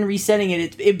hasn't been resetting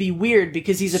it, it'd be weird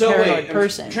because he's a paranoid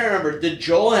person. I'm trying to remember, did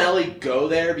Joel and Ellie go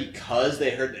there because they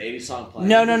heard the 80s song playing?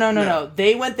 No.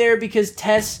 They went there because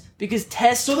Tess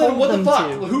so told then what them the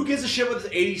fuck? to. Well, who gives a shit about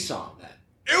this 80s song then?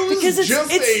 It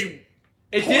was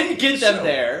It didn't get them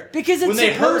there because it's when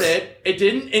they heard it. It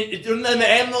didn't. It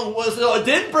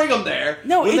didn't bring them there.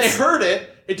 No, when they heard it,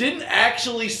 it didn't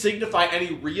actually signify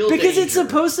any real. Because danger. it's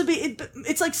supposed to be.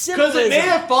 It's like symbolism. Because it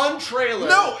made a fun trailer.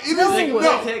 No, it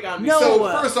isn't. Take on me. No.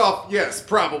 So first off, yes,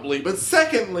 probably, but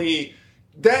secondly,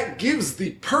 that gives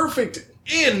the perfect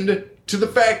end to the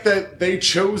fact that they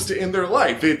chose to end their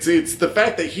life. It's the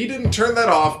fact that he didn't turn that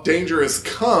off. Danger has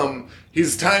come.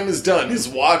 His time is done. His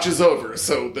watch is over.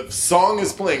 So the song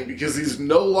is playing because he's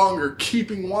no longer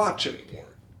keeping watch anymore.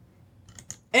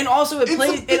 And also it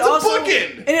plays. It's a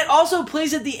bookend. And it also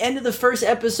plays at the end of the first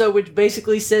episode, which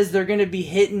basically says they're going to be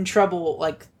hit in trouble.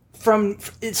 Like from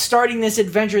starting this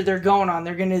adventure they're going on,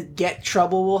 they're going to get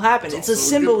trouble will happen. It's a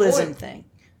symbolism thing.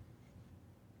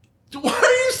 Why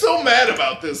are you so mad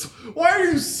about this? Why are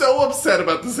you so upset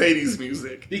about this 80s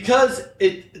music? Because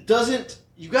it doesn't.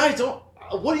 You guys don't.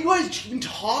 What are you guys even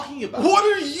talking about? What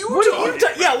are you talking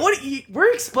about? Yeah,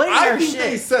 we're explaining our shit. I think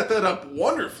they set that up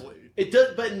wonderfully. It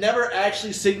does, but it never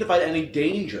actually signified any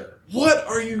danger. What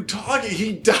are you talking?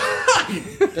 He died.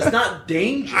 That's not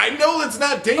danger. I know that's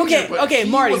not danger. Okay, he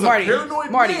Marty, was a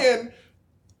paranoid man.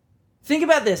 Think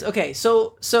about this. Okay,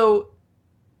 so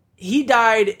he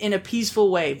died in a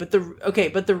peaceful way, but the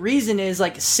reason is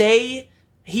like say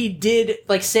he did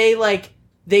like say like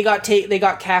they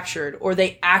got captured or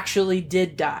they actually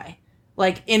did die,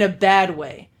 like in a bad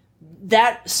way.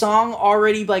 That song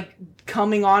already like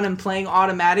coming on and playing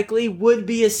automatically would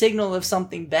be a signal of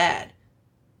something bad.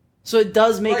 So it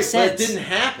does make sense. But it didn't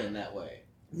happen that way.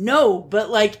 No, but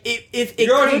like if it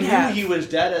you already could knew have, he was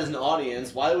dead as an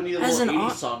audience. Why would we need a little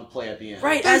 80s song to play at the end?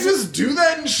 Right, They just do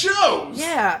that in shows.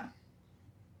 Yeah.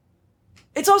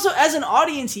 It's also as an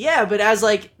audience, yeah, but as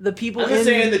like the people. I'm just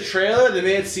saying in the trailer, they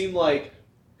made it seem like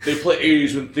they play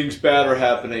 80s when things bad are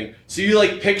happening. So you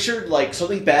like pictured like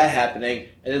something bad happening,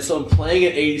 and then someone playing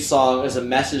an 80s song as a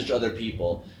message to other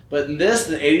people. But in this,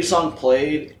 the 80s song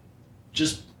played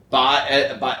just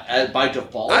by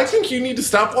default. I think you need to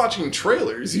stop watching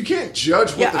trailers. You can't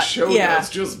judge what the show does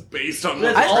just based on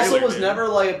what the trailer also was did. never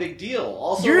like a big deal.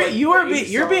 Also,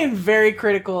 you're being very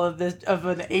critical of an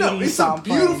 80s song. It's a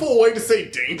beautiful way to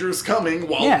say danger's coming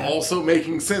while also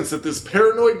making sense that this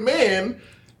paranoid man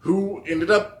who ended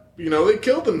up, they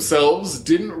killed themselves,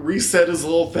 didn't reset his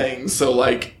little thing, so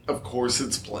like, of course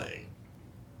it's playing.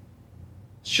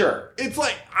 Sure. It's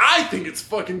like, I think it's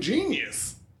fucking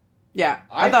genius. Yeah,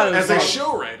 I thought it was as a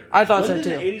show writer. I thought so too.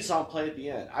 When did the 80s song play at the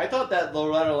end? I thought that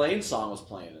Loretta Lane song was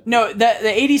playing. No, the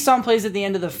 80s song plays at the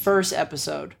end of the first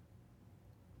episode.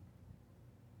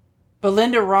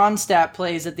 Belinda Ronstadt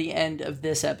plays at the end of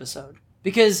this episode.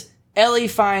 Because Ellie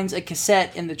finds a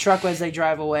cassette in the truck as they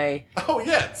drive away. Oh,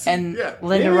 yes. And yeah.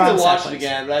 Linda Maybe Ronstadt we'll watch plays. it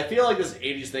again, but I feel like this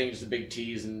 80s thing is just a big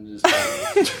tease and just...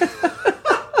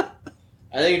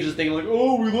 I think you're just thinking like,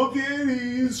 oh, we love the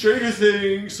 80s, Stranger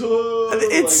Things.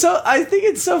 I think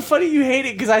it's so funny you hate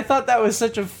it because I thought that was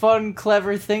such a fun,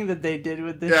 clever thing that they did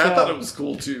with this show. I thought it was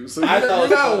cool too. So I you're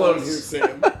not alone here,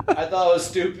 Sam. I thought it was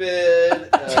stupid.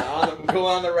 Go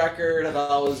on the record. I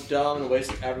thought it was dumb and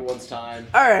wasting everyone's time.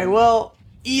 All right,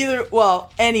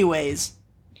 anyways,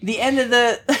 the end of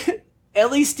the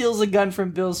Ellie steals a gun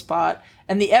from Bill's spot,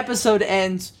 and the episode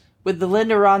ends with the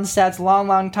Linda Ronstadt's Long,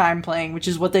 Long Time playing, which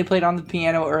is what they played on the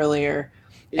piano earlier.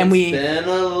 It's been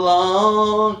a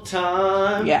long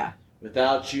time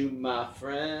without you, my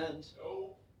friend.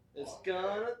 It's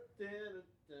gonna...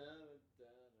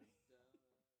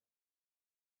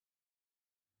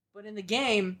 But in the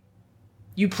game,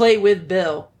 you play with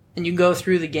Bill, and you go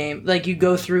through the game. Like, you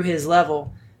go through his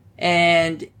level,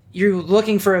 and you're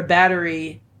looking for a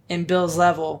battery in Bill's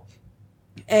level,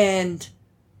 and...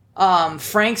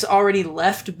 Frank's already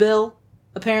left Bill,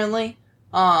 apparently.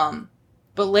 But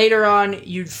later on,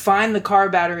 you'd find the car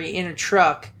battery in a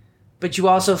truck, but you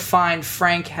also find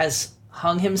Frank has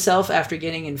hung himself after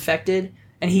getting infected,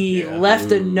 and he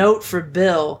left a note for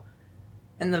Bill,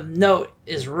 and the note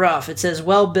is rough. It says,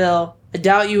 "Well, Bill, I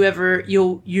doubt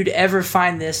you'd ever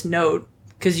find this note,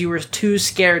 because you were too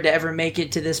scared to ever make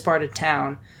it to this part of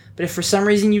town. But if for some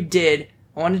reason you did,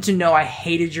 I wanted to know I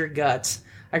hated your guts.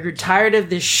 I grew tired of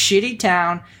this shitty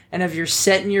town and of your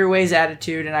set-in-your-ways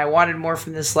attitude, and I wanted more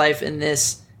from this life than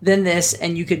this,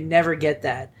 and you could never get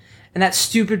that. And that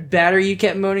stupid battery you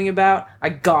kept moaning about, I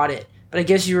got it. But I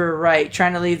guess you were right.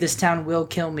 Trying to leave this town will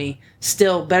kill me.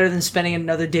 Still, better than spending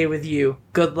another day with you.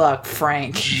 Good luck,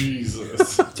 Frank."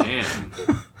 Jesus. Damn.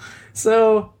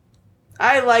 So,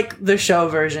 I like the show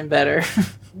version better.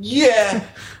 Yeah.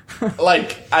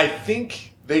 Like, I think...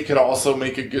 they could also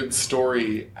make a good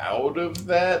story out of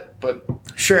that, but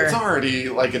it's already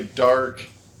like a dark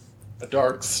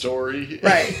story.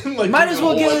 Right. Like, might as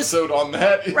well give us episode on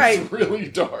that is really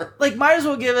dark. Like, might as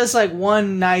well give us like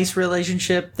one nice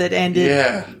relationship that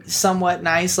ended somewhat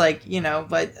nice, like,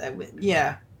 but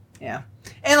yeah.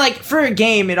 And like for a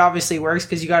game, it obviously works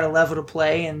because you got a level to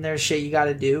play and there's shit you got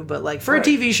to do. But like for a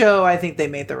TV show, I think they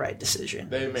made the right decision.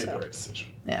 They made the right decision.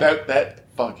 Yeah. That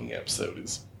fucking episode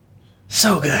is.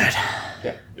 So good.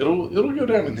 Yeah, it'll go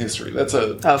down in history. That's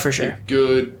for sure. A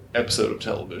good episode of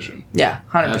television. Yeah,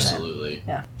 100%. Absolutely.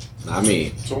 Yeah. Not me.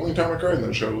 It's the only time I cried in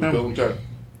that show was Bill and Ted.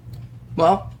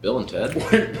 Well, Bill and Ted.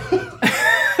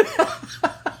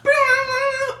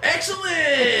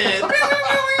 Excellent.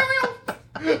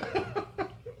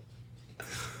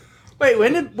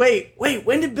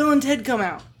 When did Bill and Ted come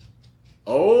out?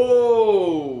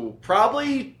 Oh,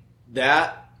 probably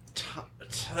that.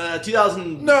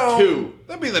 2002. No,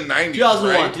 that'd be the 90s.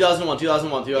 2001. Right? 2001.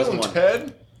 Bill and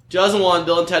Ted. 2001.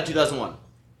 Bill and Ted. 2001.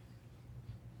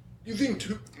 You think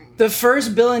the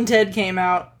first Bill and Ted came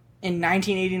out in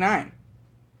 1989?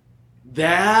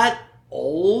 That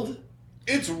old?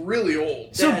 It's really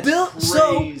old. So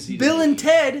Bill and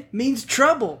Ted means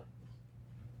trouble.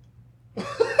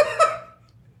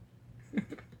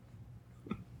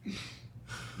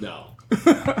 No.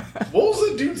 What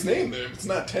was the dude's name then? If it's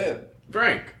not Ted.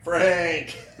 Frank.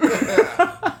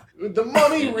 It The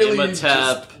mummy really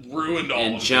Imhotep just ruined all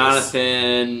and of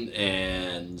Jonathan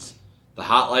and the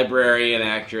hot librarian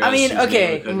actress. I mean, whose name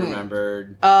okay. I couldn't remember.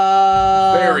 this.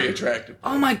 Very attractive.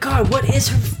 Oh my god, what is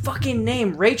her fucking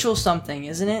name? Rachel something,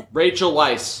 isn't it? Rachel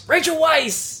Weisz. Rachel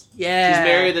Weisz. Yeah. She's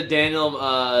married to Danny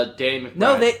McBride.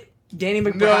 No, Danny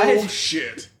McBride. No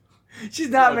shit. She's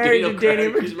not married to Danny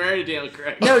Craig. McBride. She's married to Daniel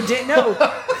Craig. No, no.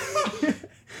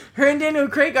 Her and Daniel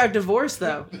Craig got divorced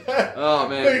though. Oh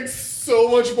man, Makes so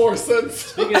much more sense.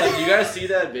 Speaking of, you guys see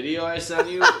that video I sent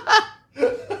you?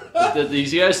 Did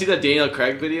you guys see that Daniel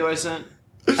Craig video I sent?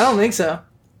 I don't think so.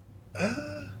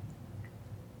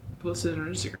 Posted it on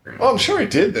Instagram. Oh, I'm sure I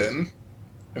did then.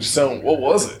 I just don't. What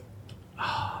was it?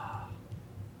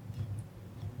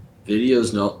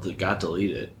 Videos that got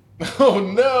deleted. Oh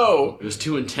no! It was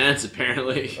too intense,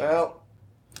 apparently.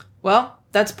 Well,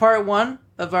 that's part 1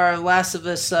 of our Last of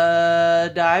Us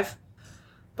dive.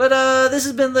 But this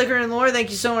has been Liquor and Lore. Thank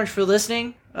you so much for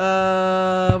listening.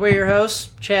 We're your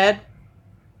hosts, Chad,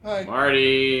 hi.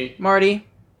 Marty.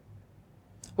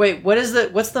 Wait, what's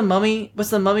the mummy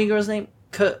girl's name?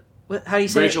 How do you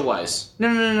say Rachel it? Weisz.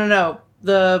 No.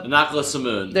 The Nakala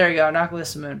Samoon. There you go, Nakala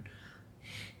Samoon.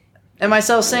 And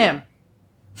myself, Sam.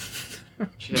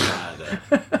 Chad.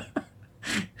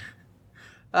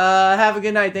 Have a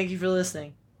good night. Thank you for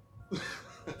listening.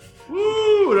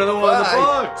 Woo! Another one in the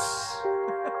books.